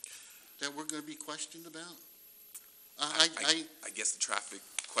there that we're going to be questioned about? I guess the traffic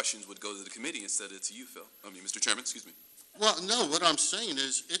questions would go to the committee instead of to you, Phil. Mr. Chairman, excuse me. Well, no, what I'm saying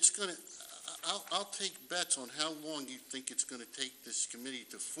is it's going to, I'll take bets on how long you think it's going to take this committee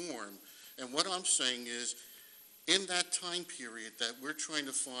to form. And what I'm saying is, in that time period that we're trying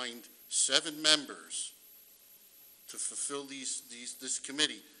to find 7 members to fulfill this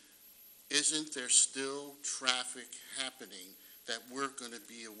committee, isn't there still traffic happening that we're going to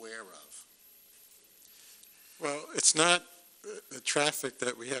be aware of? Well, it's not the traffic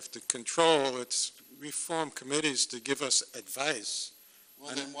that we have to control. We form committees to give us advice.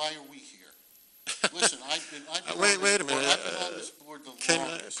 Well, then why are we here? Listen, I've been wait a minute. I've been on this board the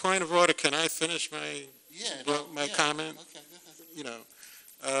longest. Point of order, can I finish my comment? Okay, go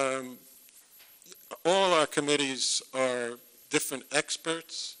ahead. All our committees are different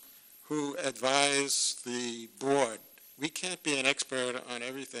experts who advise the board. we can't be an expert on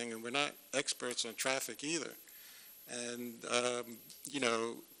everything, and we're not experts on traffic either. And,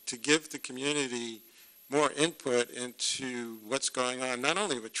 to give the community more input into what's going on, not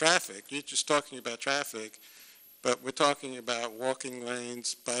only with traffic, you're just talking about traffic, but we're talking about walking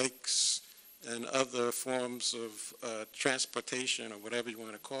lanes, bikes, and other forms of transportation, or whatever you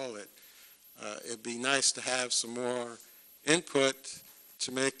want to call it. It'd be nice to have some more input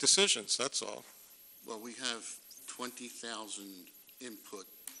to make decisions, that's all. Well, we have 20,000 input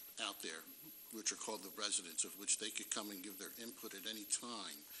out there, which are called the residents, of which they could come and give their input at any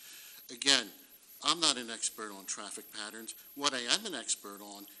time. Again, I'm not an expert on traffic patterns. What I am an expert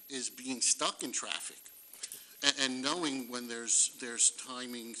on is being stuck in traffic and knowing when there's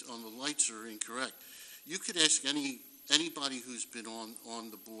timings on the lights are incorrect. You could ask anybody who's been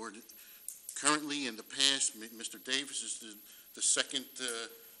on the board currently, in the past. Mr. Davis is the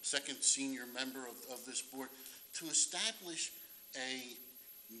second senior member of this board. To establish a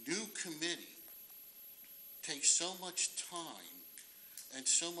new committee takes so much time and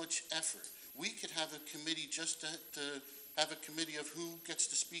so much effort. We could have a committee just to have a committee of who gets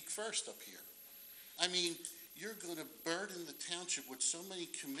to speak first up here. I mean, you're going to burden the township with so many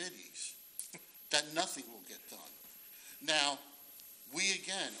committees that nothing will get done. Now, we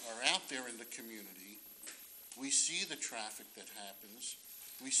again are out there in the community. We see the traffic that happens.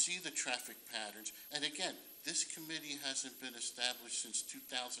 We see the traffic patterns. And again, this committee hasn't been established since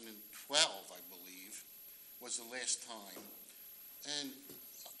 2012, I believe, was the last time. And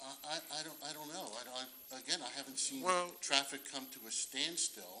I don't know. I haven't seen traffic come to a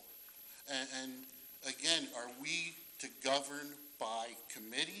standstill. And again, are we to govern by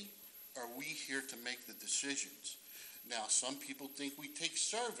committee? Or are we here to make the decisions? Now, some people think we take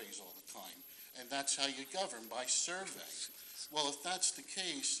surveys all the time, and that's how you govern, by survey. Well, if that's the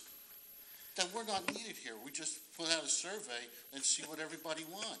case, then we're not needed here. We just put out a survey and see what everybody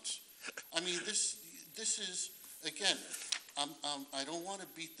wants. I mean, this is, again, I don't want to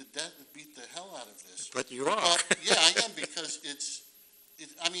beat the hell out of this. But you are. Yeah, I am, because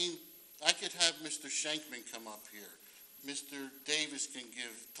I mean, I could have Mr. Schenkman come up here. Mr. Davis can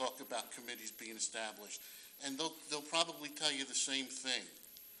talk about committees being established, and they'll probably tell you the same thing.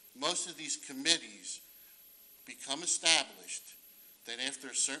 Most of these committees become established, then after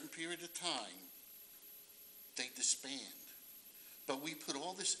a certain period of time, they disband. But we put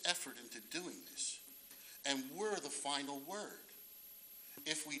all this effort into doing this, and we're the final word.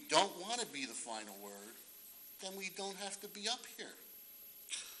 If we don't want to be the final word, then we don't have to be up here.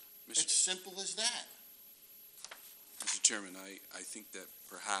 It's simple as that. Mr. Chairman, I think that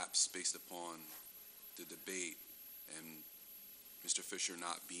perhaps based upon the debate and Mr. Fisher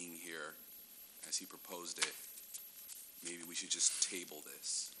not being here as he proposed it, maybe we should just table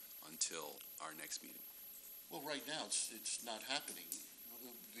this until our next meeting. Well, right now, it's not happening.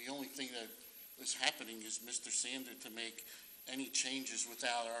 The only thing that is happening is Mr. Sander to make any changes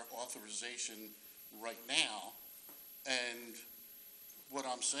without our authorization right now. And what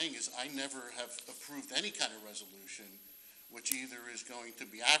I'm saying is I never have approved any kind of resolution which either is going to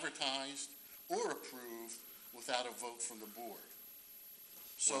be advertised or approved without a vote from the board.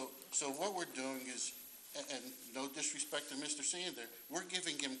 So what we're doing is, and no disrespect to Mr. Sander, we're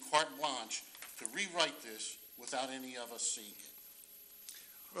giving him carte blanche to rewrite this without any of us seeing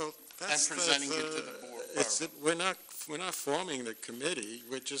it. Well, and presenting it to the board. We're not forming the committee.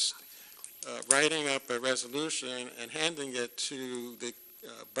 We're just writing up a resolution and handing it to the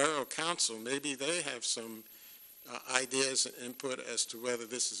borough council. Maybe they have some ideas and input as to whether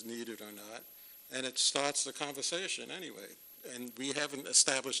this is needed or not, and it starts the conversation anyway. And we haven't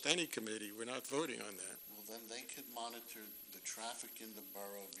established any committee. We're not voting on that. Well, then they could monitor the traffic in the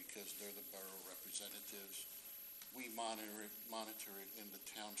borough because they're the borough representatives. We monitor it in the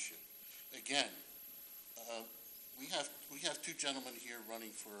township. Again, we have two gentlemen here running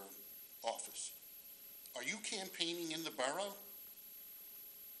for office. Are you campaigning in the borough?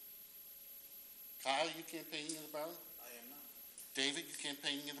 Kyle, you campaigning in the borough? I am not. David, you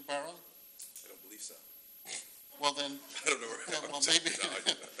campaigning in the borough? I don't believe so. Well, then, I don't know where well,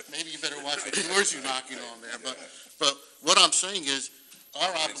 maybe you better watch what doors you're knocking on there. But what I'm saying is,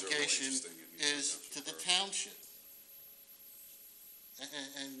 our obligation is to the township.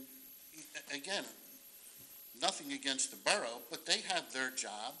 And again, nothing against the borough, but they have their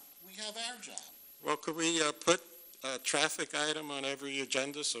job, we have our job. Well, could we put a traffic item on every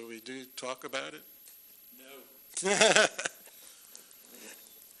agenda so we do talk about it? No.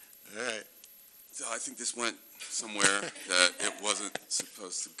 All right. So I think this went somewhere that it wasn't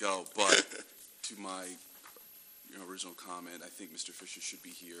supposed to go, but to my original comment, I think Mr. Fisher should be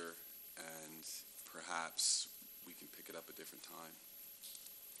here, and perhaps we can pick it up a different time.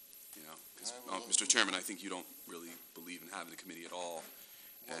 You know, 'cause, Mr. Chairman, I think you don't really believe in having a committee at all.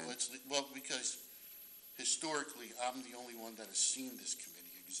 Well, because historically, I'm the only one that has seen this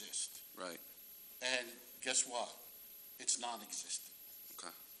committee exist. Right. And guess what? It's non-existent.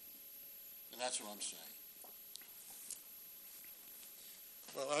 Okay. And that's what I'm saying.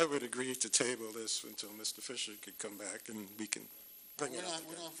 Well, I would agree to table this until Mr. Fisher could come back and we can bring it up.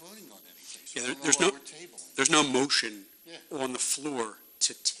 We're not voting on anything, so Yeah, I don't know there's what no- we're tabling. There's no motion Yeah. on the floor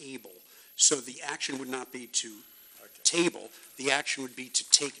to table, so the action would not be to table. The action would be to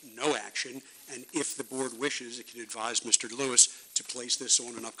take no action, and if the board wishes, it can advise Mr. Lewis to place this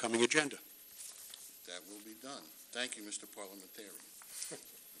on an upcoming agenda. That will be done. Thank you, Mr. Parliamentarian.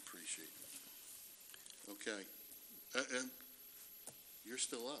 Appreciate it. Okay. And you're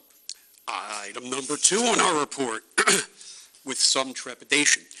still up. Item number 2 on our report, with some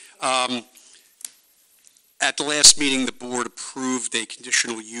trepidation. At the last meeting, the board approved a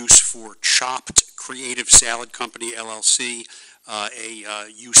conditional use for Chopped Creative Salad Company, LLC, a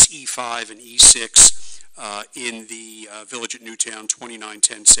use E5 and E6 in the Village at Newtown,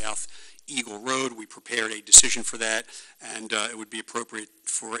 2910 South Eagle Road. We prepared a decision for that, and it would be appropriate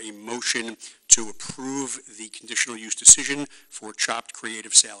for a motion to approve the conditional use decision for Chopped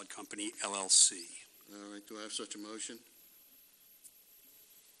Creative Salad Company, LLC. All right, do I have such a motion?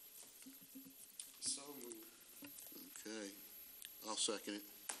 So moved. Okay, I'll second it.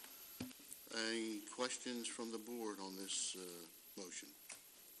 Any questions from the board on this motion?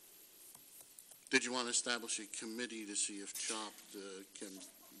 Did you want to establish a committee to see if Chopped can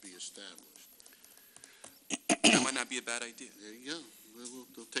be established? That might not be a bad idea. There you go.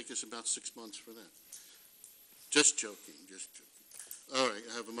 It'll take us about 6 months for that. Just joking, just joking. All right,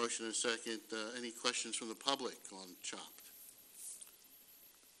 I have a motion and a second. Any questions from the public on Chopped?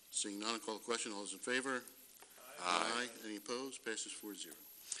 Seeing none, I'll call the question. All those in favor? Aye. Any opposed? Passes 4-0.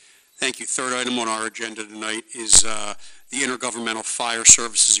 Thank you. Third item on our agenda tonight is the intergovernmental fire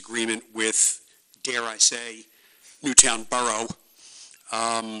services agreement with, dare I say, Newtown Borough.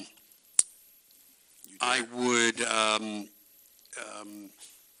 I would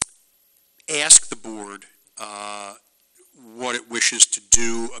ask the board what it wishes to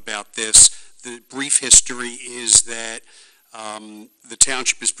do about this. The brief history is that the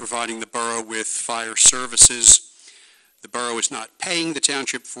township is providing the borough with fire services. The borough is not paying the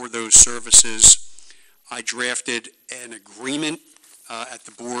township for those services. I drafted an agreement at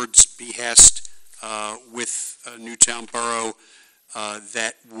the board's behest with Newtown Borough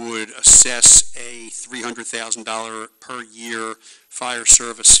that would assess a $300,000 per year fire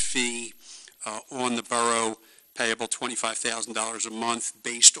service fee on the borough, payable $25,000 a month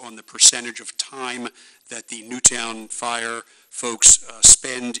based on the percentage of time that the Newtown fire folks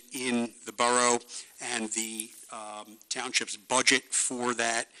spend in the borough and the township's budget for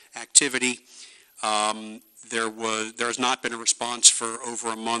that activity. There has not been a response for over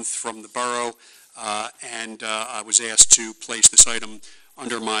a month from the borough, and I was asked to place this item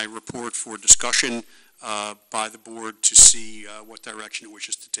under my report for discussion by the board to see what direction it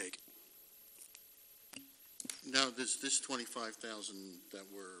wishes to take. Now, this $25,000 that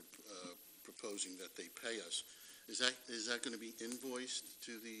we're proposing that they pay us, is that going to be invoiced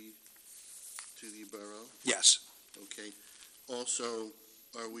to the borough? Yes. Okay. Also,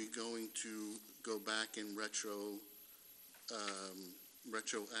 are we going to go back and retroact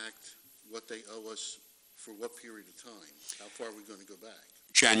what they owe us for what period of time? How far are we going to go back?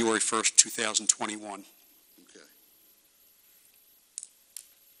 January 1st, 2021.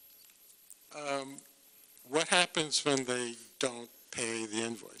 Okay. What happens when they don't pay the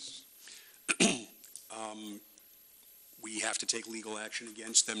invoice? We have to take legal action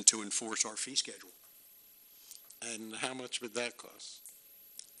against them to enforce our fee schedule. And how much would that cost?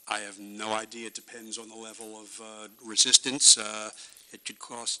 I have no idea. It depends on the level of resistance. It could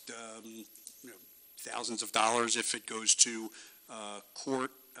cost thousands of dollars if it goes to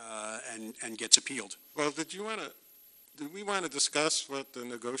court and gets appealed. Well, did we want to discuss what the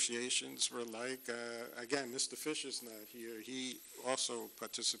negotiations were like? Again, Mr. Fisher's not here. He also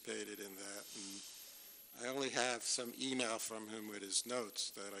participated in that. And I only have some email from him with his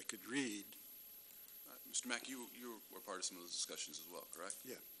notes that I could read. Mr. Mack, you were part of some of those discussions as well, correct?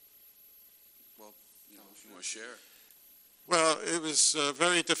 Yeah. Well, if you want to share. Well, it was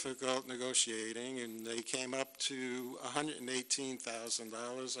very difficult negotiating, and they came up to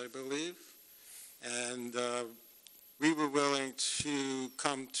 $118,000, I believe. And we were willing to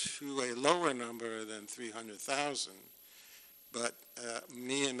come to a lower number than $300,000. But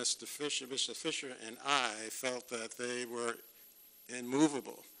me and Mr. Fisher and I felt that they were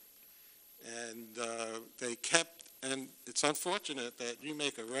immovable. And they kept, and it's unfortunate that you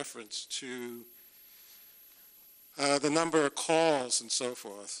make a reference to the number of calls and so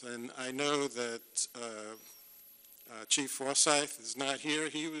forth. And I know that Chief Forsyth is not here.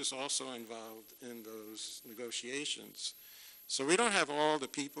 He was also involved in those negotiations. So we don't have all the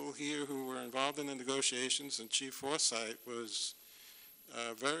people here who were involved in the negotiations, and Chief Forsyth was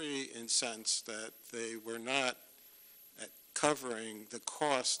very incensed that they were not covering the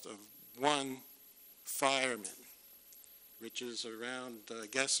cost of one fireman, which is around, I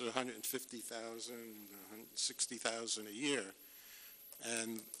guess, $150,000, $160,000 a year.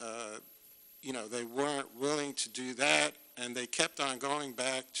 And, you know, they weren't willing to do that, and they kept on going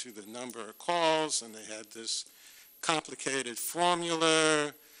back to the number of calls, and they had this complicated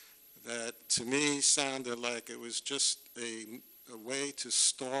formula that to me sounded like it was just a way to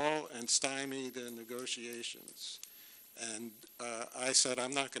stall and stymie the negotiations. And I said,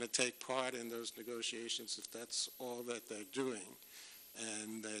 I'm not going to take part in those negotiations if that's all that they're doing.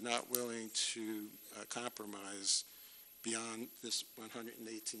 And they're not willing to compromise beyond this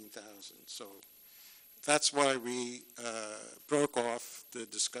 118,000. So that's why we broke off the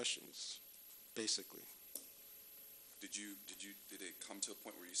discussions, basically. Did it come to a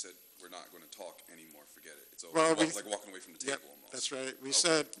point where you said, we're not going to talk anymore, forget it, it's over? Well, It's like walking away from the table almost. That's right. We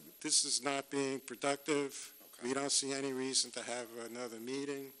said, this is not being productive. We don't see any reason to have another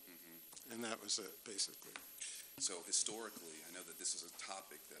meeting, and that was it, basically. So historically, I know that this is a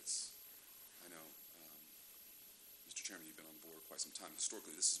topic that's, I know, Mr. Chairman, you've been on board quite some time.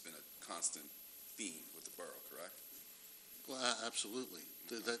 Historically, this has been a constant theme with the borough, correct? Well, absolutely.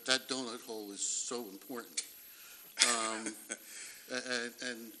 That donut hole is so important. And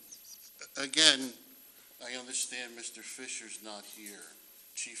again, I understand Mr. Fisher's not here,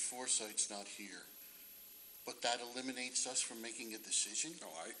 Chief Forsyth's not here, but that eliminates us from making a decision? No,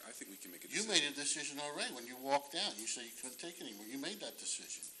 I think we can make a decision. You made a decision already when you walked out. You said you couldn't take it anymore. You made that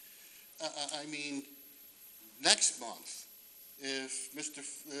decision. I mean, next month, if Mr.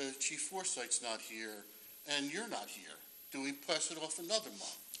 Chief Forsyth's not here and you're not here, do we pass it off another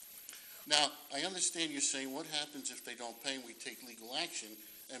month? Now, I understand you're saying, what happens if they don't pay and we take legal action?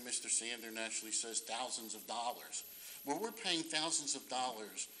 And Mr. Sander naturally says thousands of dollars. Well, we're paying thousands of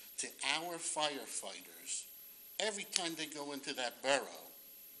dollars to our firefighters every time they go into that borough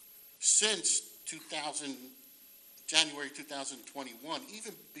since January 2021,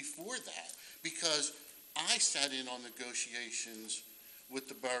 even before that, because I sat in on negotiations with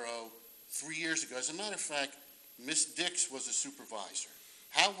the borough 3 years ago. As a matter of fact, Miss Dix was a supervisor.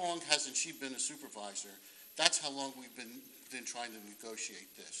 How long hasn't she been a supervisor? That's how long we've been trying to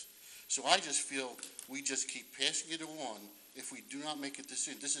negotiate this. So I just feel we just keep passing it on if we do not make a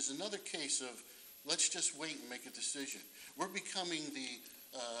decision. This is another case of let's just wait and make a decision. We're becoming the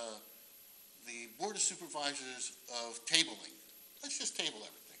Board of Supervisors of tabling. Let's just table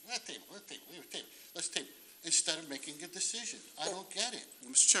everything. Let's table. Instead of making a decision. I don't get it.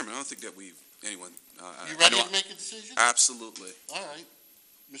 Well, Mr. Chairman, I don't think that anyone... You ready to make a decision? Absolutely. All right.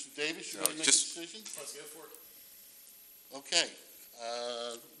 Mr. Davis, you want to make a decision? Let's go for it. Okay.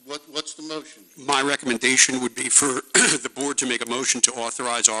 What's the motion? My recommendation would be for the board to make a motion to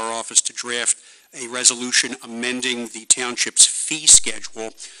authorize our office to draft a resolution amending the township's fee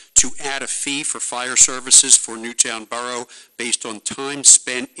schedule to add a fee for fire services for Newtown Borough based on time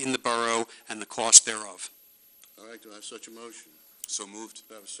spent in the borough and the cost thereof. All right, do I have such a motion? So moved.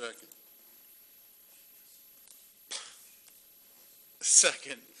 Do I have a second?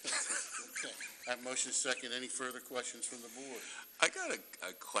 Second. Okay. I have motion second. Any further questions from the board? I got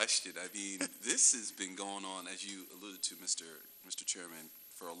a question. I mean, this has been going on, as you alluded to, Mr. Chairman,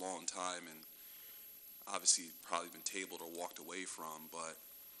 for a long time, and obviously probably been tabled or walked away from, but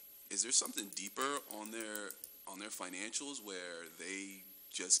is there something deeper on their financials where they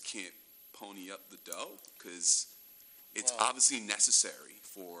just can't pony up the dough? Because it's obviously necessary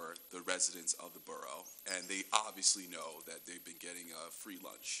for the residents of the borough, and they obviously know that they've been getting a free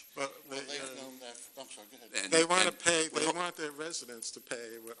lunch. Well, they've known that. I'm sorry, go ahead. They want to pay. They want their residents to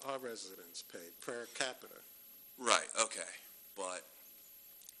pay what our residents pay per capita. Right. Okay. But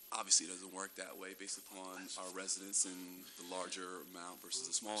obviously, it doesn't work that way based upon our residents and the larger amount versus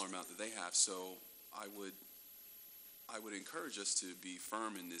the smaller amount that they have. So I would encourage us to be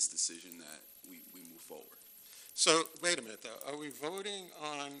firm in this decision that we move forward. So, wait a minute, though. Are we voting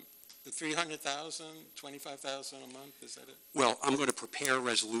on the $300,000, $25,000 a month? Is that it? Well, I'm going to prepare a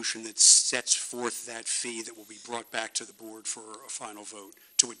resolution that sets forth that fee that will be brought back to the board for a final vote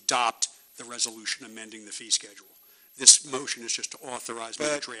to adopt the resolution amending the fee schedule. This motion is just to authorize me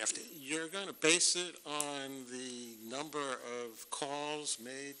to But draft it. you're going to base it on the number of calls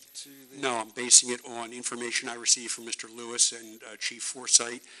made to the... No, I'm basing it on information I received from Mr. Lewis and Chief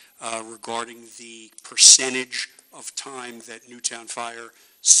Forsythe regarding the percentage of time that Newtown Fire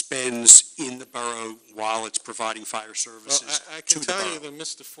spends in the borough while it's providing fire services I to can the tell borough. you that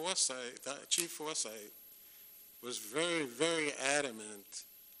Mr. Forsythe, Chief Forsythe, was very, very adamant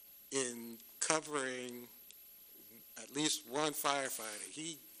in covering at least one firefighter.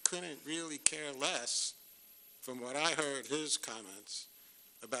 He couldn't really care less, from what I heard his comments,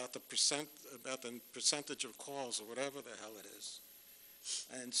 about the percentage of calls or whatever the hell it is.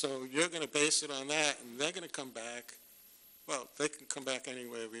 And so you're going to base it on that, and they're going to come back. Well, they can come back any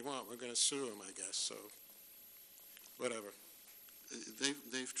way we want. We're going to sue them, I guess, so whatever.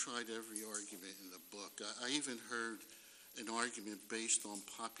 They've tried every argument in the book. I even heard an argument based on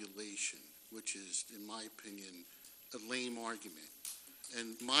population, which is, in my opinion, a lame argument.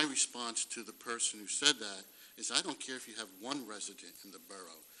 And my response to the person who said that is, I don't care if you have one resident in the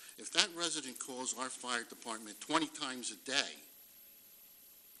borough. If that resident calls our fire department 20 times a day,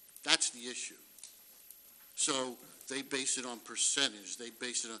 that's the issue. So they base it on percentage.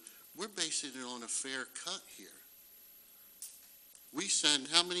 We're basing it on a fair cut here. We send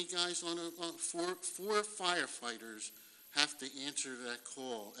how many guys on four firefighters have to answer that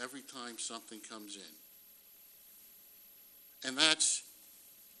call every time something comes in. And that's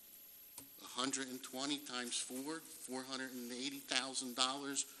 120 times 4,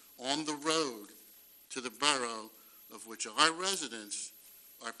 $480,000 on the road to the borough, of which our residents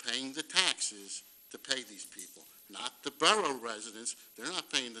are paying the taxes to pay these people. Not the borough residents. They're not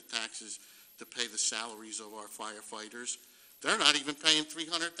paying the taxes to pay the salaries of our firefighters. They're not even paying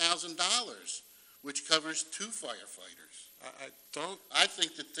 $300,000, which covers 2 firefighters. I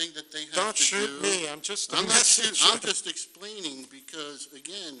think the thing that they have Don't to shoot do... me. I'm just I'm not shooting. I'm just explaining because,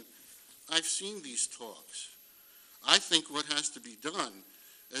 again, I've seen these talks. I think what has to be done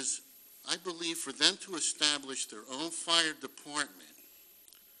is, I believe for them to establish their own fire department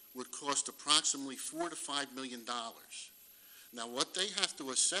would cost approximately $4 to $5 million. Now, what they have to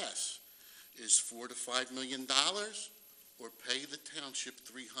assess is $4 to $5 million or pay the township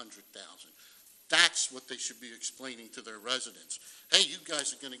 $300,000. That's what they should be explaining to their residents. Hey, you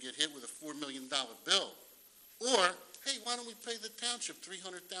guys are going to get hit with a $4 million bill. Or, hey, why don't we pay the township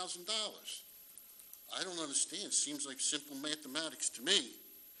 $300,000? I don't understand. Seems like simple mathematics to me.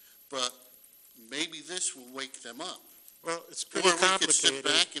 But maybe this will wake them up. Well, it's pretty complicated. Or we could sit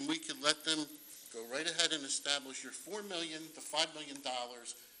back and we could let them go right ahead and establish your $4 million to $5 million.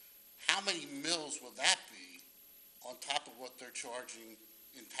 How many mills will that be on top of what they're charging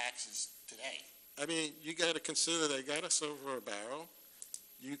in taxes today? I mean, you got to consider they got us over a barrel.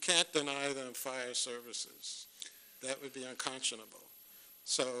 You can't deny them fire services. That would be unconscionable.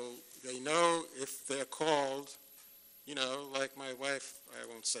 So they know if they're called, you know, like my wife, I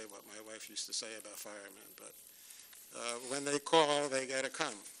won't say what my wife used to say about firemen, but when they call, they got to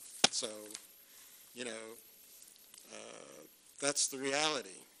come. So, you know, that's the reality,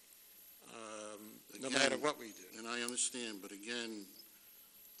 no matter what we do. And I understand, but again,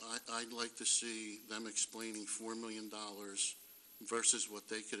 I'd like to see them explaining $4 million versus what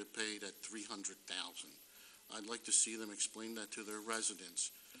they could have paid at $300,000. I'd like to see them explain that to their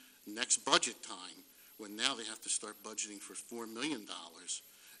residents. Next budget time, when now they have to start budgeting for $4 million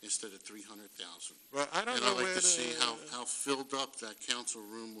instead of $300,000. Well, I don't and know I'd like where to see how filled up that council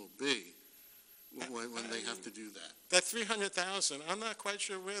room will be when they have to do that. That $300,000, I'm not quite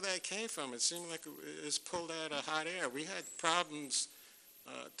sure where that came from. It seemed like it was pulled out of hot air. We had problems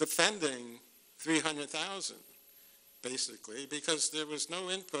defending $300,000, basically, because there was no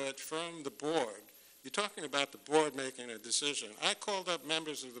input from the board. You're talking about the board making a decision. I called up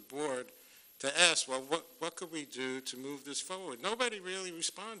members of the board to ask, well, what could we do to move this forward? Nobody really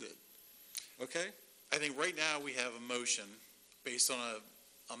responded, okay? I think right now we have a motion based on an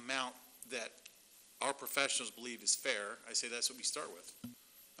amount that our professionals believe is fair. I say that's what we start with.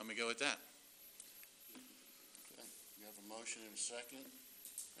 I'm going to go with that. Okay. We have a motion and a second.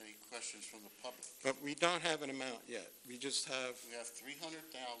 Any questions from the public? But we don't have an amount yet. We just have... We have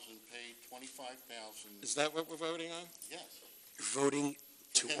 $300,000 paid, $25,000. Is that what we're voting on? Yes. You're voting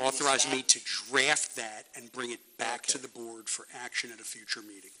to him to authorize me to draft that and bring it back to the board for action at a future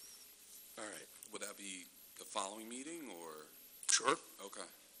meeting. All right. Would that be the following meeting, or? Sure. Okay.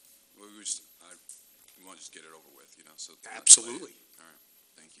 Well, we want to just get it over with, you know, so. Absolutely. All right,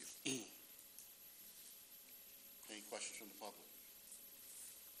 thank you. Any questions from the public?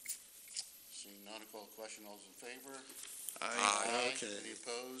 Seeing none, I'll call the question. All those in favor? Aye. Aye. Okay. Any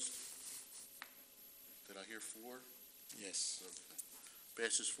opposed? Did I hear 4? Yes.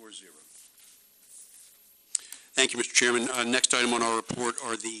 Passes 4-0. Thank you, Mr. Chairman. Next item on our report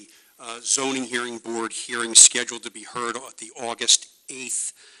are the zoning hearing board hearings scheduled to be heard at the August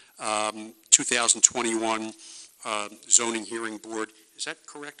 8th, 2021 zoning hearing board. Is that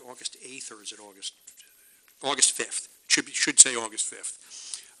correct, August 8th, or is it August 5th? Should say August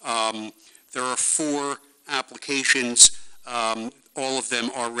 5th. There are 4 applications. All of them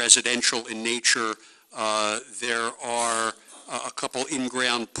are residential in nature. There are a couple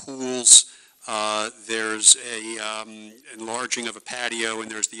in-ground pools. There's a enlarging of a patio, and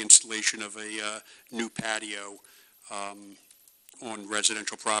there's the installation of a new patio on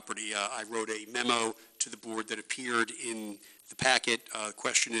residential property. I wrote a memo to the board that appeared in the packet. The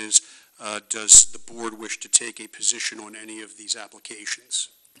question is, does the board wish to take a position on any of these applications?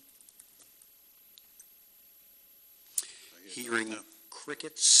 Hearing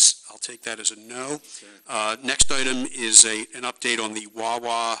crickets, I'll take that as a no. Next item is an update on the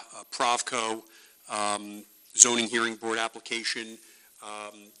Wawa Provco zoning hearing board application.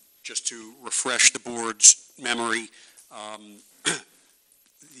 Just to refresh the board's memory,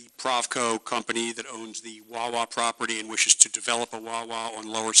 the Provco company that owns the Wawa property and wishes to develop a Wawa on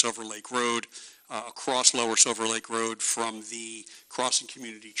Lower Silver Lake Road, across Lower Silver Lake Road from the Crossing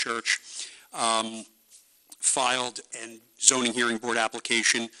Community Church, filed a zoning hearing board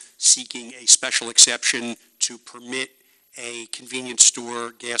application seeking a special exception to permit a convenience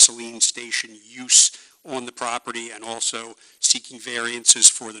store gasoline station use on the property, and also seeking variances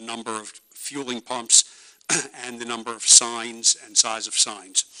for the number of fueling pumps and the number of signs and size of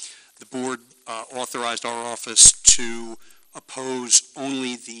signs. The board authorized our office to oppose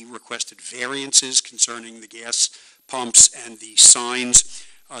only the requested variances concerning the gas pumps and the signs.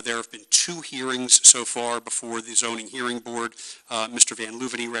 There have been 2 hearings so far before the zoning hearing board. Mr. Van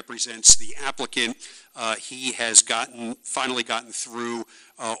Luveny represents the applicant. He has finally gotten through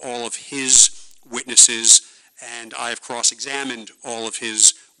all of his witnesses, and I have cross-examined all of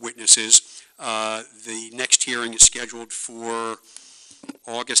his witnesses. The next hearing is scheduled for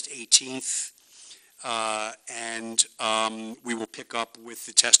August 18th, and we will pick up with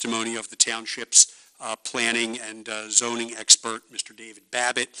the testimony of the township's planning and zoning expert, Mr. David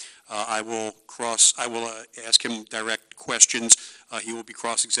Babbitt. I will ask him direct questions. He will be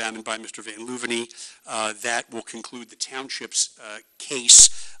cross-examined by Mr. Van Luveny. That will conclude the township's case.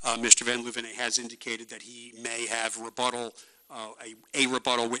 Mr. Van Luveny has indicated that he may have a rebuttal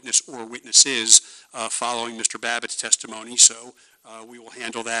witness or witnesses following Mr. Babbitt's testimony, so we will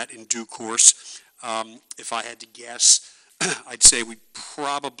handle that in due course. If I had to guess, I'd say we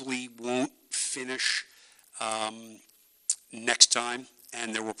probably won't finish next time,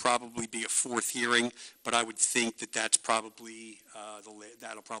 and there will probably be a 4th hearing, but I would think that that'll probably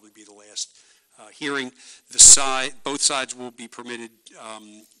be the last hearing. Both sides will be permitted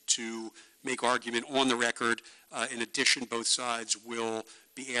to make argument on the record. In addition, both sides will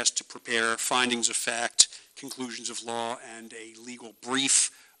be asked to prepare findings of fact, conclusions of law, and a legal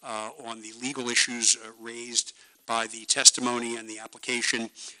brief on the legal issues raised by the testimony and the application,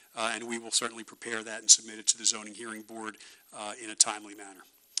 and we will certainly prepare that and submit it to the zoning hearing board in a timely manner.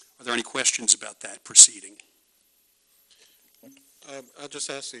 Are there any questions about that proceeding? I'll just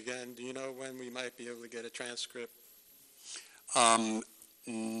ask you again, do you know when we might be able to get a transcript?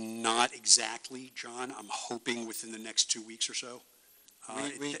 Not exactly, John. I'm hoping within the next 2 weeks or so.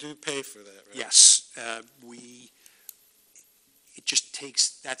 We do pay for that, right? Yes. It just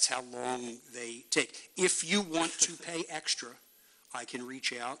takes, that's how long they take. If you want to pay extra, I can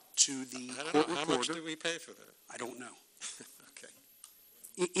reach out to the court recorder. How much do we pay for that? I don't know.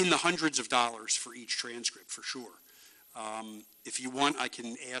 Okay. In the hundreds of dollars for each transcript, for sure. If you want, I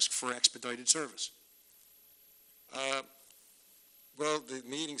can ask for expedited service. Well, the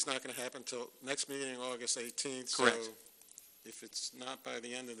meeting's not going to happen until next meeting, August 18th. Correct. So if it's not by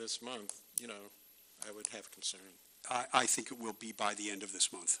the end of this month, I would have concern. I think it will be by the end of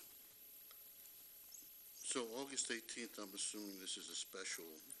this month. So August 18th, I'm assuming this is a special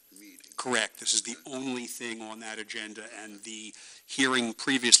meeting. Correct. This is the only thing on that agenda, and the hearing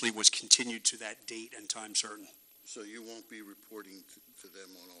previously was continued to that date and time certain. So you won't be reporting to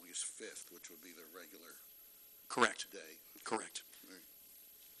them on August 5th, which would be the regular Correct. day? Correct. Right.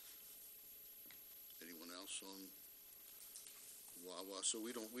 Anyone else on Wawa? So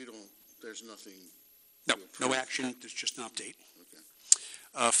we don't, there's nothing. No action. There's just an update.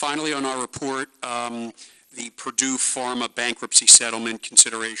 Okay. Finally, on our report, the Purdue Pharma bankruptcy settlement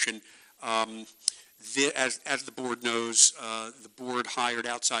consideration. As the board knows, the board hired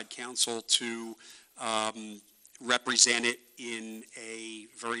outside counsel to represented in a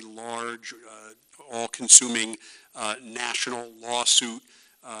very large, all-consuming national lawsuit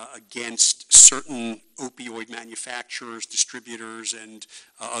against certain opioid manufacturers, distributors, and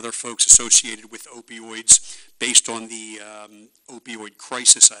other folks associated with opioids based on the opioid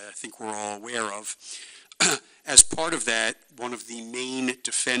crisis I think we're all aware of. As part of that, one of the main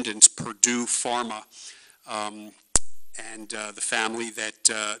defendants, Purdue Pharma, and the family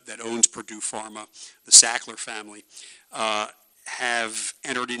that owns Purdue Pharma, the Sackler family, have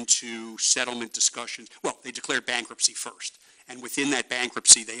entered into settlement discussions. Well, they declared bankruptcy first, and within that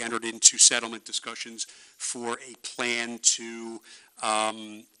bankruptcy, they entered into settlement discussions for a plan to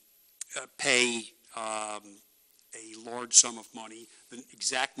pay a large sum of money, the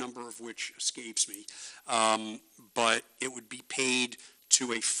exact number of which escapes me, but it would be paid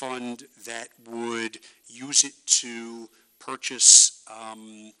to a fund that would use it to purchase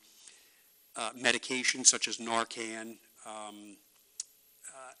medications such as Narcan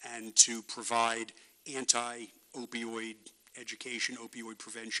and to provide anti-opioid education, opioid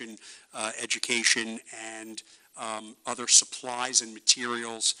prevention education, and other supplies and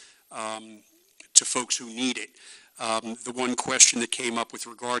materials to folks who need it. The one question that came up with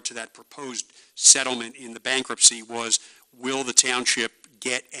regard to that proposed settlement in the bankruptcy was, will the township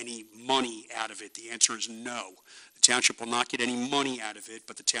get any money out of it? The answer is no. The township will not get any money out of it,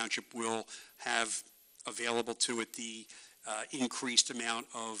 but the township will have available to it the increased amount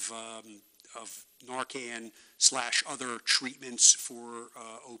of Narcan / other treatments for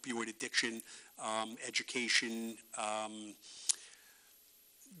opioid addiction, education.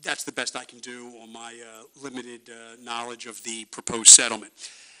 That's the best I can do on my limited knowledge of the proposed settlement.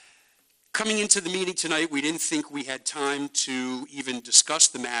 Coming into the meeting tonight, we didn't think we had time to even discuss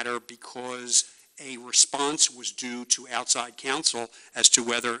the matter because a response was due to outside counsel as to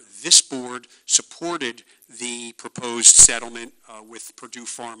whether this board supported the proposed settlement with Purdue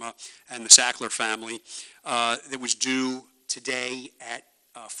Pharma and the Sackler family that was due today at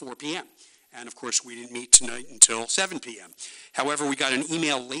 4 p.m. And of course, we didn't meet tonight until 7 p.m. However, we got an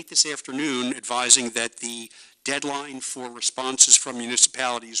email late this afternoon advising that the deadline for responses from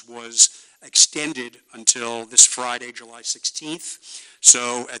municipalities was extended until this Friday, July 16th.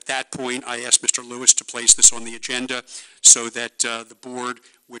 So at that point, I asked Mr. Lewis to place this on the agenda so that the board,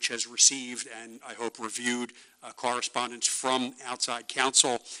 which has received and I hope reviewed correspondence from outside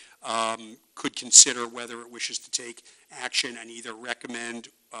counsel, could consider whether it wishes to take action and either recommend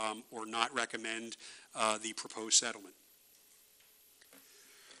or not recommend the proposed settlement.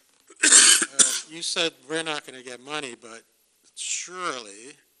 You said we're not going to get money, but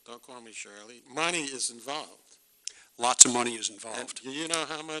surely, don't call me Shirley, money is involved. Lots of money is involved. And do you know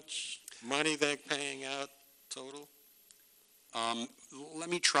how much money they're paying out total? Let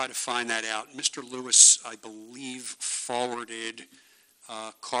me try to find that out. Mr. Lewis, I believe, forwarded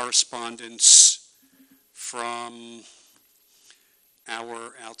correspondence from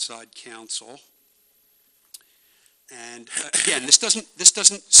our outside counsel. And again, this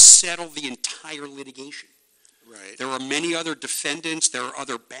doesn't settle the entire litigation. Right. There are many other defendants. There are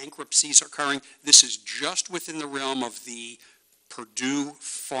other bankruptcies occurring. This is just within the realm of the Purdue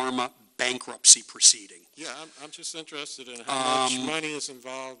Pharma bankruptcy proceeding. Yeah, I'm just interested in how much money is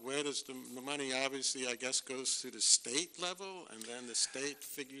involved. Where does the money, obviously, I guess, goes to the state level, and then the state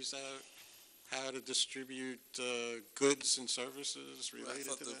figures out how to distribute goods and services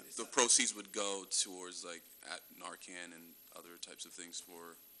related to that? The proceeds would go towards, like, at Narcan and other types of things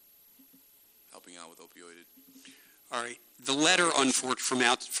for helping out with opioid. All right. The letter from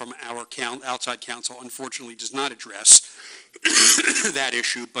our outside counsel unfortunately does not address that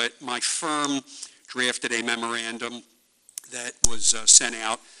issue, but my firm drafted a memorandum that was sent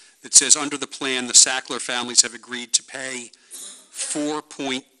out that says, under the plan, the Sackler families have agreed to pay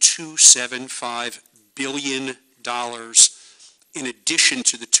 $4.275 billion in addition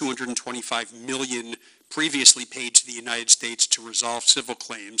to the $225 million previously paid to the United States to resolve civil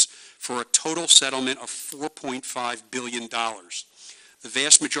claims, for a total settlement of $4.5 billion. The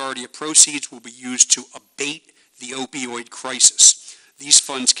vast majority of proceeds will be used to abate the opioid crisis. These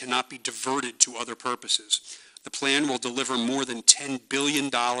funds cannot be diverted to other purposes. The plan will deliver more than $10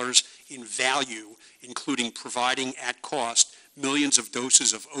 billion in value, including providing at cost millions of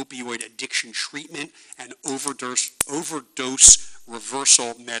doses of opioid addiction treatment and overdose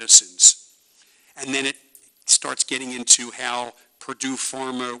reversal medicines. And then it starts getting into how Purdue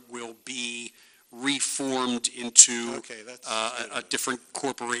Pharma will be reformed into a different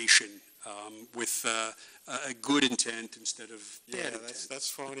corporation with a good intent instead of bad intent. That's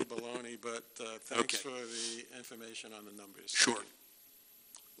phony baloney, but thanks for the information on the numbers. Sure.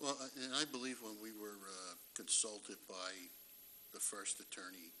 Well, And I believe when we were consulted by the first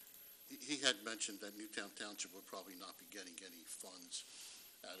attorney, he had mentioned that Newtown Township would probably not be getting any funds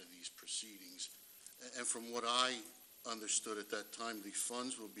out of these proceedings. And from what I understood at that time, the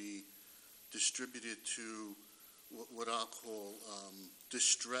funds will be distributed to what I'll call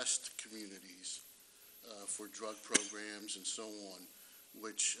distressed communities for drug programs and so on,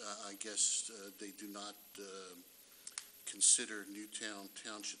 which I guess they do not consider Newtown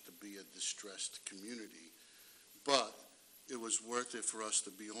Township to be a distressed community. But it was worth it for us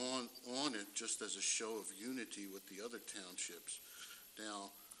to be on it just as a show of unity with the other townships.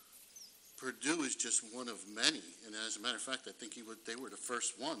 Now, Purdue is just one of many, and as a matter of fact, I think they were the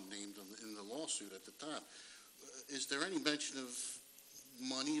first one named in the lawsuit at the time. Is there any mention of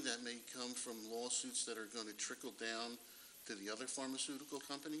money that may come from lawsuits that are going to trickle down to the other pharmaceutical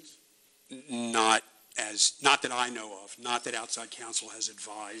companies? Not that I know of, not that outside counsel has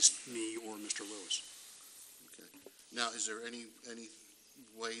advised me or Mr. Lewis. Okay. Now, is there any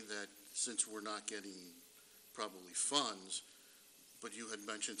way that, since we're not getting probably funds, but you had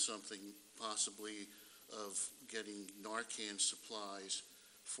mentioned something possibly of getting Narcan supplies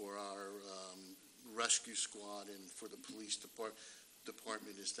for our rescue squad and for the police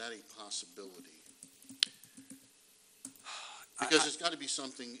department, is that a possibility? Because there's got to be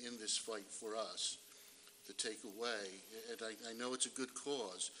something in this fight for us to take away. And I know it's a good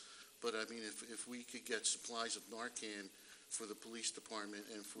cause, but I mean, if we could get supplies of Narcan for the police department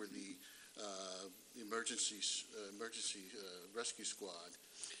and for the emergency rescue squad,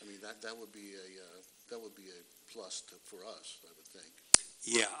 I mean, that would be a plus for us, I would think.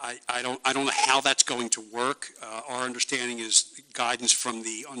 Yeah, I don't know how that's going to work. Our understanding is guidance from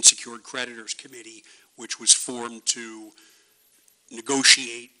the Unsecured Creditors Committee, which was formed to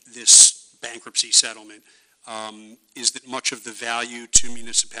negotiate this bankruptcy settlement, is that much of the value to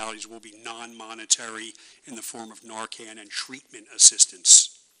municipalities will be non-monetary in the form of Narcan and treatment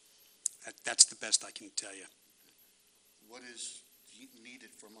assistance. That's the best I can tell you. What is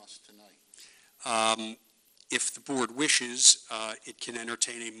needed from us tonight? If the board wishes, it can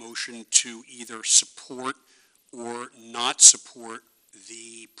entertain a motion to either support or not support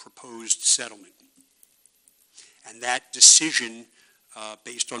the proposed settlement. And that decision,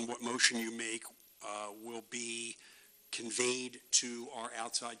 based on what motion you make, will be conveyed to our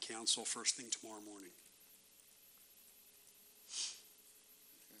outside counsel first thing tomorrow morning.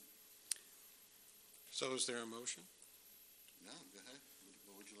 So is there a motion? No, go ahead.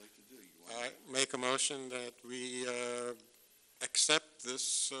 What would you like to do? I make a motion that we accept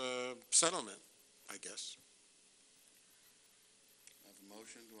this settlement, I guess. I have a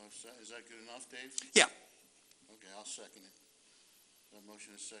motion. Is that good enough, Dave? Yeah. Okay, I'll second it. A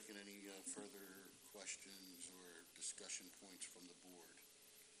motion is second. Any further questions or discussion points from the board?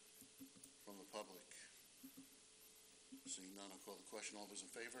 From the public? Seeing none, I'll call the question. All those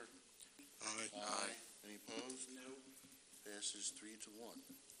in favor? Aye. Aye. Any opposed? No. Passes 3-1.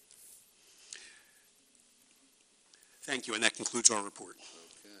 Thank you, and that concludes our report.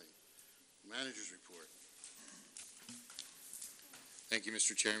 Okay. Manager's report. Thank you,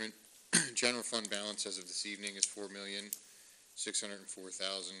 Mr. Chairman. General fund balance as of this evening is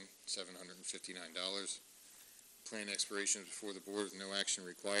 $4,604,759. Plan expiration is before the board with no action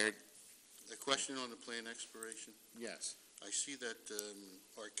required. A question on the plan expiration? Yes. I see that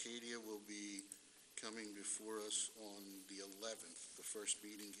Arcadia will be coming before us on the 11th, the first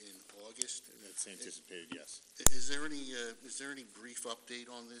meeting in August. That's anticipated, yes. Is there any brief update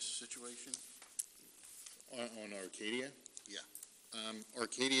on this situation? On Arcadia? Yeah.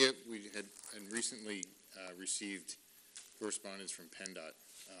 Arcadia, we had recently received correspondence from PennDOT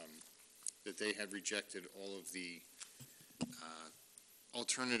that they had rejected all of the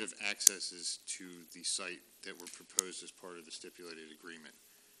alternative accesses to the site that were proposed as part of the stipulated agreement.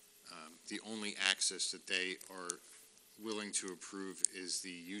 The only access that they are willing to approve is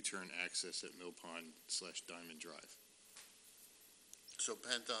the U-turn access at Mill Pond/Diamond Drive. So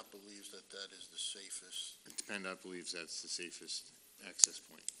PennDOT believes that is the safest? PennDOT believes that's the safest access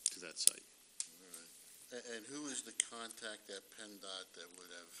point to that site. All right. And who is the contact at PennDOT that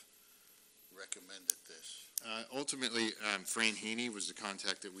would have recommended this? Ultimately, Fran Haney was the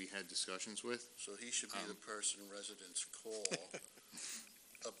contact that we had discussions with. So he should be the person residents call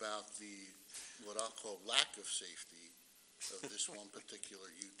about what I'll call lack of safety of this one particular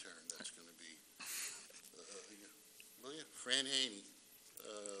U-turn that's going to be, Fran Haney,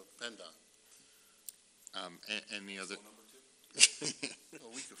 PennDOT. And the other. Well,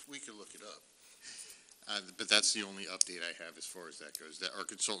 we could look it up. But that's the only update I have as far as that goes. That our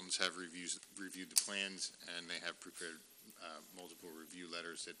consultants have reviewed the plans, and they have prepared multiple review letters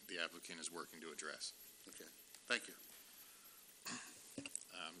matters that the applicant is working to address. Okay, thank you. I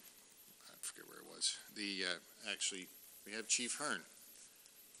forget where it was. Actually, we have Chief Hearn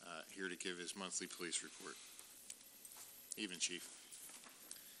here to give his monthly police report. Evening, Chief.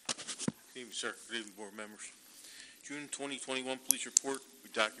 Good evening, sir. Good evening, board members. June 2021 police report, we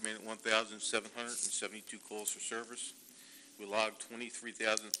documented 1,772 calls for service. We logged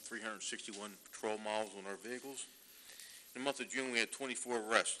 23,361 patrol miles on our vehicles. In the month of June, we had 24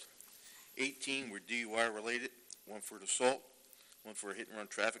 arrests. 18 were DUI related, 1 for an assault, 1 for a hit-and-run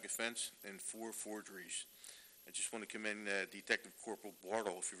traffic offense, and 4 forgeries. I just want to commend Detective Corporal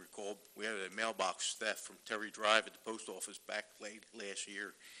Bartle. If you recall, we had a mailbox theft from Terry Drive at the post office back late last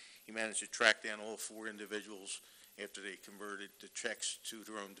year. He managed to track down all 4 individuals after they converted the checks to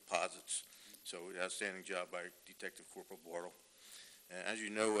their own deposits. So, outstanding job by Detective Corporal Bartle. As you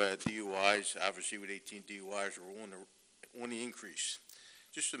know, DUIs, obviously with 18 DUIs, are on the increase.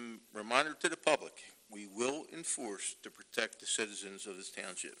 Just a reminder to the public, we will enforce to protect the citizens of this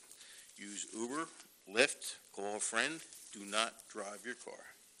township. Use Uber, Lyft, call a friend, do not drive your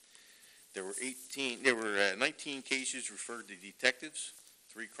car. There were 19 cases referred to detectives,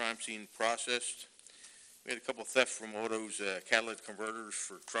 3 crime scene processed. We had a couple of theft from autos, catalytic converters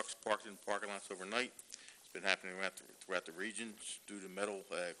for trucks parked in parking lots overnight. It's been happening throughout the regions due to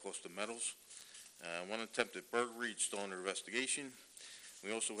cost of metals. 1 attempted burglary still under investigation.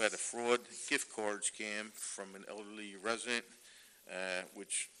 We also had a fraud gift card scam from an elderly resident,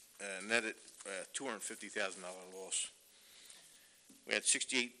 which netted $250,000 loss. We had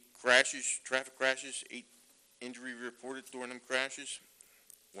 68 traffic crashes, 8 injury reported during them crashes.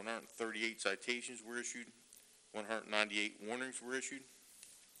 138 citations were issued. 198 warnings were issued.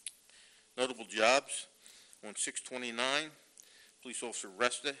 Notable jobs. On 6/29, Police Officer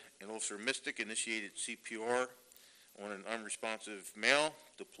Resta and Officer Mystic initiated CPR on an unresponsive male,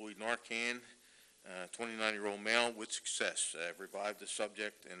 deployed Narcan, 29-year-old male with success, revived the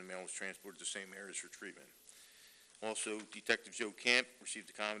subject, and the male was transported to St. Mary's for treatment. Also, Detective Joe Camp received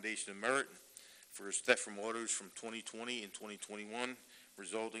a commendation of merit for his theft from autos from 2020 and 2021,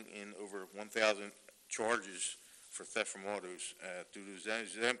 resulting in over 1,000 charges for theft from autos. Due to his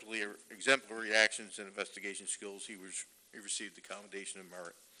exemplary actions and investigation skills, he received the commendation of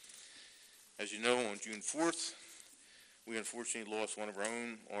merit. As you know, on June 4th, we unfortunately lost one of our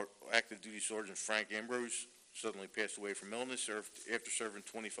own, our active duty Sergeant Frank Ambrose, suddenly passed away from illness after serving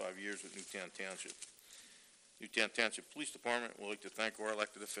 25 years with Newtown Township. Newtown Township Police Department would like to thank our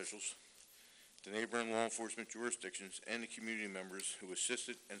elected officials, the neighboring law enforcement jurisdictions, and the community members who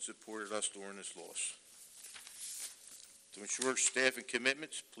assisted and supported us during this loss. To ensure staff and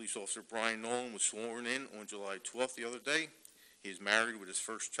commitments, Police Officer Brian Nolan was sworn in on July 12th the other day. He is married with his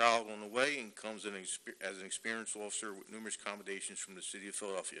first child on the way and comes in as an experienced officer with numerous commendations from the City of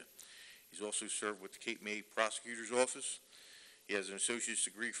Philadelphia. He's also served with the Cape May Prosecutor's Office. He has an associate's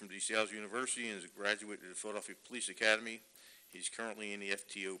degree from DeSales University and is a graduate of the Philadelphia Police Academy. He's currently in the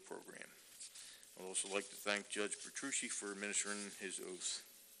FTO program. I'd also like to thank Judge Petrucci for administering his oath.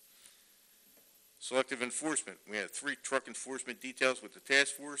 Selective enforcement. We had 3 truck enforcement details with the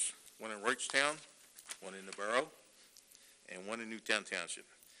task force, 1 in Wrightstown, 1 in the borough, and 1 in Newtown Township.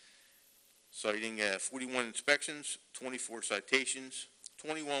 Citing 41 inspections, 24 citations,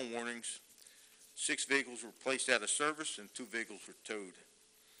 21 warnings, 6 vehicles were placed out of service, and 2 vehicles were towed.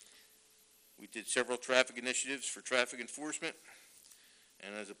 We did several traffic initiatives for traffic enforcement,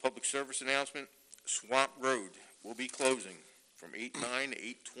 and as a public service announcement, Swamp Road will be closing from 8/9 to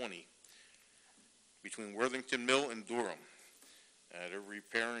 8/20 between Worthington Mill and Durham. They're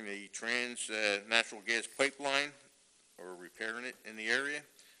repairing a natural gas pipeline, or repairing it in the area,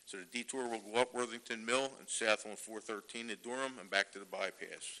 so the detour will go up Worthington Mill and south on 413 to Durham and back to the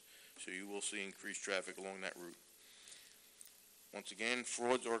bypass. So you will see increased traffic along that route. Once again,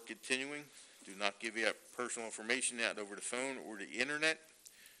 frauds are continuing. Do not give out personal information out over the phone or the internet.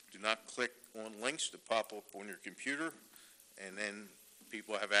 Do not click on links that pop up on your computer, and then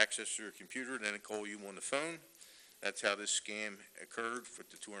people have access to your computer and then call you on the phone. That's how this scam occurred for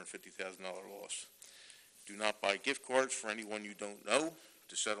the $250,000 loss. Do not buy gift cards for anyone you don't know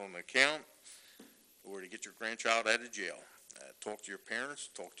to settle an account or to get your grandchild out of jail. Talk to your parents,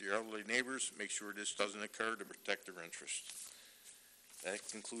 talk to your elderly neighbors, make sure this doesn't occur to protect their interests. That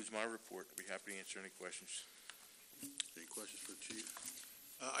concludes my report. I'll be happy to answer any questions. Any questions for Chief?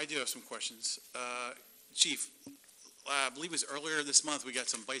 I do have some questions. Chief, I believe it was earlier this month we got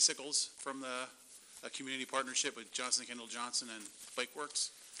some bicycles from the community partnership with Johnson Kendall Johnson and Bike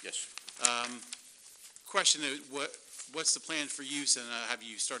Works. Yes. Question, what's the plan for use, and have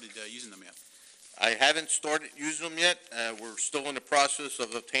you started using them yet? I haven't started using them yet. We're still in the process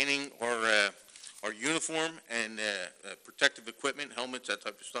of obtaining our uniform and protective equipment, helmets, that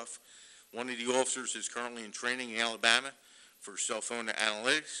type of stuff. One of the officers is currently in training in Alabama for cell phone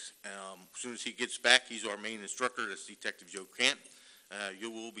analytics. As soon as he gets back, he's our main instructor. That's Detective Joe Cant.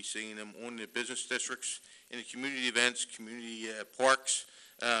 You will be seeing him on the business districts, in the community events, community parks,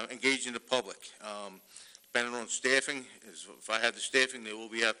 engaging the public. Depending on staffing, if I have the staffing, they will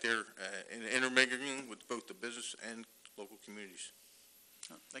be out there intermingling with both the business and local communities.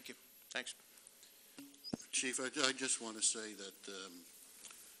 Thank you. Thanks. Chief, I just want to say that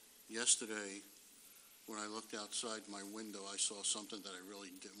yesterday, when I looked outside my window, I saw something that I really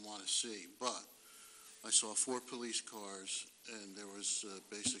didn't want to see, but I saw 4 police cars, and there was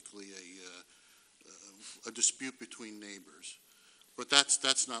basically a dispute between neighbors. But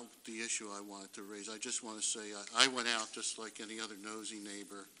that's not the issue I wanted to raise. I just want to say I went out just like any other nosy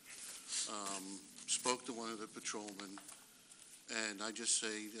neighbor, spoke to one of the patrolmen, and I just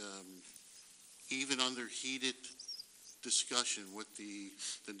say, even under heated discussion with the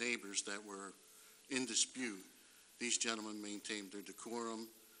neighbors that were in dispute, these gentlemen maintained their decorum,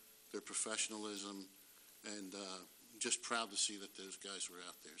 their professionalism, and just proud to see that those guys were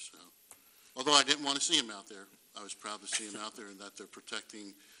out there. So, although I didn't want to see them out there, I was proud to see them out there and that they're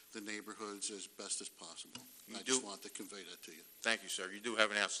protecting the neighborhoods as best as possible. I just want to convey that to you. Thank you, sir. You do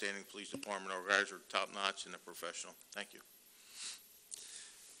have an outstanding police department. Our guys are top-notch and they're professional. Thank you.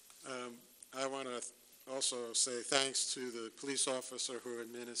 I want to also say thanks to the police officer who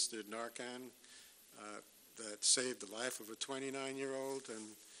administered Narcan that saved the life of a 29-year-old,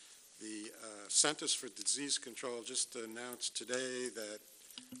 and the Centers for Disease Control just announced today that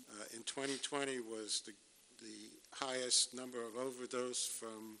in 2020 was the highest number of overdose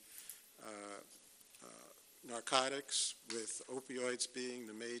from narcotics, with opioids being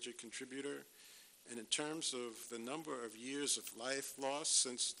the major contributor. And in terms of the number of years of life lost,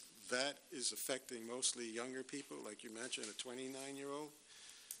 since that is affecting mostly younger people, like you mentioned, a 29-year-old,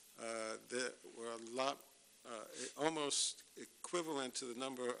 there were a lot, almost equivalent to the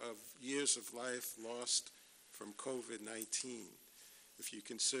number of years of life lost from COVID-19. If you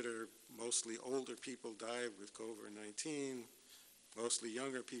consider mostly older people died with COVID-19, mostly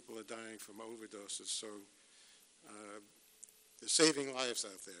younger people are dying from overdoses. So they're saving lives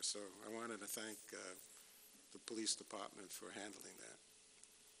out there. So I wanted to thank the police department for handling that.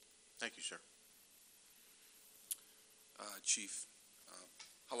 Thank you, sir. Chief,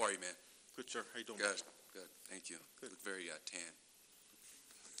 how are you, man? Good, sir. How you doing? Good, good. Thank you. Good. Look very tan.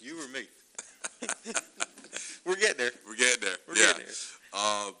 You or me? We're getting there. We're getting there. We're yeah. getting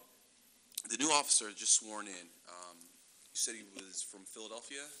there. The new officer just sworn in. You said he was from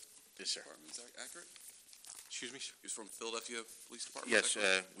Philadelphia? Yes, sir. Is that accurate? Excuse me, sir? He was from Philadelphia Police Department? Yes,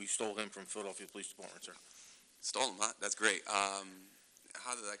 we stole him from Philadelphia Police Department, sir. Stole him, huh? That's great.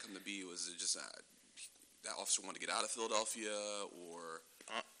 How did that come to be? Was it just that officer wanted to get out of Philadelphia, or?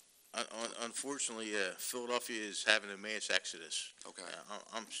 Unfortunately, Philadelphia is having a mass exodus. Okay.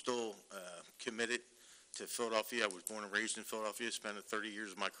 I'm still committed to Philadelphia. I was born and raised in Philadelphia, spent 30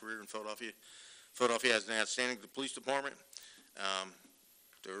 years of my career in Philadelphia. Philadelphia has an outstanding police department.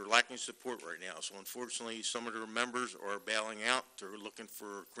 They're lacking support right now, so unfortunately some of their members are bailing out. They're looking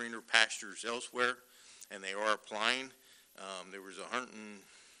for greener pastures elsewhere, and they are applying. There was about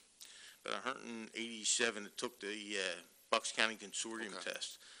 187 that took the Bucks County Consortium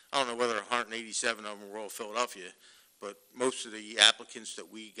test. I don't know whether 187 of them were all Philadelphia, but most of the applicants that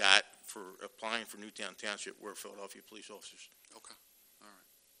we got for applying for Newtown Township were Philadelphia police officers. Okay. All right.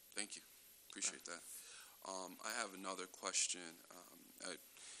 Thank you. Appreciate that. I have another question.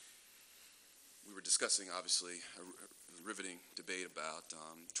 We were discussing, obviously, a riveting debate about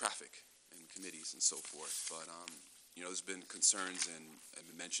traffic and committees and so forth, but there's been concerns and have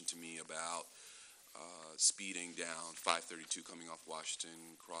been mentioned to me about speeding down 532 coming off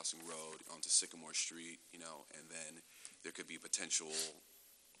Washington Crossing Road onto Sycamore Street, and then there could be a potential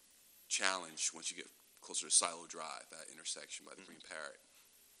challenge once you get closer to Silo Drive, that intersection by the Green Parrot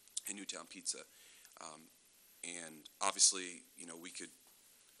and Newtown Pizza. And obviously, we could,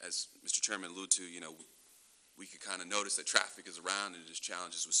 as Mr. Chairman alluded to, we could kind of notice that traffic is around and there's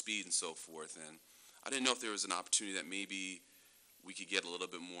challenges with speed and so forth. And I didn't know if there was an opportunity that maybe we could get a little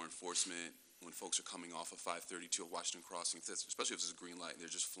bit more enforcement when folks are coming off of 532 at Washington Crossing, especially if there's a green light and they're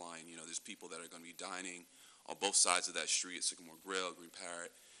just flying. There's people that are going to be dining on both sides of that street at Sycamore Grill, Green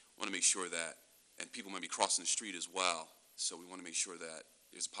Parrot. I want to make sure that, and people might be crossing the street as well, so we want to make sure that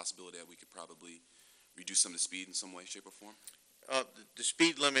there's a possibility that we could probably reduce some of the speed in some way, shape, or form. The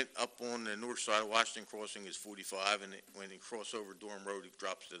speed limit up on the north side of Washington Crossing is 45, and when you cross over Durham Road, it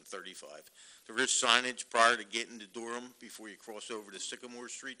drops to 35. There is signage prior to getting to Durham before you cross over the Sycamore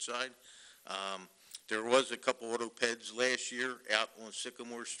Street side. There was a couple auto peds last year out on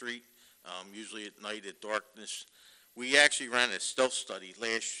Sycamore Street, usually at night at darkness. We actually ran a stealth study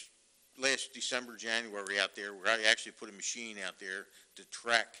last December, January out there, where I actually put a machine out there to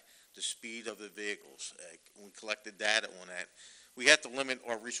track the speed of the vehicles. We collected data on that. We had to limit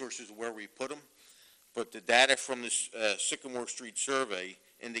our resources where we put them, but the data from this Sycamore Street survey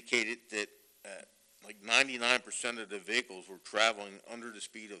indicated that like 99% of the vehicles were traveling under the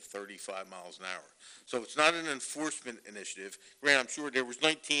speed of 35 miles an hour. So it's not an enforcement initiative. Grant, I'm sure there was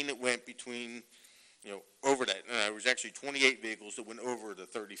 19 that went between, over that. There was actually 28 vehicles that went over the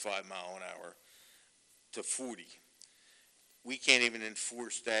 35 mile an hour to 40. We can't even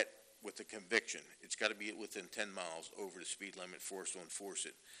enforce that with a conviction. It's got to be within 10 miles over the speed limit for us to enforce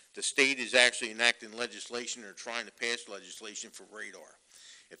it. The state is actually enacting legislation or trying to pass legislation for radar.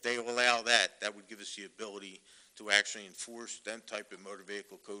 If they allow that, that would give us the ability to actually enforce them type of motor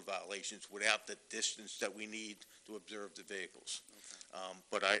vehicle code violations without the distance that we need to observe the vehicles.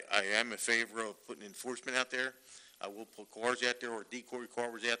 But I am in favor of putting enforcement out there. I will put cars out there, or decoy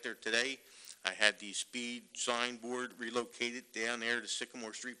cars out there today. I had the speed sign board relocated down there to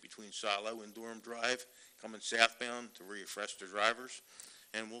Sycamore Street between Silo and Durham Drive, coming southbound to refresh the drivers,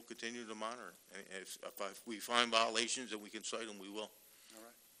 and we'll continue to monitor. If we find violations and we can cite them, we will. All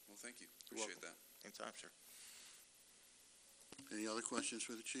right. Well, thank you. Appreciate that. Anytime, sir. Any other questions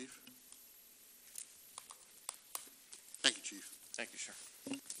for the chief? Thank you, Chief. Thank you, sir.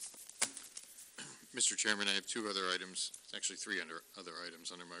 Mr. Chairman, I have two other items, actually three other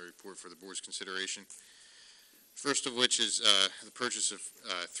items under my report for the board's consideration. First of which is the purchase of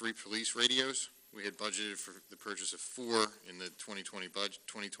 3 police radios. We had budgeted for the purchase of 4 in the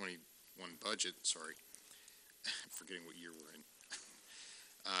 2021 budget, sorry. I'm forgetting what year we're in.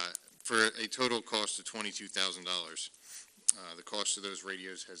 For a total cost of $22,000. The cost of those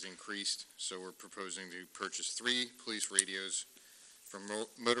radios has increased, so we're proposing to purchase 3 police radios from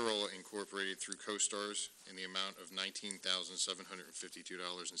Motorola Incorporated through CoStars in the amount of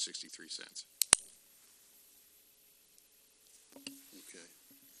 $19,752.63. Okay.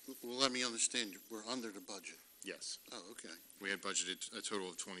 Well, let me understand, we're under the budget. Yes. Oh, okay. We had budgeted a total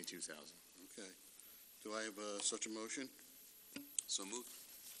of $22,000. Okay. Do I have such a motion? So moved.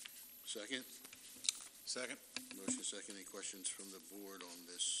 Second? Second. Motion second. Any questions from the board on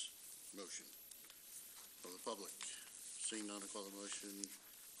this motion? From the public? Seeing none, I'll call the motion,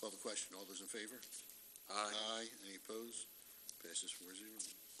 call the question. All those in favor? Aye. Aye. Any opposed? Passes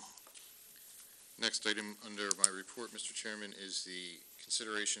 4-0. Next item under my report, Mr. Chairman, is the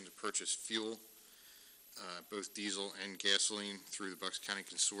consideration to purchase fuel, both diesel and gasoline, through the Bucks County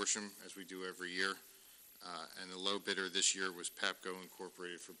Consortium, as we do every year. And the low bidder this year was PAPCO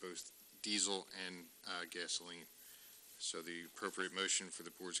Incorporated for both diesel and gasoline. So the appropriate motion for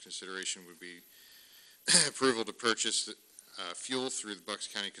the board's consideration would be approval to purchase fuel through the Bucks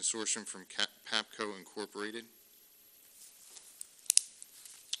County Consortium from PAPCO Incorporated.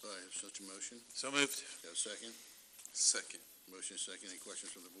 I have such a motion. So moved. Do I have a second? Second. Motion is second. Any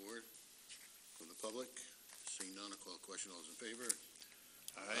questions from the board? From the public? Seeing none, I'll call the question. All those in favor?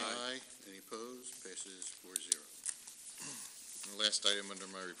 Aye. Any opposed? Passes 4-0. The last item under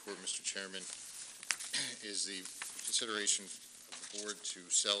my report, Mr. Chairman, is the consideration of the board to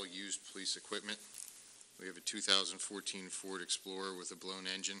sell used police equipment. We have a 2014 Ford Explorer with a blown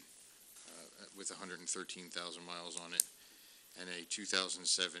engine with 113,000 miles on it, and a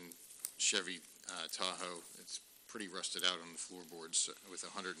 2007 Chevy Tahoe. It's pretty rusted out on the floorboards with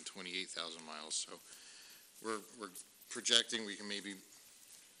 128,000 miles. So we're projecting we can maybe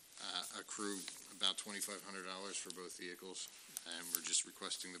accrue about $2,500 for both vehicles, and we're just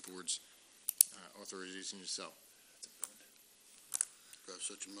requesting the board's authorization to sell. Do I have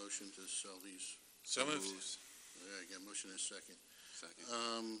such a motion to sell these? So moved. I got a motion and a second. Second.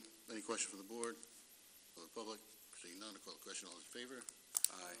 Any question from the board? Or the public? Seeing none, I'll call the question. All in favor?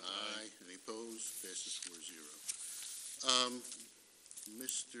 Aye. Aye. Any opposed? Passes 4-0.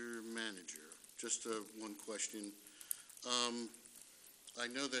 Mr. Manager, just one question. I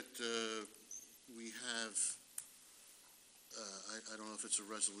know that we have, I don't know if it's a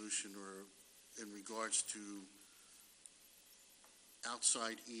resolution or in regards to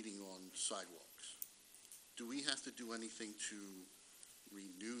outside eating on sidewalks. Do we have to do anything to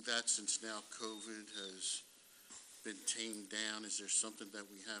renew that since now COVID has been tamed down? Is there something that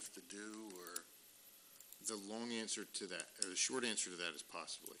we have to do, or? The long answer to that, or the short answer to that is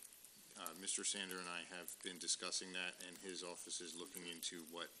possibly. Mr. Sander and I have been discussing that, and his office is looking into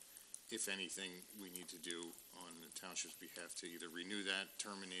what, if anything, we need to do on the township's behalf to either renew that,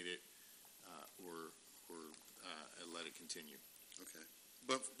 terminate it, or let it continue. Okay.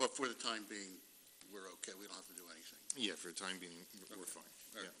 But for the time being, we're okay. We don't have to do anything. Yeah, for the time being, we're fine.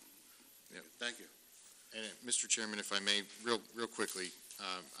 All right. Yeah. Thank you. And Mr. Chairman, if I may, real quickly,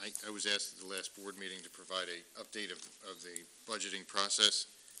 I was asked at the last board meeting to provide an update of the budgeting process.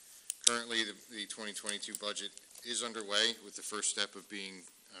 Currently, the 2022 budget is underway, with the first step of being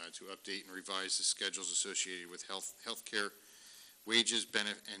to update and revise the schedules associated with healthcare, wages,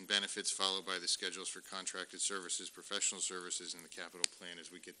 and benefits, followed by the schedules for contracted services, professional services, and the capital plan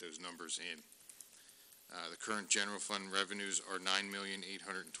as we get those numbers in. The current general fund revenues are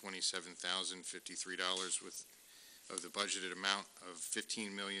 $9,827,053, with of the budgeted amount of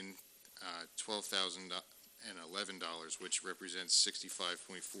 $15,012,011, which represents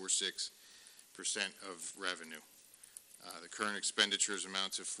 65.46% of revenue. The current expenditures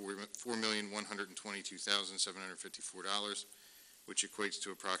amount to $4,122,754, which equates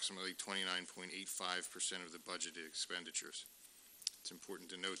to approximately 29.85% of the budgeted expenditures. It's important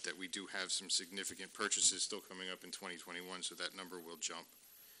to note that we do have some significant purchases still coming up in 2021, so that number will jump.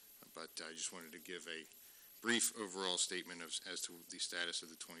 But I just wanted to give a brief overall statement as to the status of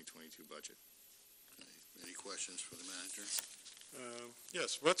the 2022 budget. Any questions for the manager?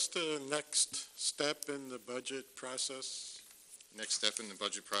 Yes, what's the next step in the budget process? Next step in the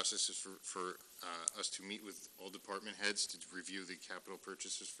budget process is for us to meet with all department heads to review the capital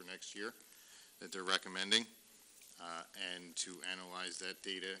purchases for next year that they're recommending, and to analyze that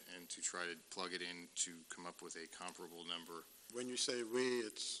data and to try to plug it in to come up with a comparable number. When you say we,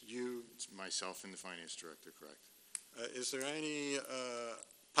 it's you? It's myself and the finance director, correct. Is there any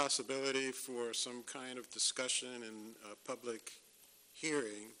possibility for some kind of discussion in a public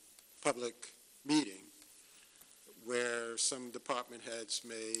hearing, public meeting, where some department heads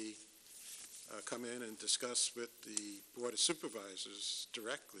may come in and discuss with the Board of Supervisors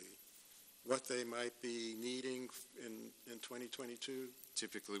directly what they might be needing in 2022?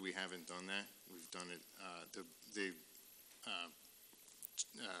 Typically, we haven't done that. We've done it,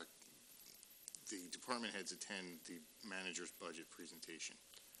 the department heads attend the manager's budget presentation.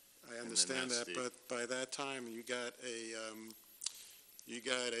 I understand that, but by that time, you got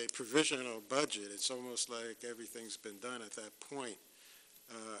a provisional budget. It's almost like everything's been done at that point.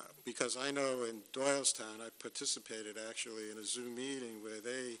 Because I know in Doylestown, I participated actually in a Zoom meeting where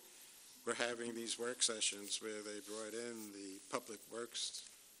they were having these work sessions where they brought in the public works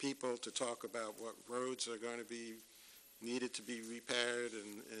people to talk about what roads are going to be needed to be repaired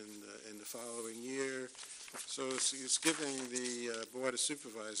in the following year. So it's giving the Board of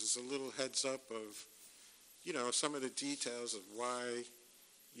Supervisors a little heads up of, some of the details of why,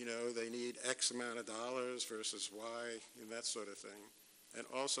 they need X amount of dollars versus Y and that sort of thing. And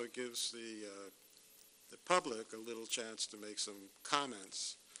also gives the public a little chance to make some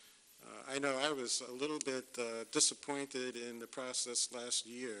comments. I know I was a little bit disappointed in the process last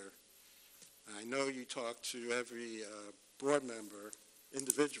year. I know you talked to every board member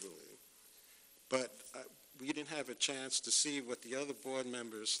individually, but we didn't have a chance to see what the other board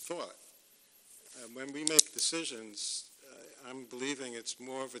members thought. When we make decisions, I'm believing it's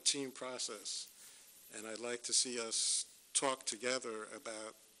more of a team process, and I'd like to see us talk together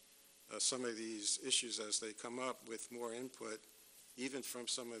about some of these issues as they come up with more input, even from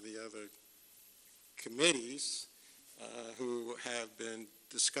some of the other committees who have been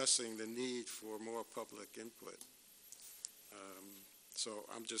discussing the need for more public input. So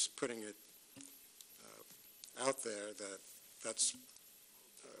I'm just putting it out there that's,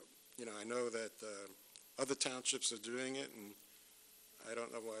 I know that other townships are doing it, and I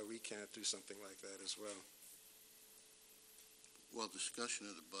don't know why we can't do something like that as well. Well, discussion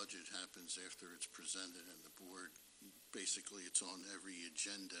of the budget happens after it's presented and the board, basically it's on every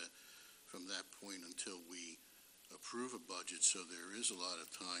agenda from that point until we approve a budget, so there is a lot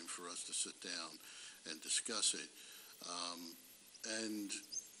of time for us to sit down and discuss it. And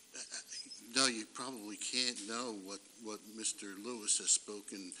no, you probably can't know what Mr. Lewis has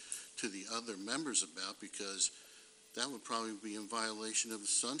spoken to the other members about, because that would probably be in violation of the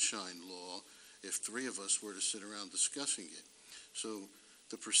Sunshine Law if three of us were to sit around discussing it. So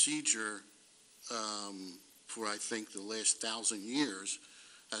the procedure for, I think, the last 1,000 years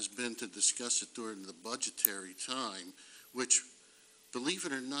has been to discuss it during the budgetary time, which, believe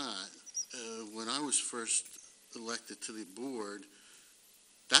it or not, when I was first elected to the board,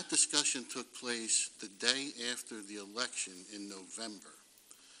 that discussion took place the day after the election in November.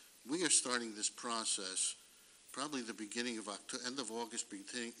 We are starting this process probably the beginning of end of August,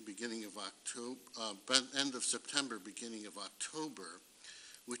 beginning of October, end of September, beginning of October,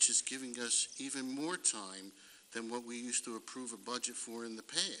 which is giving us even more time than what we used to approve a budget for in the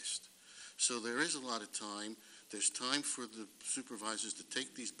past. So there is a lot of time. There's time for the supervisors to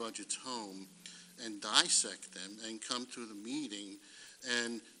take these budgets home and dissect them and come to the meeting.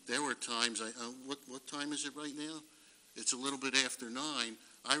 And there were times, what time is it right now? It's a little bit after 9.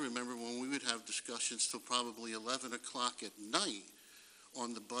 I remember when we would have discussions till probably 11 o'clock at night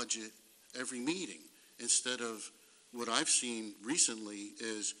on the budget every meeting, instead of what I've seen recently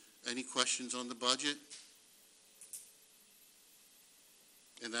is, any questions on the budget?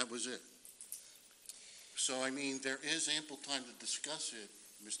 And that was it. So, I mean, there is ample time to discuss it,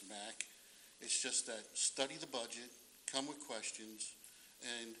 Mr. Mack. It's just that study the budget, come with questions,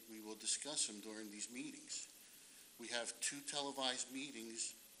 and we will discuss them during these meetings. We have 2 televised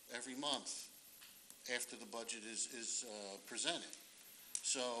meetings every month after the budget is presented.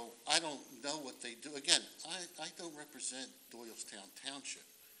 So I don't know what they do. Again, I don't represent Doylestown Township,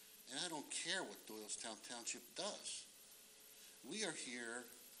 and I don't care what Doylestown Township does. We are here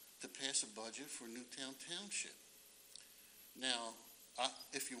to pass a budget for Newtown Township. Now,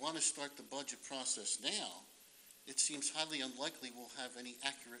 if you want to start the budget process now, it seems highly unlikely we'll have any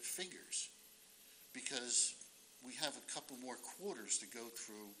accurate figures, because we have a couple more quarters to go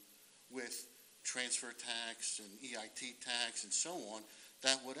through with transfer tax and EIT tax and so on,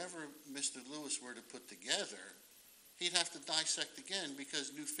 that whatever Mr. Lewis were to put together, he'd have to dissect again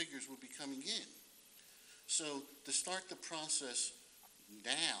because new figures would be coming in. So to start the process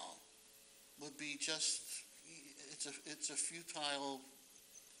now would be just, it's a futile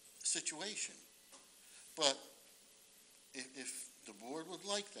situation. But if the board would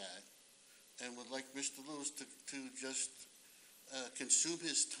like that, and would like Mr. Lewis to just consume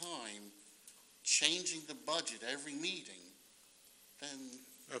his time changing the budget every meeting, then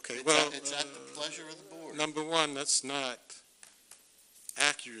Okay, it's at the pleasure of the board. Number one, that's not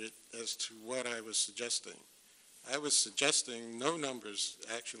accurate as to what I was suggesting. I was suggesting no numbers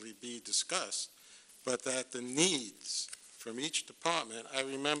actually be discussed, but that the needs from each department, I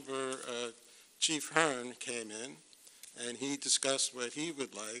remember Chief Hearn came in, and he discussed what he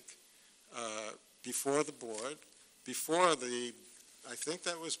would like before the board, I think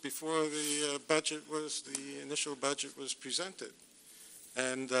that was before the the initial budget was presented.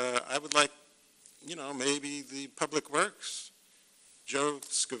 And I would like, maybe the Public Works, Joe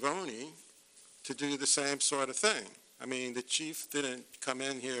Scavone, to do the same sort of thing. I mean, the chief didn't come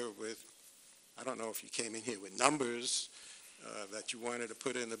in here with, I don't know if you came in here with numbers that you wanted to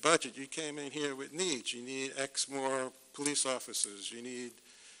put in the budget. You came in here with needs. You need X more police officers. You need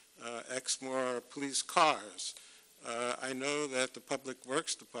X more police cars. I know that the Public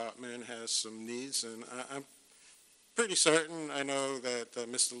Works Department has some needs, and I'm pretty certain I know that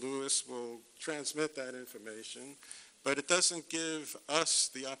Mr. Lewis will transmit that information, but it doesn't give us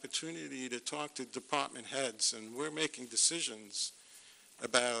the opportunity to talk to department heads, and we're making decisions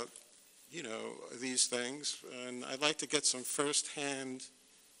about, these things, and I'd like to get some firsthand,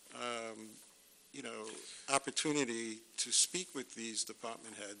 opportunity to speak with these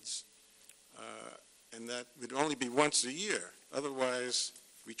department heads, and that would only be once a year. Otherwise,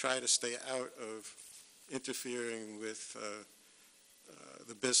 we try to stay out of interfering with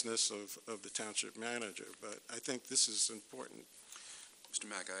the business of the township manager, but I think this is important. Mr.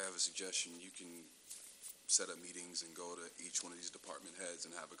 Mack, I have a suggestion. You can set up meetings and go to each one of these department heads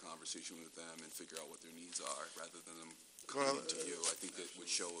and have a conversation with them and figure out what their needs are, rather than them coming to you. I think that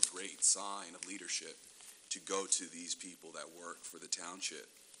would show a great sign of leadership to go to these people that work for the township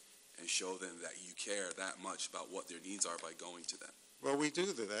and show them that you care that much about what their needs are by going to them. Well, we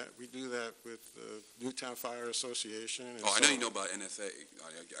do that. We do that with the Newtown Fire Association. And I know you know about NFA.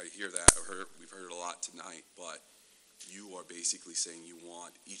 I hear that. We've heard it a lot tonight, but you are basically saying you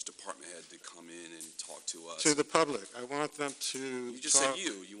want each department head to come in and talk to us. To the public. I want them to You just talk.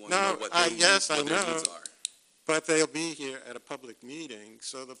 said you want to know what their needs are. But they'll be here at a public meeting,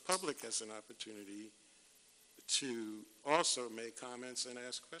 so the public has an opportunity to also make comments and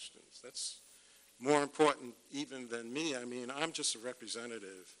ask questions. That's more important even than me. I mean, I'm just a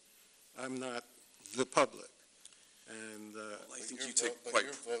representative. I'm not the public. And I think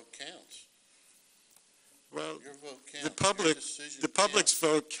your vote counts. Well, your vote counts. the public's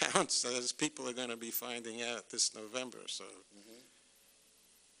vote counts, as people are going to be finding out this November. So,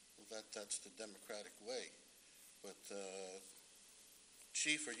 well, that's the democratic way. But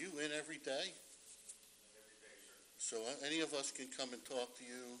Chief, are you in every day? Every day, sir. So any of us can come and talk to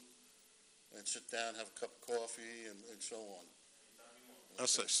you and sit down, have a cup of coffee, and so on.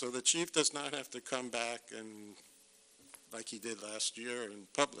 So the chief does not have to come back and, like he did last year in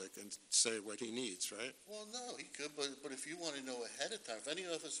public, and say what he needs, right? Well, no, he could, but if you want to know ahead of time, if any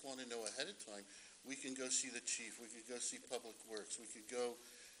of us want to know ahead of time, we can go see the chief, we could go see Public Works, we could go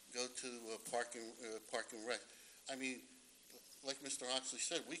to Park and Rec. I mean, like Mr. Oxley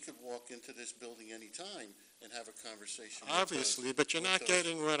said, we could walk into this building anytime and have a conversation. Obviously, but you're not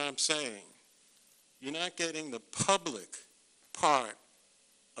getting what I'm saying. You're not getting the public part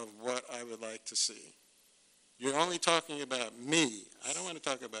of what I would like to see. You're only talking about me. I don't want to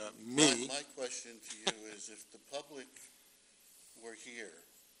talk about me. My question to you is, if the public were here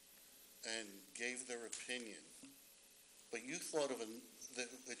and gave their opinion, but you thought that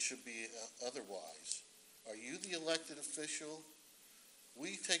it should be otherwise, are you the elected official?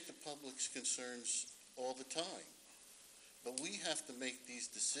 We take the public's concerns all the time, but we have to make these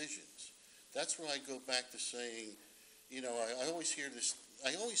decisions. That's where I go back to saying, you know, I always hear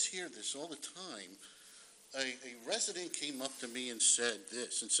this all the time. A resident came up to me and said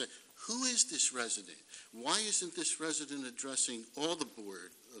this, and said, who is this resident? Why isn't this resident addressing all the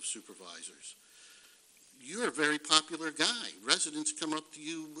Board of Supervisors? You're a very popular guy. Residents come up to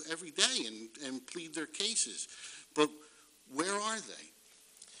you every day and plead their cases. But where are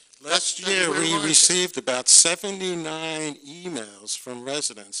they? Last year, we received about 79 emails from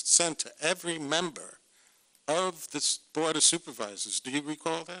residents sent to every member of the Board of Supervisors. Do you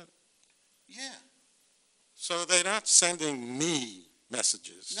recall that? Yeah. So they're not sending me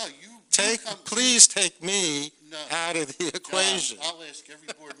messages. No, Please take me out of the equation. John, I'll ask every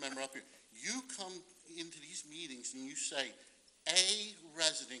board member up here. You come into these meetings and you say, a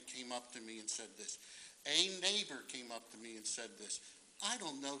resident came up to me and said this. A neighbor came up to me and said this. I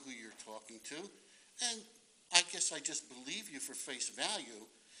don't know who you're talking to, and I guess I just believe you for face value,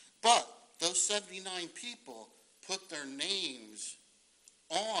 but those 79 people put their names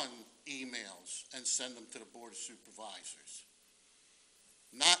on emails and send them to the Board of Supervisors.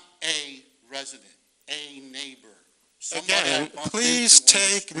 Not a resident, a neighbor. Again, please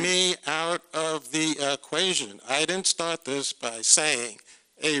take me out of the equation. I didn't start this by saying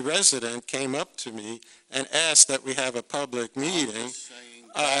a resident came up to me and asked that we have a public meeting.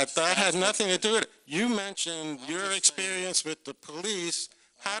 That had nothing to do with it. You mentioned your experience with the police.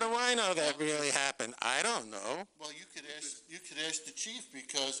 How do I know that really happened? I don't know. Well, you could ask the chief,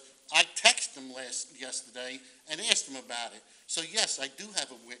 because I texted him yesterday and asked him about it. So yes, I do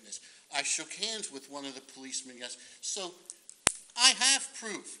have a witness. I shook hands with one of the policemen yesterday. So I have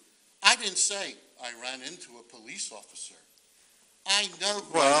proof. I didn't say I ran into a police officer. I know.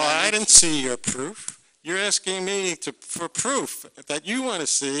 Well, I didn't see your proof. You're asking me for proof that you want to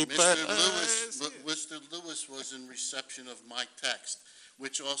see, but Mr. Lewis was in reception of my text,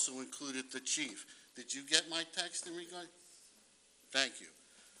 which also included the chief. Did you get my text in regard? Thank you.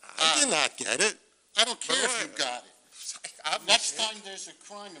 I did not get it. I don't care if you got it. Next time there's a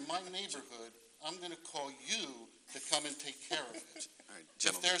crime in my neighborhood, I'm going to call you to come and take care of it.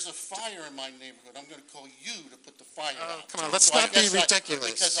 If there's a fire in my neighborhood, I'm going to call you to put the fire out. Come on, let's not be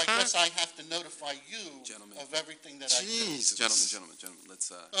ridiculous. Because I guess I have to notify you of everything that I do. Jesus. Gentlemen,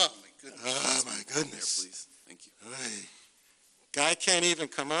 let's... Oh, my goodness. Oh, my goodness. There, please. Thank you. Hey. Guy can't even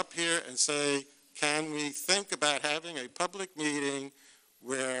come up here and say, can we think about having a public meeting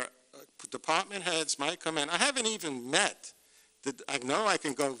where department heads might come in? I haven't even met. I know I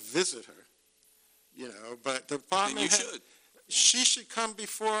can go visit her, you know, but the department head, she should come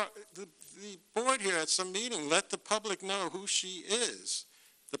before the board here at some meeting. Let the public know who she is.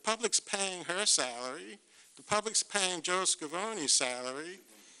 The public's paying her salary. The public's paying Joe Scavoni's salary,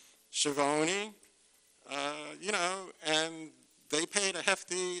 you know, and they paid a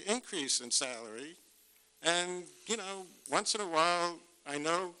hefty increase in salary. And, you know, once in a while, I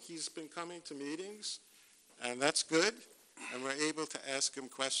know he's been coming to meetings, and that's good, and we're able to ask him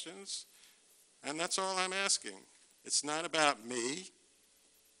questions, and that's all I'm asking. It's not about me,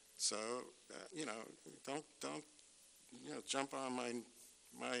 so, you know, don't jump on my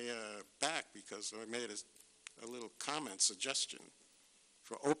back because I made a little comment suggestion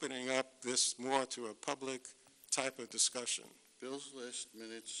for opening up this more to a public type of discussion. Bills list,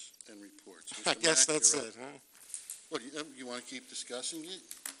 minutes, and reports. I guess that's it, huh? What, you want to keep discussing it?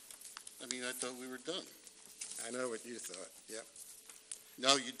 I mean, I thought we were done. I know what you thought, yep.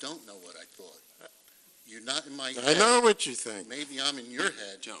 No, you don't know what I thought. You're not in my head. I know what you think. Maybe I'm in your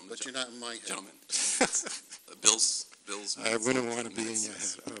head, but you're not in my head. Gentlemen, Bills. I wouldn't want to be in your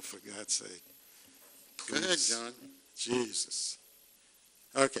head, oh, for God's sake. Go ahead, John. Jesus.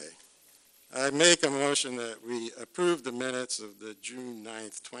 Okay. I make a motion that we approve the minutes of the June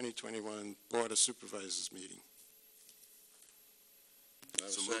 9th, 2021 Board of Supervisors meeting. Do I have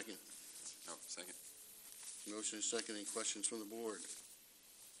a So moved. second? Oh, second. Motion is second. Any questions from the board?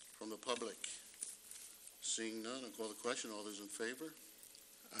 From the public? Seeing none, I'll call the question. All those in favor?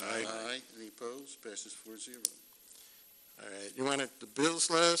 Aye. Any opposed? Passes 4-0. All right, you wanted the bills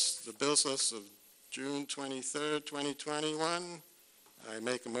list of June 23rd, 2021. I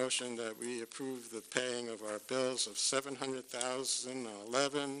make a motion that we approve the paying of our bills of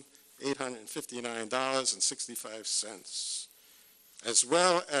 $700,011,859.65, as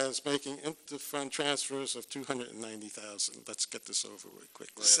well as making inter-fund transfers of $290,000. Let's get this over with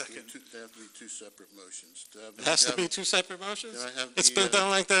quickly. Second. There have to be two separate motions. It has to be two separate motions? Can I have It's the, been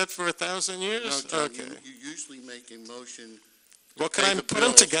done like that for 1,000 years? No, John, Okay. you usually make a motion. Well, can pay I the put them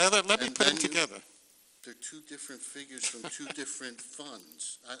bills, together? Let me and put them then you- together. They're two different figures from two different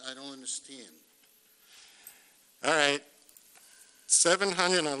funds. I don't understand. All right.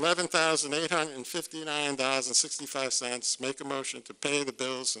 $711,859.65. Make a motion to pay the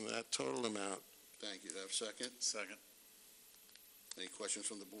bills in that total amount. Thank you. Do I have a second? Second. Any questions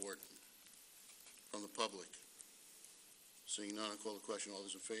from the board? From the public? Seeing none, I'll call the question. All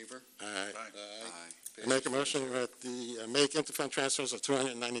those in favor? All right. Aye. I make a motion that make interfund transfers of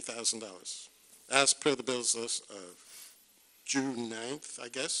 $290,000 as per the bills list of June 9th, I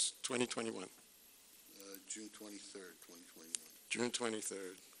guess, 2021. June 23rd, 2021. June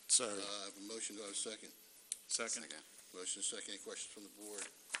 23rd. Sorry. I have a motion. Do I have a second? Second. Motion is second. Any questions from the board?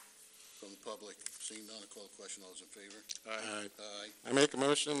 From the public? Seeing none, I'll call the question. All those in favor? Aye. Aye. I make a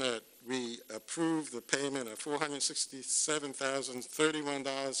motion that we approve the payment of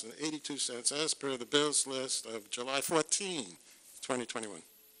 $467,031.82 as per the bills list of July 14, 2021.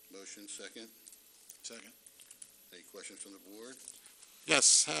 Motion second. Second. Any questions from the board?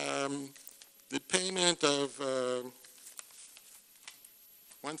 Yes, the payment of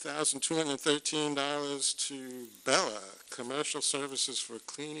 $1,213 to Bella Commercial Services for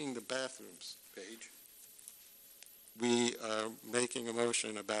cleaning the bathrooms. Page? We are making a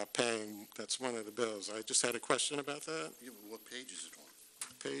motion about paying, that's one of the bills. I just had a question about that. Yeah, but what page is it on?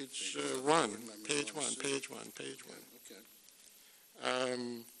 Page Page one, one. page Let me one, see. page one, page one. Okay.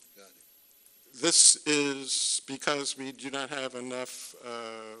 Got it. This is because we do not have enough,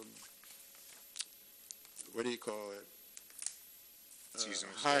 what do you call it?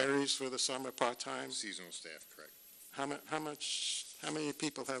 Seasonal staff. Hirees for the summer, part-time? Seasonal staff, correct. How many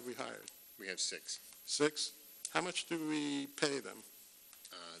people have we hired? We have 6. 6? How much do we pay them?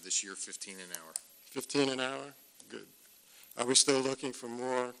 This year, 15 an hour. 15 an hour? Good. Are we still looking for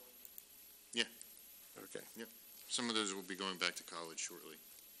more? Yeah. Okay. Yep. Some of those will be going back to college shortly.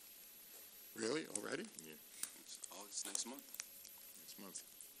 Really? Already? Yeah. It's August next month. Next month.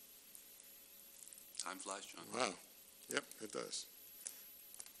 Time flies, John. Wow. Yep, it does.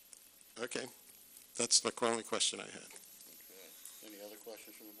 Okay. That's the only question I had. Okay. Any other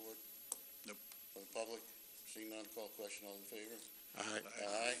questions from the board? Nope. From the public? Seeing none, call the question. All in favor? Aye.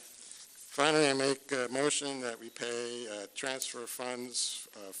 Aye. Finally, I make a motion that we pay transfer funds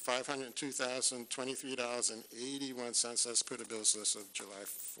 $502,023.81 as per the bills list of July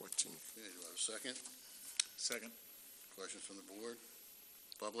 14th. Okay, do I have a second? Second. Questions from the board?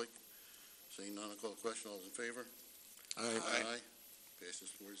 Public? Seeing none, I'll call the question. All those in favor? Aye.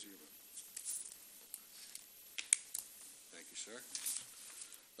 Passes 4-0. Thank you, sir.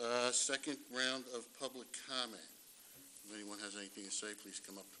 Second round of public comment. If anyone has anything to say, please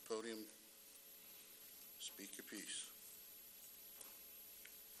come up to the podium. Speak your piece.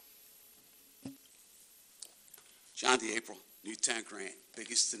 John DeApril, Newtown Grant,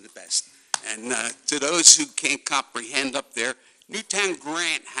 biggest and the best. And to those who can't comprehend up there, Newtown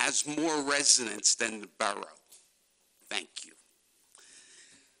Grant has more residents than the borough. Thank you.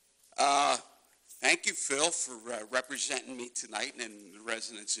 Thank you, Phil, for representing me tonight and the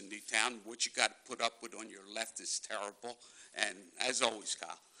residents in Newtown. What you got to put up with on your left is terrible. And as always,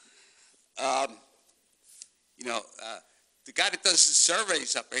 Kyle. The guy that does the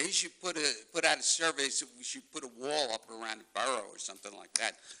surveys up there, he should put out a survey, so we should put a wall up around the borough or something like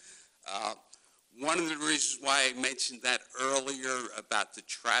that. One of the reasons why I mentioned that earlier about the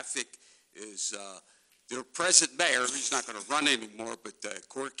traffic is their present mayor, who's not going to run anymore, but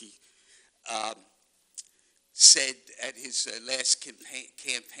Corky, said at his last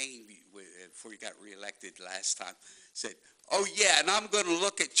campaign before he got reelected last time, said, "Oh yeah, and I'm going to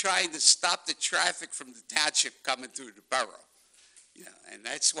look at trying to stop the traffic from the township coming through the borough." And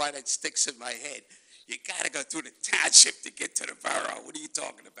that's why that sticks in my head. You got to go through the township to get to the borough. What are you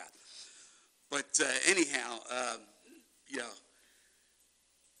talking about? But anyhow,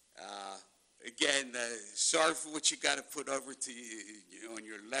 again, sorry for what you got to put over to on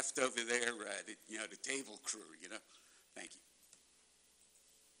your left over there, the table crew. Thank you.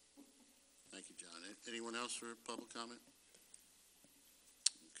 Anyone else for public comment?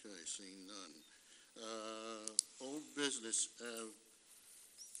 Okay, seeing none. Old business,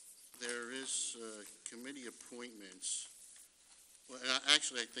 there is committee appointments. Well,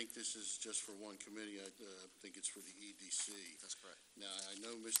 actually, I think this is just for one committee. I think it's for the EDC. That's correct. Now, I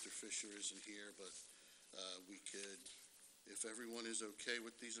know Mr. Fisher isn't here, but we could, if everyone is okay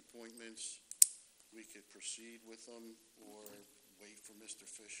with these appointments, we could proceed with them or wait for Mr.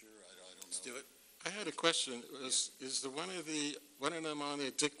 Fisher. I don't know. Let's do it. I had a question. Is the one of them on there,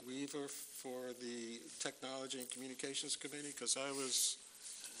 Dick Weaver, for the Technology and Communications Committee? Because I was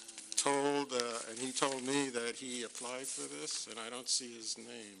told, and he told me that he applied for this, and I don't see his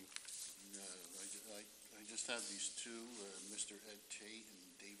name. No, I just have these two, Mr. Ed Tate and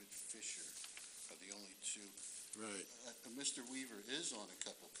David Fisher are the only two. Right. Mr. Weaver is on a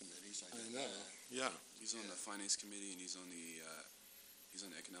couple committees. I know. Yeah. He's on the Finance Committee, and he's on the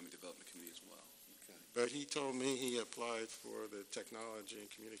Economic Development Committee as well. Okay. But he told me he applied for the Technology and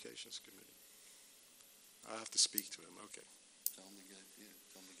Communications Committee. I'll have to speak to him. Okay. Tell him to get it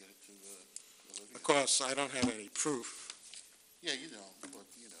to Olivia. Of course, I don't have any proof. Yeah, you know, but,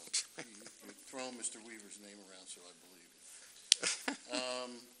 you throw Mr. Weaver's name around, so I believe you.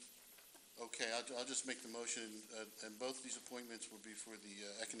 Okay, I'll just make the motion, and both these appointments will be for the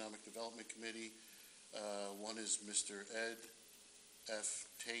Economic Development Committee. One is Mr. Ed F.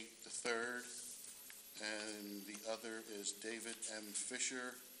 Tate III, and the other is David M.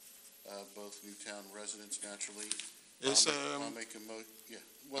 Fisher, both Newtown residents, naturally. I'll make a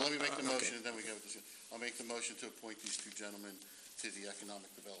well, let me make the motion, and then we go with this. I'll make the motion to appoint these two gentlemen to the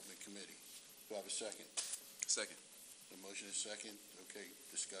Economic Development Committee. Do I have a second? Second. The motion is second. Okay,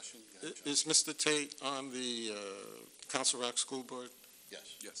 discussion? Go ahead, John. Is Mr. Tate on the Council Rock School Board?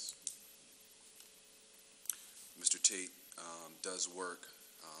 Yes. Yes. Mr. Tate does work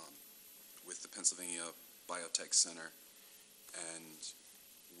with the Pennsylvania Biotech Center, and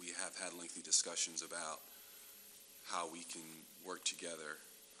we have had lengthy discussions about how we can work together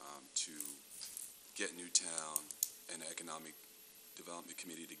to get Newtown and the Economic Development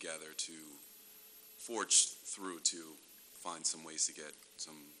Committee together to forge through to find some ways to get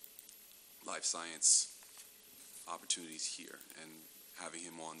some life science opportunities here. And having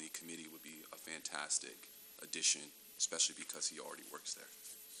him on the committee would be a fantastic addition, especially because he already works there.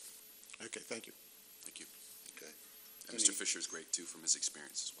 Okay, thank you. Thank you. Okay. And Mr. Fisher is great, too, from his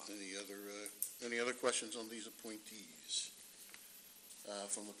experience as well. Any other questions on these appointees?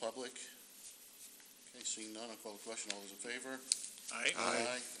 From the public? Okay, seeing none, I'll call the question. All those in favor? Aye.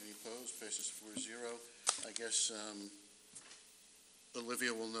 Any opposed? Passes 4-0. I guess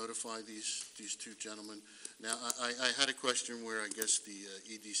Olivia will notify these two gentlemen. Now, I had a question where I guess the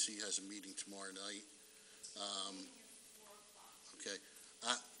EDC has a meeting tomorrow night. Okay.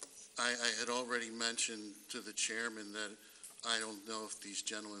 I had already mentioned to the chairman that I don't know if these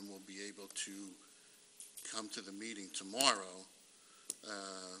gentlemen will be able to come to the meeting tomorrow.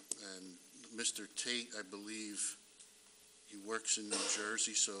 And Mr. Tate, I believe, he works in New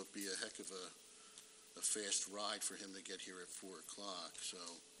Jersey, so it'd be a heck of a fast ride for him to get here at 4 o'clock. So,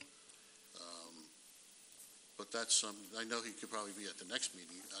 but that's something, I know he could probably be at the next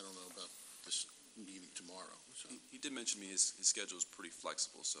meeting. I don't know about this meeting tomorrow. So. He did mention to me his schedule is pretty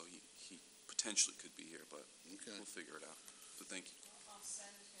flexible, so he potentially could be here, but we'll figure it out. But thank you. I'll send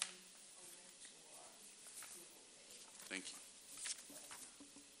him a link to our Google page. Thank you.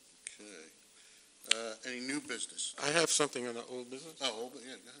 Okay. Any new business? I have something on the old business. Oh, old,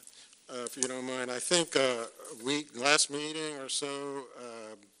 yeah, go ahead. If you don't mind, I think last meeting or so,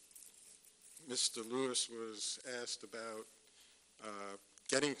 Mr. Lewis was asked about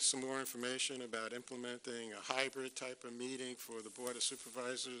getting some more information about implementing a hybrid type of meeting for the Board of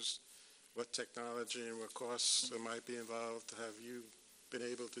Supervisors, what technology and what costs might be involved. Have you been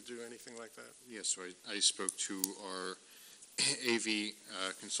able to do anything like that? Yes, so I spoke to our AV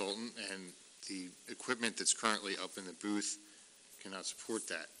consultant, and the equipment that's currently up in the booth cannot support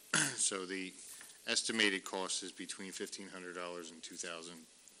that. So the estimated cost is between $1,500 and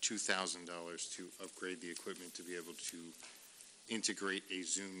 $2,000 to upgrade the equipment to be able to integrate a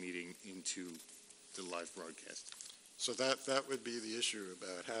Zoom meeting into the live broadcast. So that would be the issue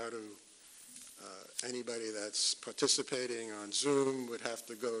about how to, anybody that's participating on Zoom would have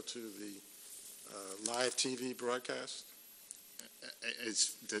to go to the live TV broadcast?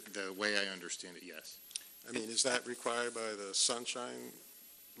 It's the way I understand it, yes. I mean, is that required by the Sunshine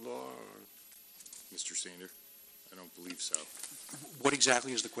Law? Or? Mr. Sander, I don't believe so. What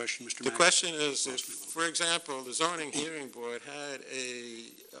exactly is the question, Mr. The Mack? question is, if, for example, the zoning hearing board had a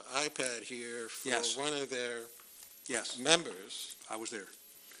iPad here for Yes. one of their Yes, members, I was there.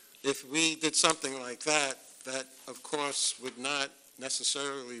 if we did something like that, that of course would not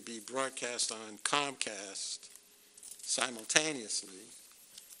necessarily be broadcast on Comcast simultaneously,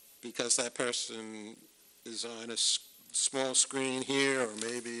 because that person is on a small screen here, or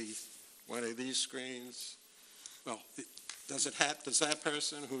maybe one of these screens. Well, Does that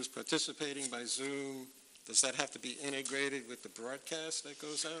person who's participating by Zoom, does that have to be integrated with the broadcast that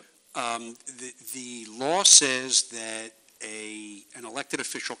goes out? The law says that an elected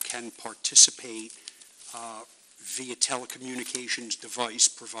official can participate via telecommunications device,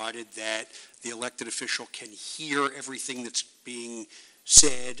 provided that the elected official can hear everything that's being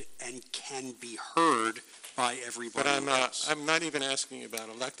said and can be heard by everybody else. I'm not even asking about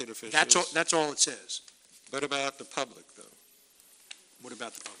elected officials. That's all it says. What about the public, though? What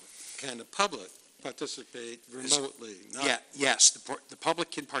about the public? Can the public participate remotely? Yes, the public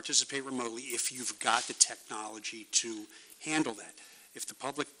can participate remotely if you've got the technology to handle that. If the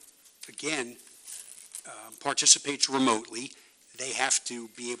public, again, participates remotely, they have to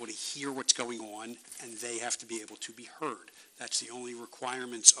be able to hear what's going on, and they have to be able to be heard. That's the only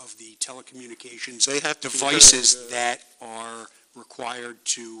requirements of the telecommunications devices that are required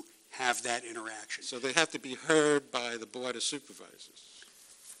to have that interaction. So they have to be heard by the Board of Supervisors?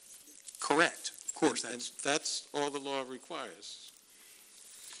 Correct. Of course, that's all the law requires.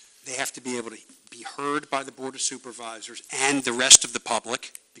 They have to be able to be heard by the Board of Supervisors and the rest of the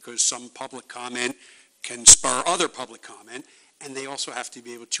public, because some public comment can spur other public comment, and they also have to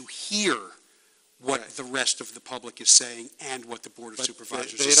be able to hear what the rest of the public is saying and what the Board of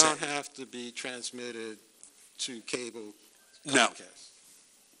Supervisors is saying. They don't have to be transmitted to cable Comcast? No.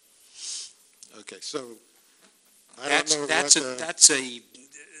 Okay, so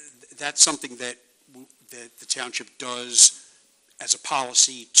that's something that the township does as a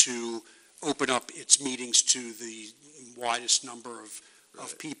policy to open up its meetings to the widest number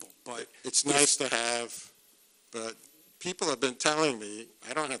of people. But it's nice to have, but people have been telling me,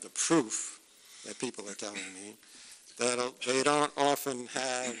 I don't have the proof that people are telling me, that they don't often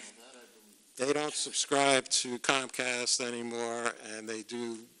have, they don't subscribe to Comcast anymore, and they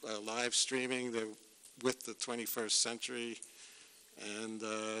do live streaming with the 21st century, and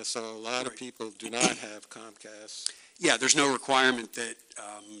so a lot of people do not have Comcast. Yeah, there's no requirement that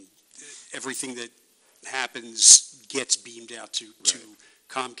everything that happens gets beamed out to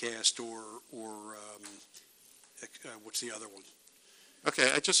Comcast or what's the other one?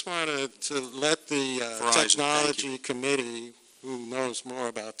 Okay, I just wanted to let the Verizon, technology committee, who knows more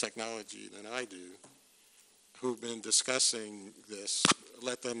about technology than I do, who've been discussing this,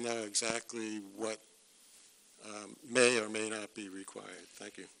 let them know exactly what may or may not be required.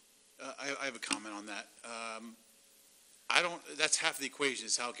 Thank you. I have a comment on that. That's half the equation,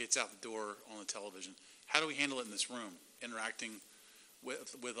 is how it gets out the door on the television. How do we handle it in this room, interacting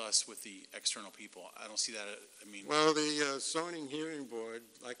with us, with the external people? I don't see that, Well, the zoning hearing board,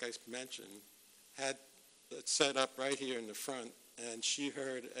 like I mentioned, had it set up right here in the front, and she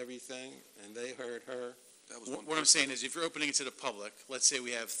heard everything, and they heard her. What I'm saying is, if you're opening it to the public, let's say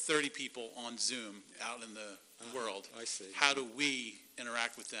we have 30 people on Zoom out in the world. I see. How do we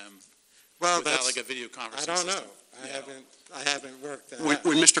interact with them without like a video conferencing I don't system? know. I haven't worked that When out.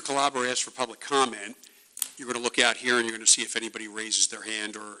 Mr. Calabro asks for public comment, you're going to look out here and you're going to see if anybody raises their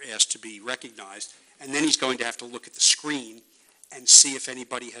hand or asks to be recognized. And then he's going to have to look at the screen and see if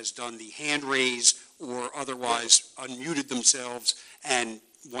anybody has done the hand raise or otherwise unmuted themselves and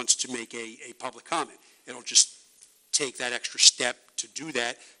wants to make a public comment. It'll just take that extra step to do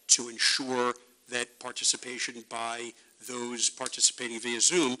that, to ensure that participation by those participating via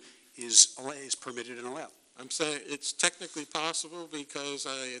Zoom is permitted and allowed. I'm saying it's technically possible because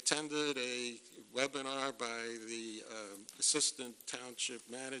I attended a webinar by the Assistant Township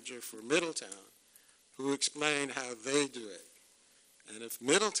Manager for Middletown, who explained how they do it. And if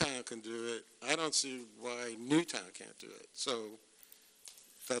Middletown can do it, I don't see why Newtown can't do it. So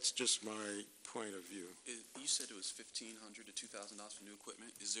that's just my point of view. You said it was $1,500 to $2,000 for new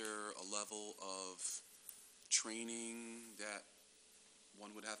equipment. Is there a level of training that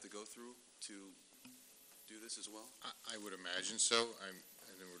one would have to go through to do this as well? I would imagine so. And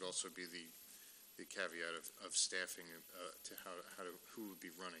there would also be the caveat of staffing to who would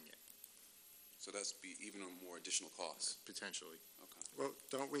be running it. So that's be even a more additional cost? Potentially. Okay. Well,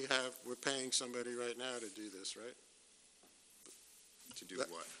 we're paying somebody right now to do this, right? To do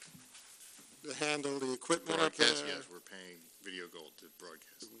what? To handle the equipment up there. Broadcast, yes, we're paying Video Gold to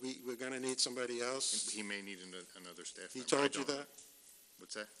broadcast. We're going to need somebody else? He may need another staff member. He told you that?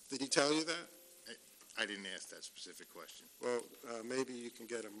 What's that? Did he tell you that? I didn't ask that specific question. Well, maybe you can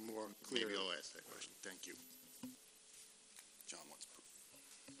get a more clear. Maybe I'll ask that question. Thank you. John wants proof.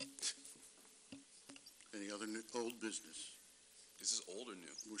 Any other old business? Is this old or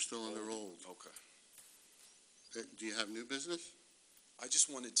new? We're still under old. Okay. Do you have new business? I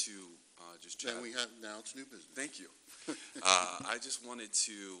just wanted to just chat. Now it's new business. Thank you. I just wanted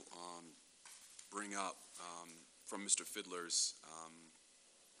to bring up from Mr. Fiddler's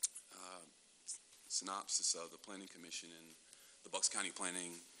synopsis of the Planning Commission and the Bucks County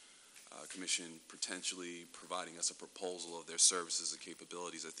Planning Commission potentially providing us a proposal of their services and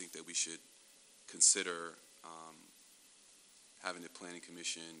capabilities. I think that we should consider having the Planning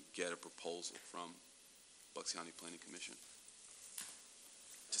Commission get a proposal from Bucks County Planning Commission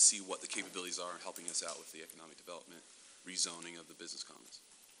to see what the capabilities are in helping us out with the economic development, rezoning of the business commons.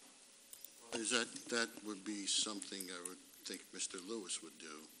 That would be something I would think Mr. Lewis would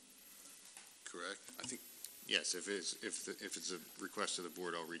do, correct? I think, Yes, if it's a request of the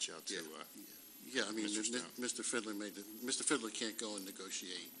board, I'll reach out to, Yeah, I mean, Mr. Stone. Mr. Fiddler can't go and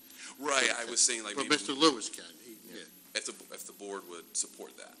negotiate. right, I was saying like But maybe Mr. Lewis can. if the board would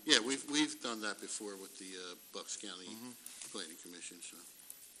support that. Yeah, we've done that before with the Bucks County Planning Commission, so.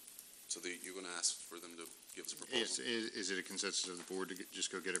 So you're going to ask for them to give us a Yes, proposal? is it a consensus of the board to just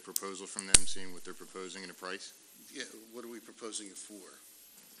go get a proposal from them, seeing what they're proposing and a price? Yeah, what are we proposing it for?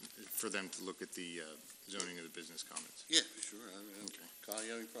 For them to look at the zoning of the business commons. Yeah, sure. Okay. Kyle,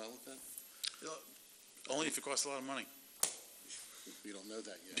 you have any problem with that? Only if it costs a lot of money. We don't know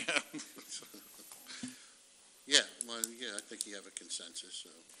that yet. Yeah, I think you have a consensus, so.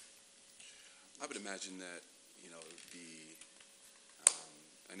 I would imagine that, it would be,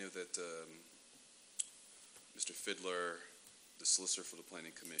 I know that Mr. Fiddler, the solicitor for the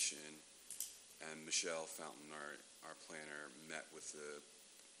Planning Commission, and Michelle Fountain, our planner, met with the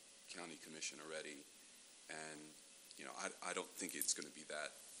county commission already, and, I don't think it's going to be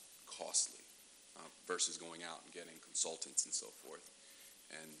that costly versus going out and getting consultants and so forth.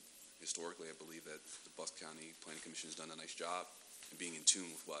 And historically, I believe that the Bucks County Planning Commission has done a nice job in being in tune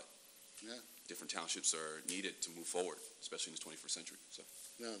with what different townships are needed to move forward, especially in the 21st century. So,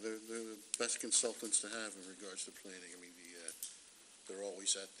 No, they're the best consultants to have in regards to planning. I mean, they're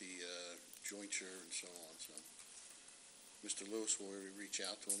always at the jointure and so on, so. Mr. Lewis will reach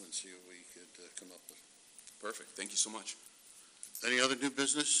out to him and see what we could come up with. perfect. Thank you so much. Any other new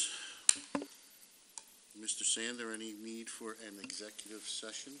business? Mr. Sander, any need for an executive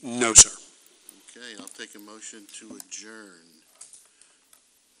session? No, sir. Okay, I'll take a motion to adjourn.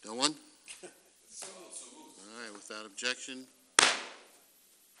 No one? All right, without objection.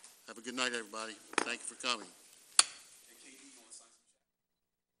 Have a good night, everybody. Thank you for coming.